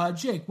 Like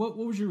Jake, what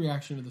was your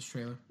reaction to this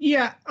trailer?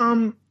 Yeah,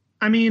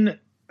 I mean,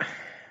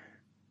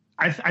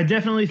 I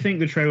definitely think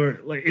the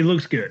trailer, like, it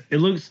looks good.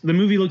 The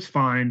movie looks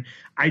fine.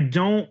 I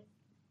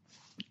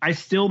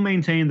still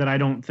maintain that I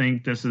don't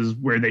think this is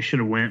where they should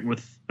have went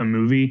with a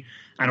movie.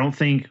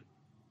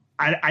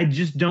 I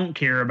just don't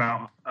care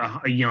about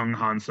a young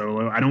Han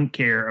Solo. I don't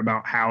care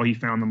about how he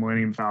found the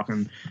Millennium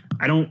Falcon.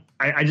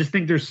 I just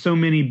think there's so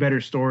many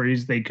better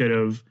stories they could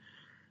have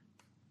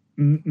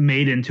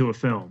made into a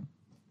film.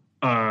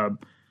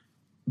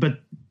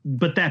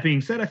 But that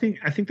being said, I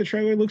think the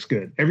trailer looks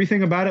good.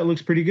 Everything about it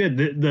looks pretty good.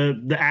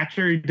 The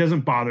actor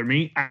doesn't bother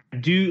me. I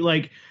do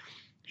like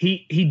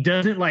he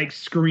doesn't like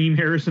scream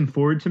Harrison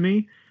Ford to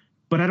me,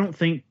 but I don't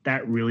think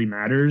that really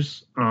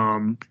matters.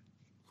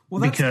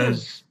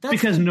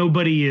 Because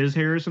nobody is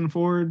Harrison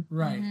Ford,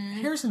 right?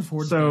 Mm-hmm. Harrison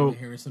Ford's barely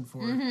Harrison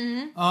Ford.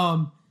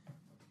 Mm-hmm.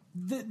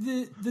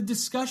 The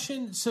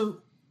discussion,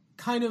 so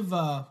kind of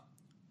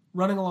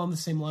running along the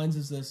same lines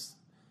as this.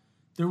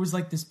 There was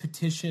like this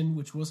petition,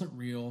 which wasn't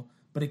real,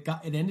 but it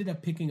ended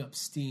up picking up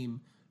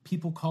steam.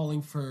 People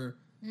calling for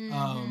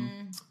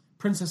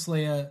Princess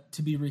Leia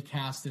to be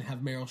recast and have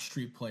Meryl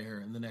Streep play her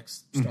in the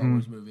next Star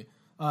Wars movie.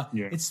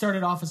 It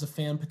started off as a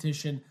fan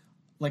petition.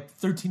 Like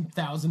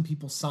 13,000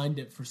 people signed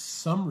it for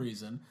some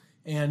reason,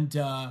 and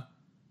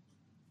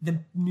the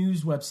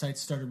news websites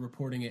started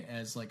reporting it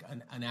as like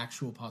an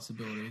actual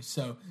possibility.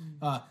 So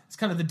it's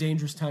kind of the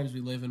dangerous times we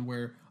live in,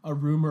 where a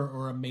rumor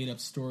or a made-up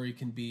story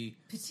can be...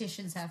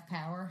 Petitions have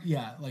power.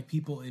 Yeah, like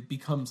it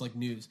becomes like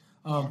news.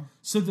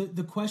 So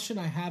the question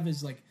I have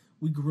is, like,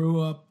 we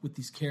grew up with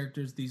these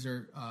characters. These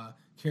are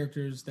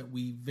characters that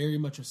we very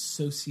much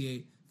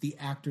associate the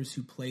actors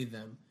who play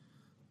them.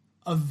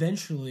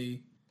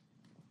 Eventually,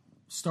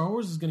 Star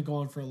Wars is going to go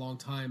on for a long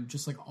time,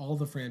 just like all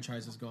the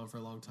franchises go on for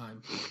a long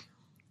time.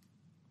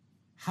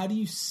 How do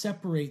you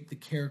separate the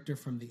character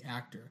from the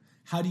actor?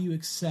 How do you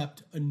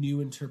accept a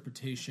new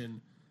interpretation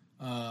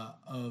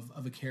of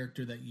a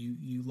character that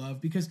you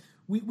love? Because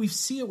we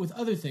see it with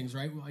other things,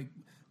 right? Like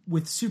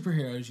with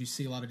superheroes, you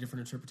see a lot of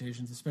different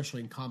interpretations,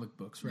 especially in comic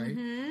books, right?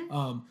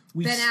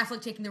 Mm-hmm. Ben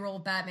Affleck taking the role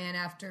of Batman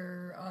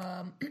after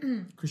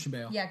Christian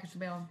Bale. Yeah,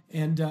 Christian Bale.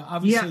 And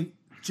obviously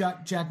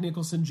Jack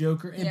Nicholson,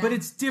 Joker. But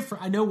it's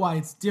different. I know why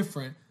it's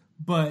different,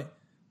 but...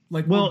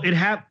 Like, well, it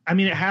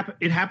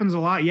happens a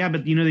lot, yeah.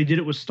 But they did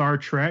it with Star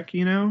Trek,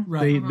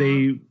 right?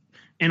 They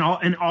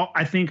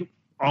I think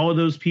all of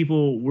those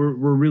people were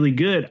really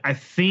good. I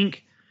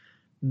think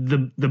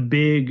the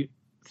big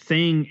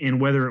thing in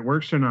whether it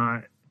works or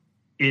not,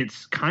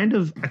 it's kind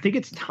of, I think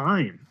it's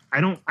time.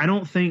 I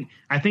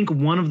think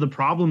one of the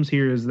problems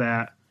here is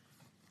that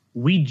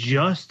we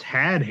just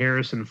had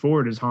Harrison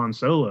Ford as Han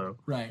Solo,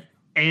 right?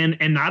 And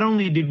not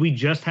only did we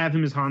just have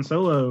him as Han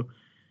Solo,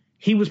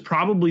 he was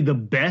probably the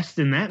best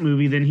in that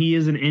movie than he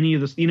is in any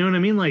of the, you know what I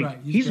mean? Like, right,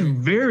 he's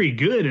very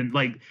good. And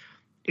like,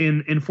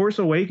 in Force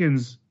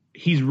Awakens,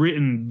 he's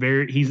written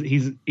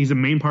he's a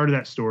main part of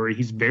that story.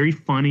 He's very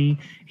funny.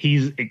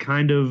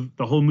 The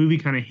whole movie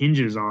kind of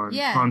hinges on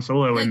Han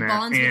Solo in that.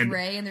 Bonds and with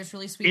Rey, and there's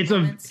really sweet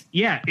moments.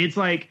 It's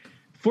like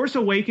Force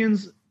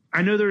Awakens.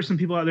 I know there are some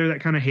people out there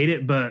that kind of hate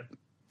it, but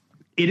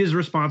it is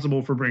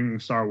responsible for bringing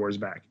Star Wars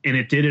back, and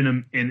it did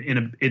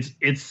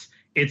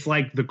it's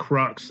like the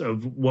crux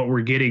of what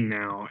we're getting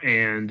now,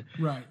 and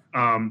right.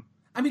 I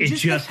mean, it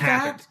just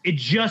happened. It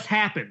just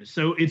happened,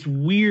 so it's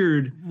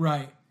weird,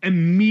 right?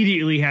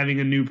 Immediately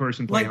having a new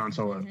person play Han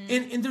Solo,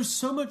 and there's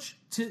so much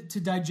to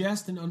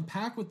digest and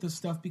unpack with this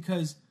stuff,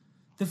 because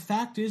the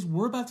fact is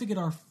we're about to get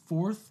our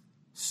 4th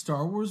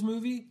Star Wars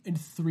movie in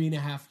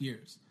 3.5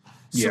 years.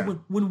 So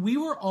when we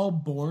were all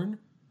born,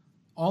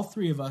 all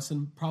 3 of us,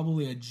 and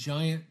probably a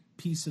giant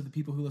piece of the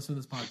people who listen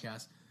to this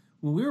podcast,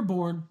 when we were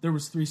born, there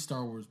was 3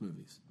 Star Wars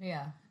movies.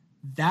 Yeah.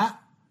 That,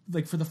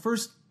 like, for the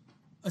first,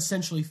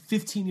 essentially,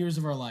 15 years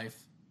of our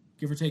life,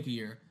 give or take a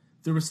year,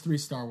 there was 3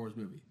 Star Wars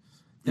movies.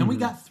 Then we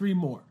got 3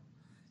 more.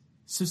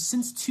 So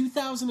since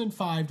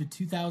 2005 to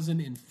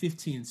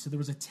 2015, so there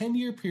was a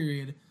 10-year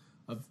period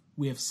of,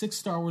 we have 6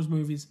 Star Wars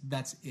movies,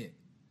 that's it.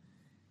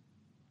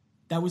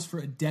 That was for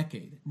a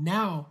decade.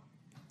 Now,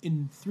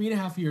 in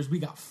 3.5 years, we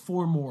got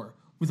 4 more,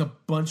 with a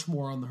bunch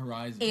more on the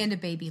horizon. And a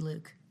baby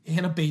Luke.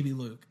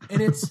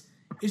 And it's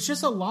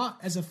just a lot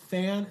as a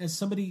fan, as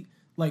somebody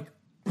like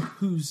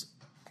who's,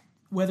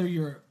 whether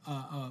you're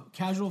a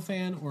casual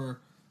fan or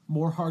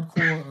more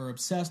hardcore or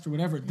obsessed or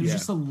whatever, there's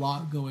just a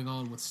lot going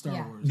on with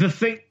Star Wars.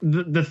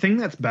 The thing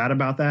that's bad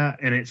about that,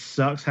 and it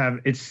sucks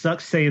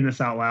saying this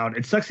out loud,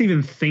 it sucks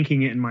even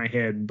thinking it in my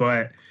head,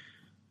 but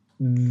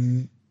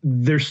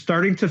they're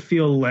starting to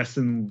feel less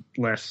and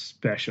less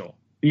special.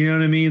 You know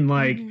what I mean?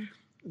 Like,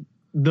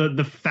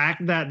 the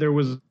fact that there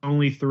was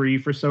only 3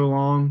 for so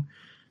long,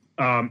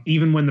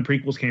 even when the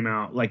prequels came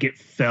out, like, it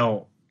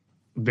felt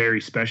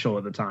very special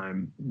at the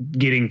time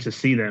getting to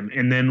see them.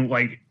 And then,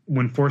 like,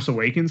 when Force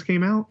Awakens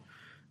came out,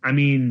 I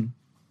mean,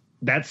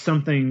 that's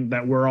something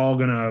that we're all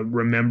gonna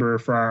remember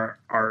for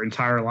our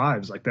entire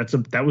lives. Like,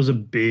 that was a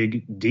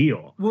big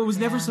deal. Well, it was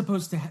never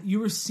supposed to. You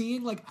were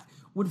seeing, like,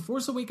 when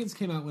Force Awakens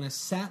came out, when I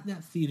sat in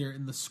that theater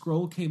and the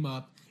scroll came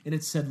up and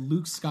it said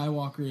Luke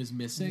Skywalker is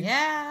missing.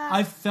 Yeah.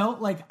 I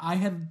felt like I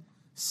had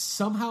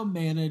somehow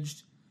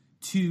managed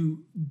to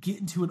get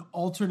into an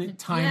alternate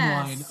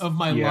timeline of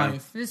my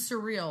life. It was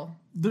surreal.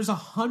 There's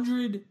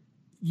 100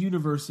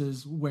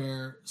 universes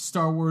where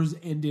Star Wars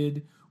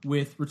ended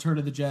with Return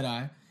of the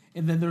Jedi,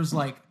 and then there's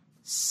like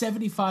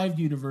 75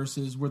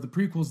 universes where the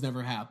prequels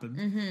never happened.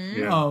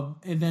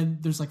 And then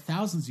there's like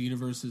thousands of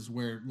universes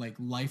where like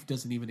life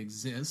doesn't even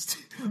exist.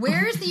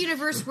 Where's the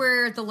universe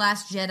where The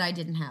Last Jedi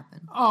didn't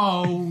happen?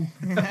 Oh,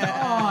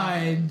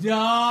 God.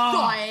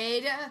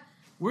 God.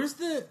 Where's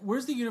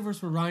the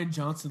universe where Rian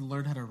Johnson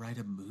learned how to write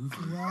a movie?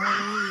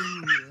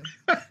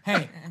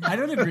 Hey, I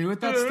don't agree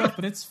with that stuff,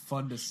 but it's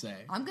fun to say.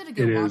 I'm gonna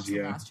go watch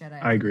The Last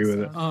Jedi. I agree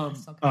with it.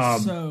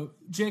 So,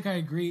 Jake, I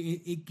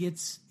agree.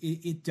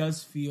 It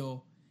does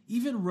feel,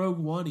 even Rogue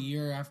One, a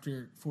year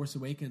after Force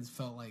Awakens,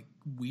 felt like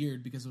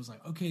weird, because it was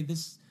like, okay,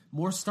 this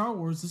more Star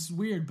Wars. This is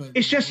weird, but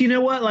it's just, you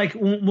know what? Like,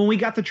 when we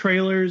got the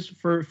trailers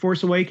for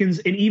Force Awakens,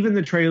 and even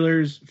the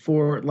trailers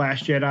for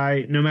Last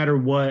Jedi, no matter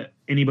what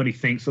anybody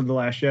thinks of The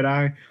Last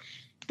Jedi,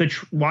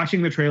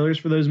 watching the trailers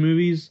for those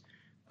movies,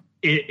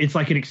 it's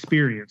like an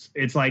experience.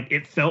 It's like,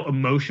 it felt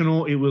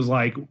emotional. It was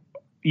like,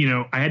 you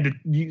know, I had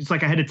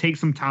to take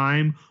some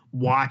time,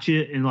 watch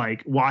it, and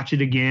like watch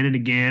it again and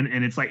again,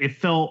 and it's like, it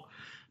felt.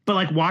 But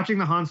like watching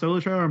the Han Solo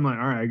trailer, I'm like,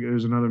 all right,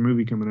 there's another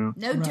movie coming out.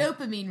 No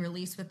dopamine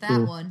release with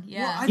that one.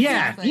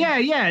 Yeah. Well,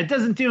 yeah. It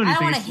doesn't do anything. I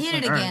don't want to hit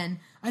it again.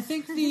 Right. I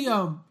think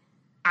the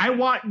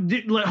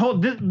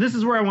this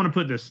is where I want to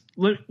put this.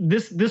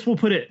 This will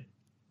put it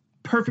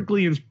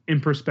perfectly in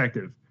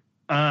perspective.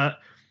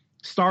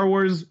 Star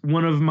Wars,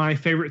 one of my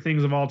favorite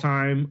things of all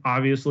time.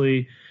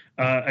 Obviously,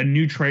 a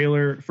new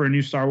trailer for a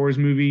new Star Wars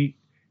movie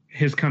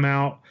has come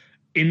out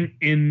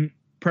in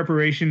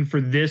preparation for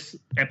this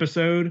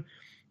episode.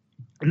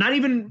 Not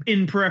even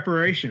in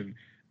preparation.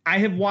 I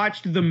have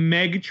watched the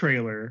Meg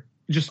trailer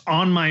just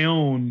on my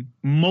own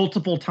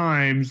multiple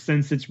times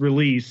since its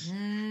release.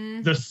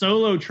 The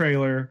Solo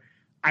trailer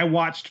I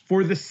watched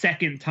for the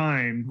second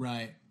time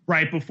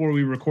right before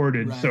we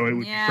recorded, so it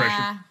was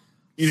fresh.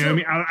 You know what I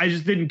mean? I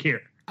just didn't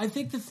care. I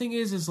think the thing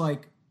is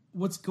like,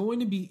 what's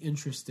going to be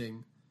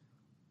interesting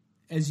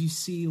as you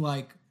see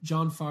like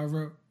Jon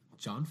Favreau?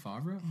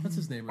 That's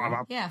his name,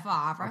 right? Yeah,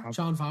 Favreau.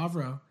 Jon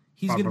Favreau.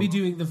 He's going to be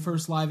doing the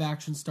first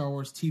live-action Star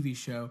Wars TV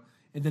show,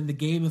 and then the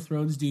Game of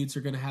Thrones dudes are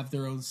going to have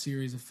their own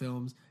series of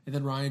films, and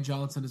then Rian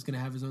Johnson is going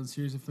to have his own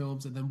series of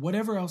films, and then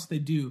whatever else they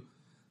do,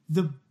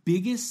 the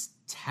biggest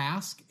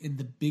task and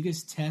the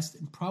biggest test,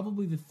 and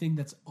probably the thing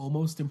that's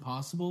almost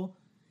impossible,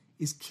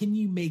 is can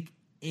you make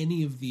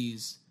any of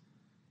these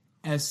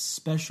as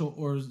special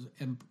or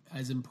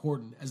as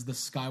important as the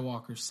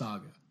Skywalker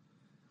saga?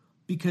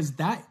 Because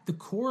the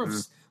core of...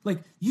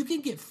 Like, you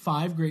can get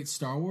 5 great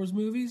Star Wars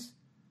movies,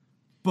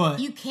 But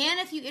you can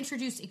if you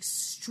introduce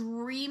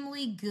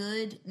extremely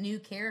good new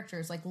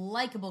characters, like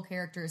likable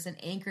characters, and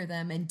anchor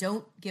them, and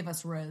don't give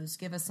us Rose,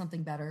 give us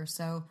something better.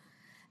 So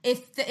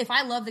if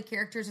I love the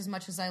characters as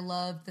much as I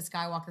love the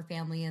Skywalker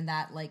family and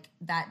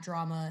that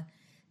drama,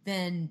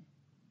 then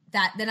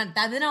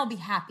I'll be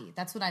happy.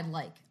 That's what I'd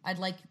like. I'd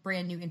like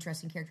brand new,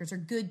 interesting characters or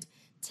good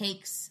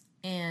takes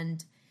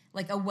and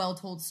like a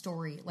well-told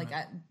story, like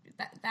right.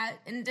 that,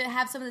 and to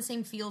have some of the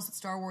same feels that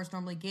Star Wars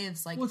normally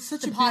gives, like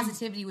the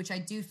positivity, which I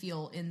do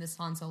feel in this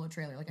Han Solo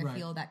trailer. Like I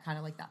feel that kind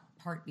of like that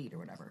heartbeat or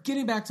whatever.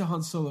 Getting back to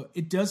Han Solo,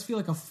 it does feel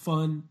like a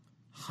fun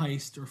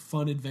heist or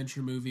fun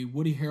adventure movie.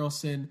 Woody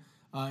Harrelson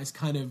is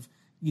kind of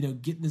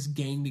getting this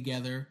gang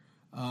together.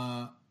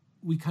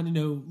 We kind of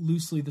know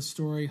loosely the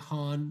story.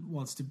 Han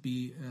wants to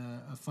be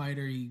a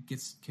fighter. He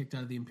gets kicked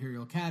out of the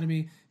Imperial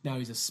Academy. Now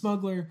he's a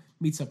smuggler,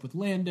 meets up with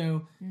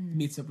Lando,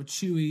 meets up with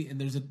Chewie,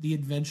 and the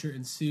adventure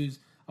ensues.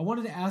 I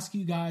wanted to ask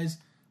you guys,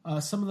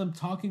 some of the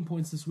talking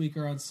points this week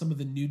are on some of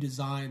the new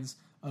designs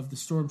of the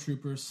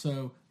Stormtroopers.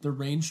 So the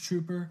Range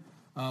Trooper,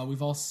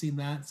 we've all seen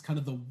that. It's kind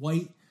of the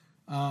white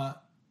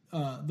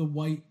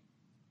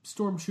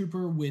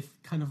Stormtrooper with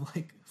kind of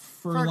like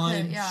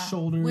fur-lined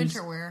shoulders.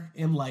 Winter wear.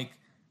 And like,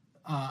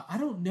 I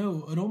don't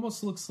know. It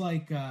almost looks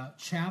like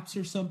chaps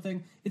or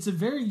something. It's a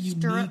very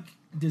unique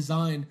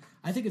design.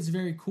 I think it's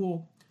very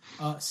cool.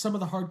 Some of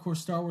the hardcore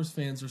Star Wars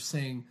fans are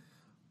saying,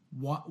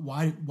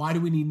 why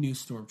do we need new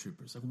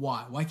Stormtroopers? Like,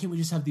 why? Why can't we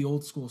just have the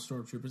old school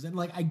Stormtroopers? And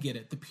like, I get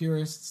it. The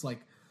purists, like,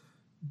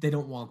 they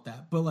don't want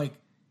that. But like,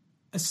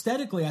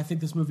 aesthetically, I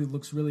think this movie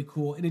looks really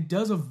cool, and it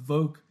does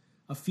evoke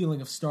a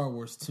feeling of Star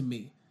Wars to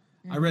me.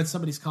 I read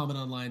somebody's comment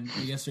online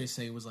yesterday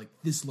saying it was like,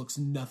 this looks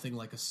nothing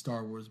like a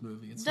Star Wars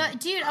movie. It's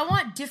dude, I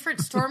want different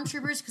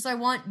Stormtroopers because I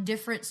want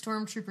different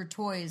Stormtrooper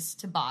toys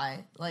to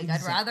buy. Like,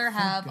 exactly. I'd rather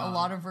have a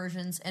lot of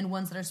versions and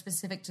ones that are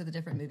specific to the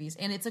different movies.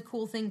 And it's a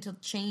cool thing to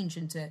change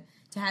and to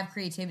have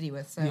creativity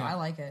with. So I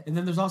like it. And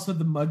then there's also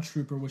the Mud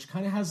Trooper, which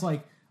kind of has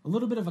like a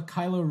little bit of a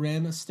Kylo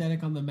Ren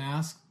aesthetic on the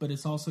mask, but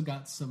it's also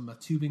got some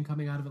tubing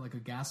coming out of it, like a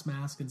gas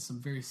mask, and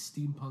some very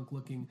steampunk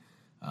looking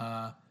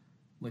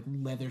like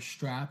leather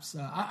straps.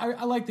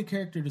 I like the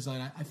character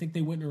design. I think they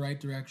went in the right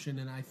direction,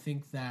 and I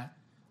think that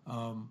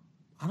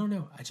I don't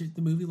know.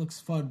 The movie looks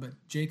fun, but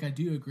Jake, I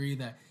do agree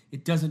that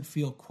it doesn't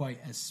feel quite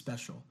as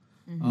special.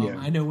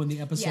 I know when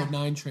the Episode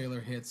 9 trailer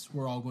hits,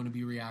 we're all going to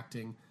be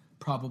reacting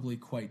probably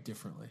quite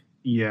differently.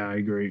 Yeah, I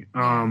agree.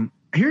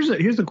 Here's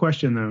a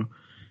question though: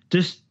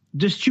 Does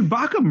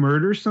Chewbacca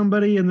murder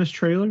somebody in this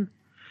trailer?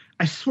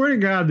 I swear to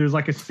God, there's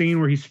like a scene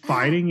where he's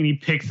fighting and he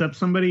picks up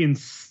somebody and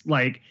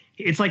like.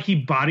 It's like he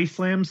body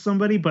slams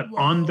somebody, but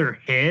on their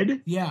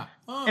head. Yeah.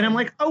 Oh. And I'm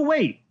like, oh,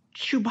 wait,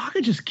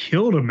 Chewbacca just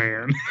killed a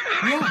man.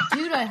 Yeah,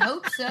 dude, I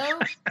hope so.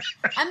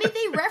 I mean,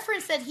 they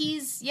reference that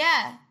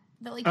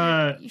that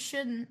like you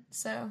shouldn't.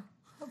 So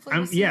hopefully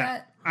we'll see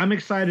that. I'm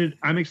excited.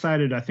 I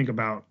think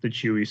about the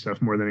Chewie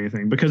stuff more than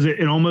anything because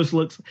it almost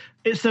looks.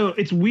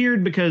 It's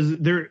weird because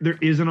there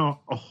isn't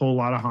a whole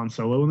lot of Han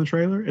Solo in the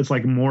trailer. It's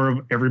like more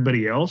of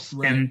everybody else,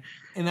 right.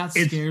 And that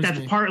scares that's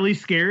me. partly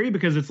scary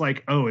because it's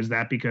like, oh, is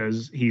that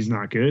because he's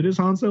not good as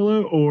Han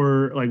Solo,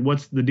 or like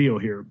what's the deal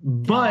here?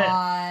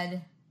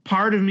 But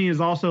part of me is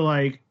also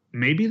like,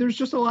 maybe there's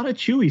just a lot of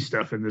Chewie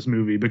stuff in this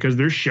movie because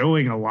they're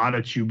showing a lot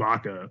of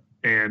Chewbacca,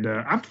 and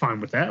I'm fine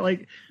with that.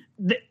 Like.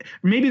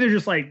 Maybe they're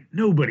just like,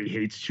 nobody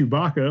hates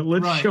Chewbacca.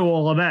 Let's show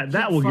all of that.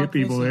 That will get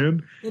people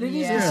in. And it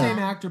is the same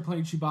actor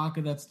playing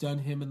Chewbacca that's done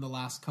him in the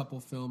last couple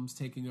films,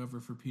 taking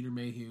over for Peter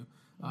Mayhew.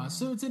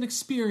 So it's an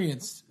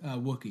experienced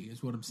Wookiee,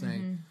 is what I'm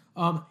saying.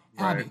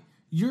 Abby,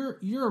 you're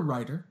a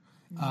writer.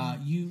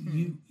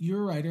 You're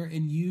a writer,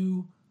 and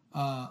you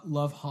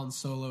love Han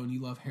Solo and you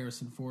love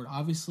Harrison Ford.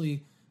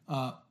 Obviously,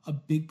 a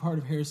big part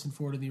of Harrison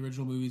Ford in the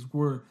original movies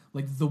were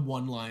like the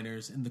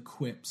one-liners and the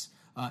quips.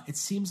 It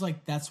seems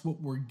like that's what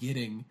we're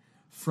getting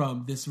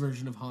from this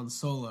version of Han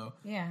Solo.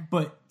 Yeah.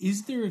 But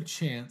is there a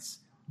chance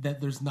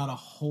that there's not a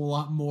whole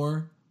lot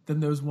more than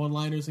those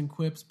one-liners and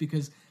quips?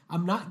 Because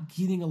I'm not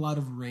getting a lot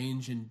of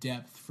range and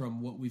depth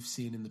from what we've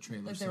seen in the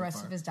trailer like so the rest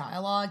far. of his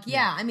dialogue.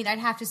 Yeah, I mean, I'd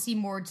have to see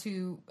more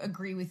to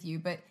agree with you.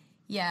 But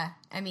yeah,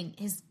 I mean,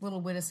 his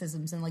little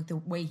witticisms and like the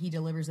way he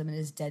delivers them in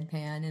his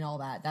deadpan and all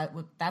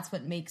that's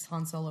what makes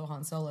Han Solo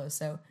Han Solo.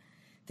 So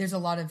there's a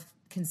lot of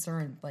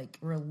concern like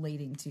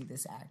relating to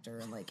this actor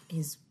and like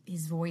his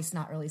voice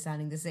not really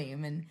sounding the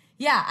same. And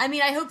yeah, I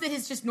mean, I hope that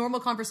his just normal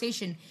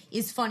conversation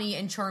is funny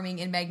and charming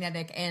and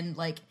magnetic and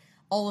like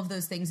all of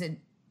those things. And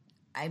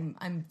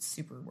I'm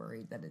super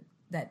worried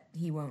that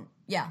he won't.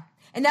 Yeah.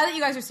 And now that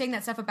you guys are saying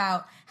that stuff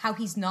about how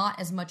he's not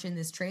as much in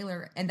this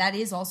trailer, and that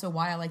is also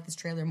why I like this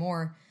trailer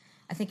more,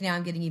 I think now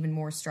I'm getting even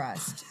more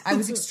stressed. I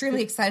was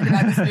extremely excited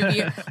about this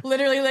movie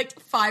literally like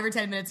 5 or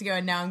 10 minutes ago,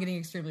 and now I'm getting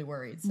extremely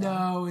worried. So.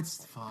 No,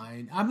 it's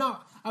fine. I'm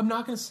not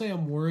going to say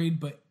I'm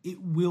worried, but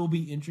it will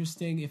be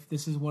interesting if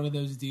this is one of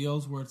those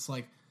deals where it's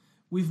like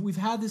we've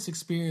had this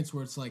experience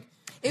where it's like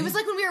it was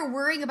like when we were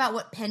worrying about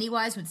what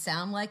Pennywise would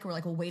sound like. We're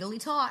like, well, wait till he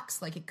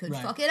talks. Like it could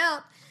fuck it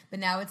up. But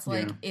now it's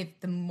like if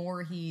the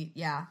more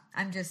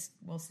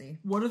we'll see.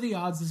 What are the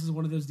odds this is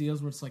one of those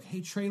deals where it's like,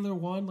 hey, trailer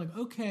 1, like,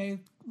 okay,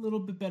 a little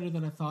bit better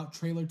than I thought.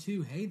 Trailer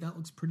 2, hey, that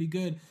looks pretty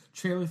good.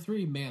 Trailer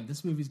 3, man,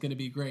 this movie's going to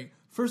be great.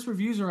 First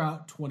reviews are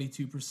out,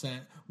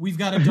 22%. We've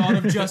got a Dawn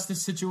of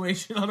Justice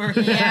situation on our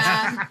hands.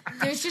 Yeah.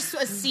 There's just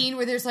a scene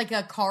where there's like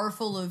a car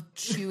full of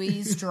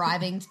Chewies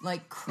driving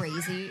like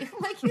crazy.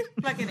 Like, you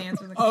fucking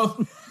answer the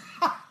question.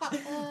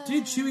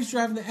 Dude, Chewie's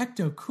driving the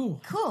Ecto.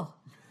 Cool.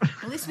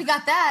 At least we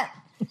got that.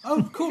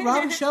 Oh, cool.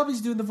 Robin Shelby's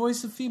doing the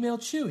voice of female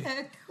Chewie.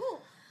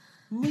 Cool.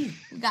 Neat.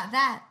 We got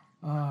that.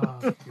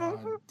 Oh,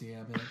 God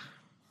damn it.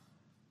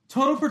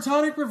 Total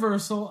Protonic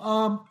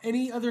reversal.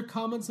 Any other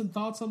comments and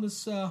thoughts on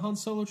this Han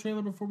Solo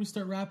trailer before we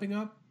start wrapping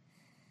up?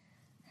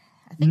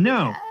 I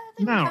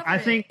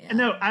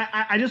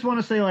just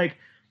want to say, like,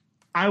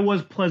 I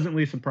was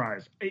pleasantly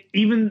surprised.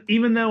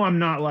 Even though I'm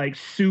not like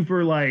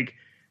super like,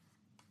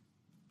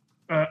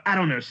 I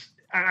don't know.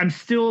 I'm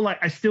still like,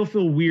 I still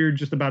feel weird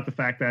just about the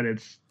fact that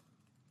it's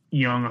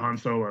young Han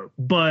Solo,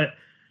 but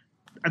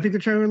I think the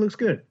trailer looks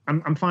good.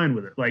 I'm fine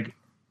with it. Like,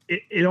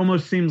 it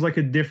almost seems like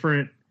a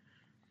different.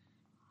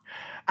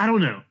 I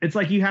don't know. It's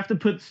like you have to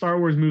put Star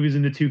Wars movies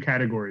into 2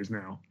 categories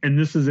now, and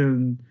this is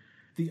in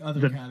the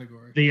other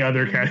category. The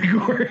other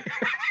category.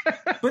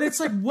 But it's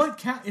like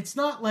what it's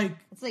not like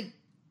it's like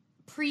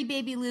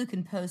pre-baby Luke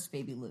and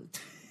post-baby Luke.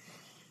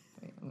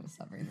 Wait, I'm gonna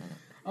stop reading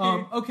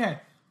that. Okay,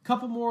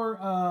 couple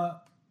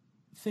more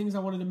things I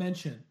wanted to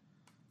mention.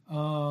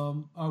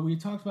 We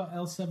talked about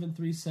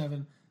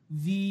L737.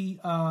 The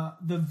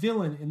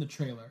villain in the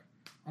trailer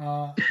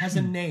has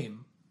a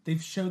name.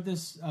 They've showed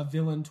this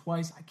villain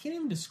twice. I can't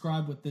even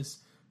describe what this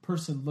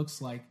person looks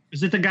like.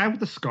 Is it the guy with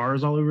the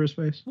scars all over his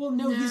face? Well,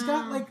 no. He's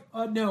got like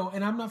no,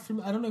 and I'm not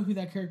from. I don't know who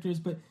that character is,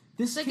 but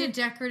this it's like a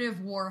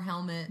decorative war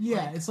helmet.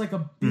 Yeah, it's like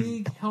a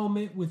big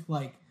helmet with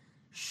like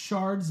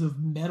shards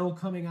of metal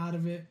coming out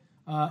of it.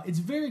 It's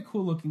very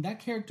cool looking. That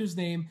character's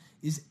name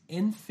is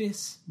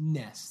Enfys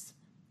Nest.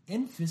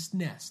 Enfys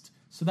Nest.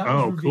 So that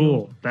was revealed.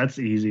 Cool. That's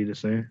easy to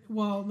say.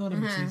 Well, none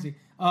of it's easy.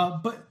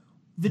 But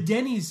the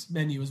Denny's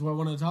menu is what I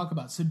wanted to talk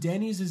about. So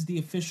Denny's is the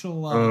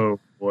official. Oh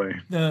boy.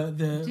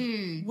 The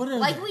dude.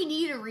 What we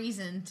need a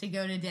reason to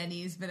go to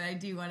Denny's, but I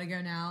do want to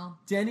go now.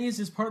 Denny's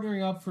is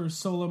partnering up for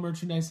Solo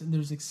merchandise, and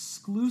there's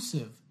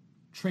exclusive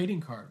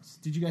trading cards.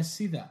 Did you guys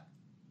see that?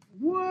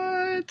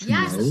 What?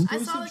 Yes, No. I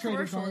saw the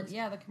commercial.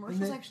 Yeah, the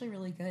commercial's actually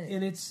really good.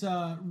 And it's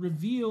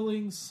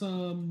revealing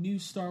some new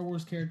Star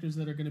Wars characters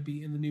that are going to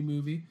be in the new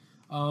movie.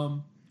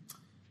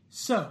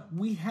 So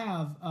we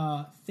have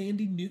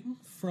Thandie Newton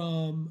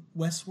from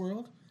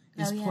Westworld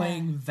is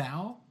playing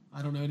Val.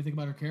 I don't know anything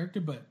about her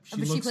character, but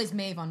she plays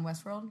Maeve on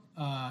Westworld?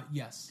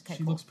 Yes. Okay,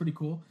 she looks pretty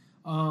cool.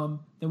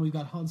 Then we've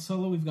got Han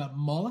Solo. We've got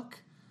Moloch,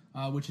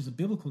 which is a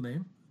biblical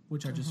name,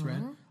 which I just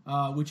read,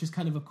 which is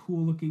kind of a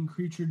cool-looking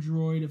creature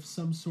droid of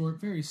some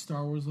sort, very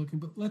Star Wars-looking.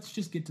 But let's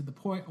just get to the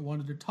point. I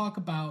wanted to talk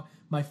about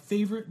my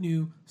favorite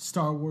new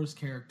Star Wars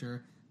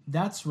character.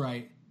 That's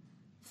right,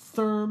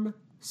 Therm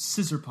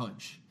Scissor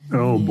Punch.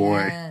 Oh, boy.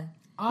 Yeah.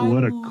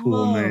 What a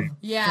cool name.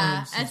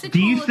 Yeah, that's a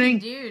cool looking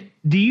dude.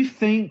 Do you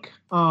think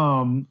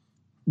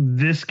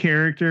this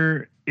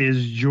character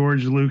is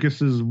George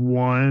Lucas's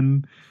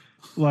one?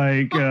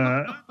 Like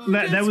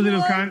that was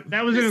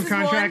in his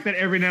contract that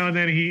every now and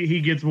then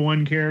he gets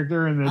one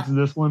character, and it's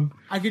this one.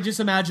 I could just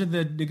imagine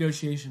the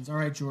negotiations. All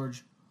right,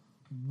 George,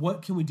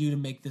 what can we do to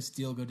make this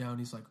deal go down?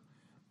 He's like,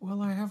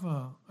 well,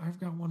 I've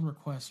got one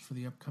request for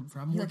the upcoming.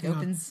 He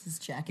opens his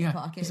jacket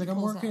pocket. He's like,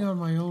 I'm working on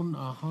my own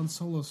Han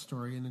Solo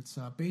story, and it's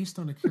based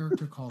on a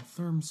character called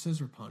Therm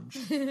Scissor Punch.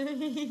 They're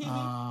looking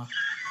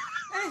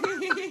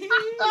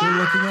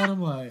at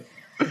him like,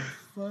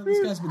 this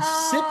guy's been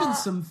sipping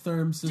some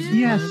Therm Scissor Punch.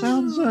 Yeah,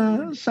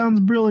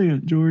 sounds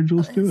brilliant, George.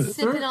 Let's do it.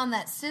 Sipping on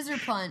that scissor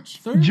punch.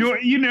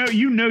 You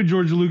know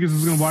George Lucas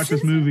is going to watch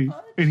this movie,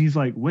 and he's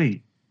like,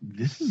 wait.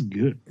 This is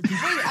good. Wait,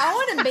 I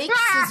want to make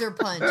Scissor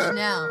Punch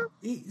now.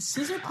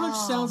 Scissor Punch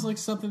sounds like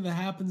something that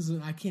happens,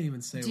 and I can't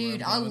even say.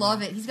 Dude, I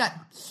love it. He's got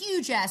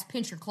huge ass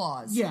pincher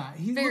claws. Yeah,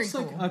 he looks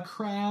like a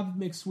crab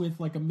mixed with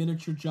like a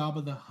miniature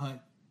Jabba the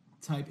Hutt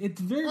type.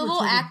 It's very a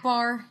little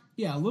Akbar.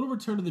 Yeah, a little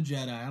Return of the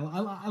Jedi.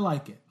 I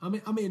like it. I'm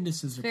into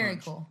Scissor Punch. Very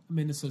cool. I'm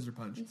into Scissor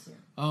Punch.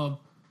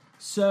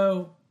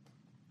 So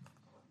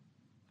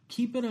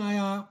keep an eye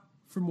out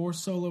for more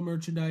Solo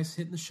merchandise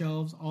hitting the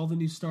shelves. All the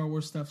new Star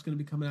Wars stuff's going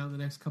to be coming out in the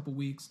next couple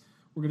weeks.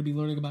 We're going to be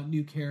learning about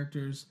new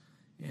characters,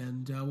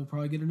 and we'll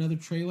probably get another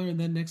trailer, and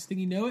then next thing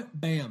you know it,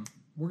 bam,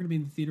 we're going to be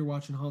in the theater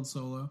watching Han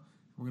Solo.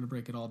 We're going to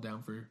break it all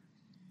down for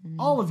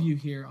all of you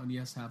here on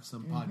Yes Have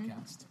Some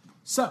podcast.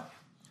 So,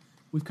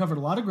 we've covered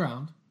a lot of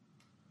ground.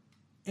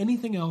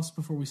 Anything else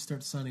before we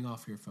start signing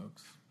off here,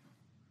 folks?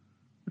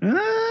 I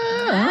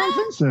don't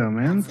think so,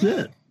 man. That's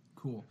it.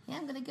 Cool. Yeah,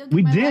 I'm gonna go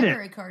get my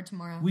library card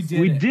tomorrow. We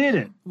did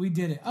it.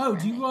 Oh,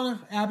 do you want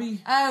to, Abby?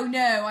 Oh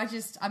no,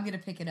 I'm gonna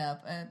pick it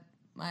up.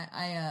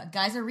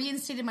 Guys, I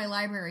reinstated my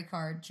library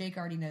card. Jake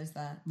already knows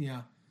that.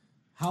 Yeah.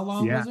 How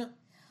long was it?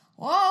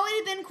 Oh,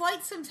 it had been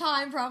quite some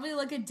time, probably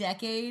like a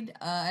decade.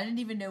 I didn't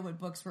even know what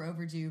books were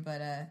overdue, but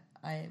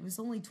it was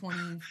only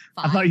 $25.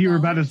 I thought you were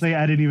about to say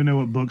I didn't even know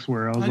what books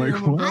were. I was like,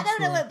 what? I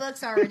don't know what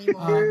books are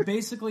anymore.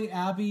 Basically,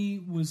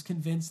 Abby was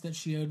convinced that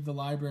she owed the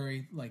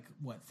library,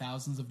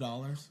 thousands of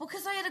dollars? Well,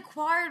 because I had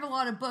acquired a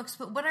lot of books,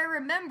 but what I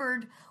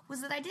remembered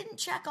was that I didn't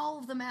check all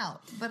of them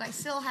out, but I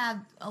still had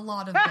a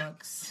lot of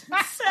books.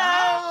 So,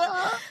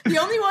 the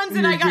only ones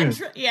that I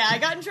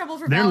got in trouble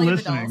for They're Valley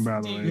listening, of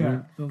by the way.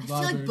 Yeah. I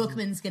feel like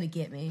Bookman's going to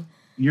get me.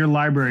 Your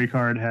library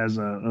card has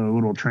a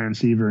little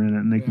transceiver in it,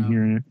 and they can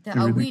hear it.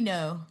 We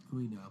know.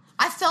 We know.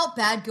 I felt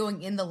bad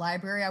going in the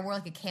library. I wore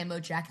like a camo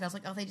jacket. I was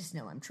like, oh, they just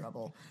know I'm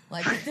trouble.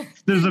 Like,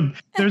 there's a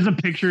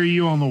picture of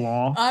you on the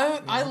wall.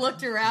 I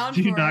looked around.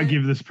 Do not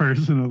give this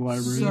person a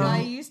library. So, I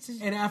used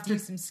to after do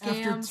some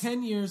scams. After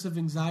 10 years of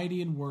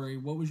anxiety and worry,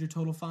 what was your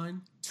total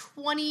fine?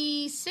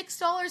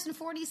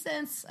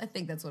 $26.40. I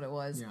think that's what it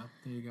was. Yeah,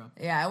 there you go.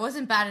 Yeah, it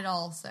wasn't bad at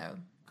all. So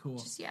cool.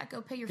 Just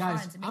go pay your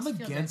fines. It I'm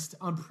against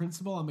on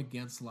principle. I'm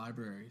against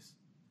libraries.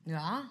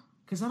 Yeah.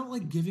 Because I don't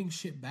like giving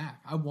shit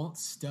back. I want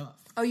stuff.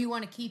 Oh, you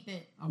want to keep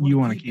it. You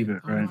want to keep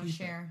it, right? I want to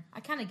share.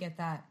 I kind of get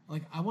that.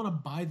 Like, I want to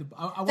buy the...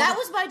 That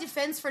was my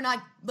defense for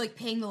not,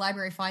 paying the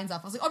library fines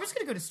off. I was like, I'm just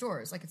going to go to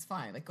stores. Like, it's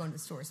fine. Like, going to the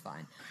store is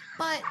fine.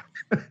 But,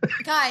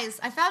 guys,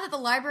 I found that the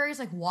library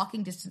is,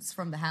 walking distance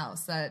from the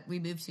house that we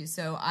moved to.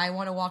 So, I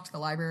want to walk to the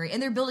library.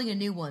 And they're building a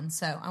new one.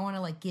 So, I want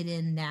to, get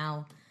in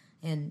now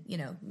and,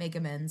 make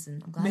amends.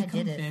 And I'm glad I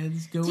did it.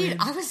 Go Dude,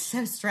 in. I was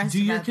so stressed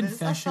Do your about this.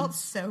 confessions. I felt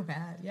so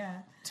bad.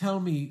 Yeah.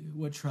 Tell me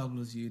what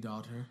troubles you,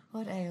 daughter.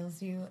 What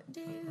ails you,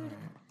 dude? All right,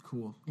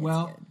 cool.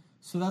 Good.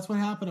 So that's what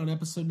happened on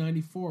episode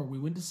 94. We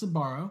went to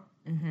Sbarro.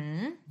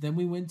 Mm-hmm. Then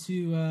we went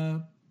to,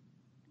 I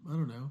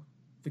don't know,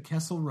 the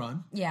Kessel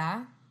Run.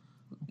 Yeah.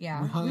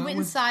 Yeah. We went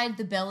inside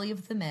the belly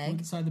of the Meg.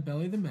 Inside the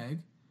belly of the Meg.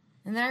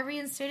 And then I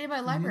reinstated my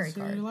library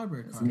card. Your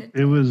library card.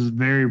 It was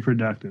very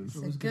productive. It's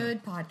a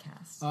good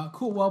podcast.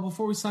 Cool. Well,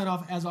 before we sign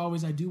off, as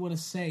always, I do want to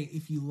say,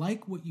 if you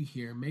like what you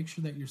hear, make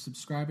sure that you're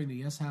subscribing to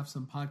Yes Have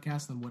Some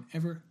Podcast on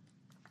whatever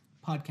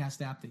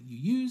podcast app that you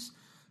use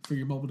for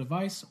your mobile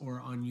device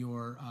or on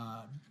your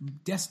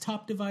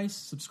desktop device.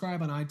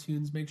 Subscribe on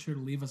iTunes. Make sure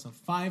to leave us a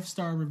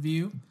 5-star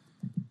review.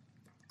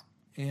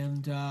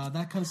 And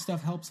that kind of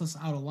stuff helps us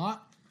out a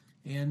lot.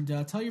 And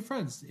tell your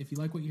friends. If you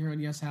like what you hear on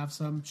Yes Have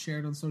Some, share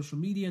it on social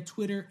media,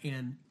 Twitter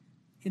and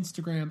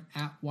Instagram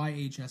at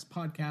YHS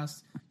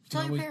Podcast.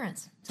 Tell your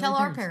parents. Tell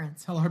our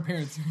parents. Tell our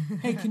parents.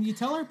 Hey, can you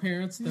tell our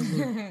parents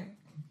that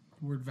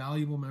we're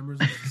valuable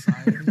members of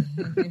society?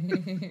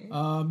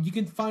 You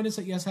can find us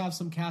at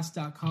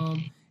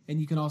yeshavesomecast.com, and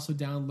you can also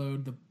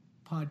download the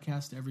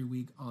podcast every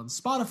week on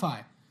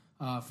Spotify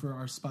for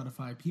our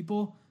Spotify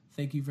people.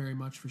 Thank you very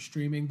much for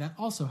streaming. That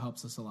also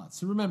helps us a lot.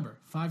 So remember,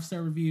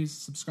 5-star reviews,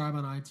 subscribe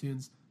on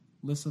iTunes,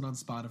 listen on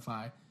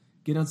Spotify,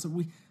 get on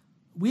some.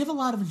 We have a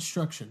lot of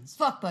instructions.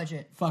 Fuck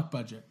budget.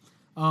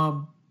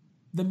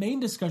 The main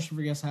discussion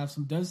for Yes Have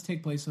Some does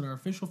take place in our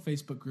official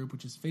Facebook group,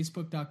 which is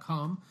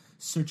facebook.com,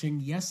 searching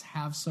Yes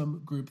Have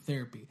Some Group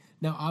Therapy.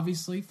 Now,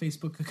 obviously,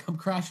 Facebook could come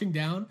crashing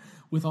down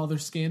with all their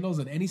scandals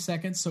at any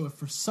second. So if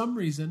for some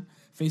reason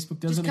Facebook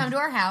doesn't... Just come to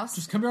our house.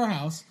 Just come to our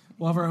house.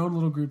 We'll have our own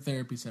little group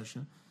therapy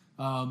session.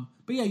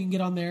 But yeah, you can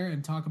get on there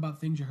and talk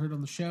about things you heard on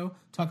the show,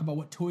 talk about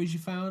what toys you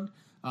found.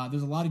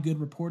 There's a lot of good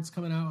reports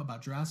coming out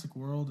about Jurassic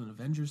World and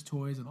Avengers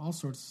toys and all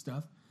sorts of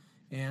stuff.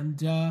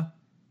 And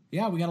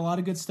yeah, we got a lot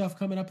of good stuff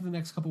coming up in the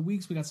next couple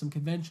weeks. We got some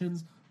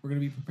conventions. We're going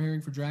to be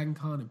preparing for Dragon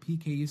Con and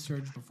PKE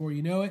Surge before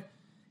you know it.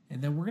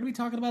 And then we're going to be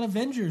talking about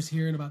Avengers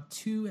here in about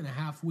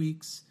 2.5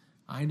 weeks.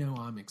 I know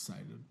I'm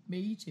excited.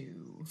 Me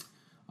too.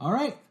 All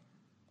right.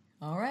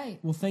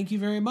 Well, thank you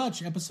very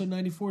much. Episode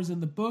 94 is in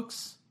the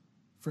books.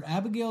 For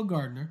Abigail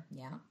Gardner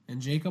and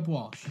Jacob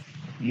Walsh.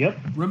 Yep.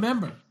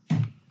 Remember,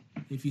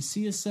 if you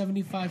see a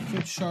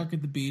 75-foot shark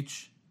at the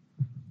beach,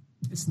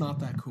 it's not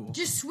that cool.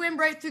 Just swim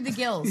right through the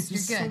gills. You're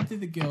good. Swim through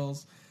the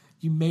gills.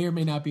 You may or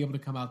may not be able to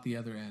come out the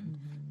other end,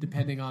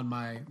 depending on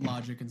my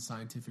logic and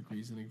scientific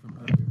reasoning from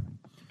earlier.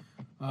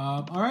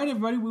 All right,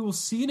 everybody. We will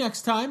see you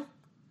next time.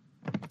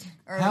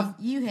 Or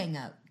you hang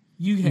up.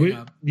 You hang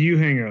up. You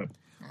hang up.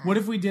 What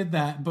if we did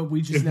that, but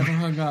we just never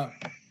hung up?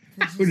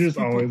 We're just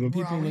always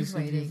people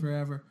listening to you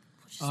forever.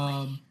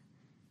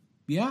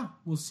 Yeah,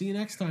 we'll see you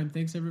next time.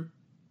 Thanks, everyone.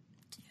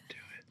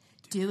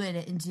 Do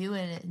it. We love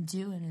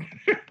you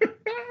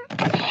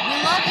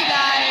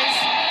guys.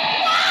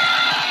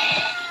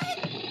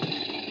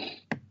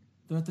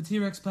 They're at the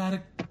T-Rex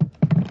paddock.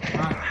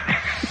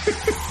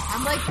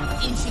 I'm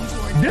inching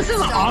towards. This is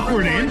an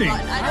awkward ending.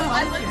 I know.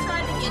 I'm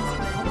trying to get to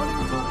it.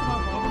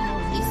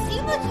 You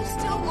seem like you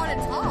still want to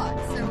talk,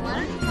 so why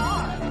don't you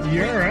talk?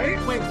 You're right.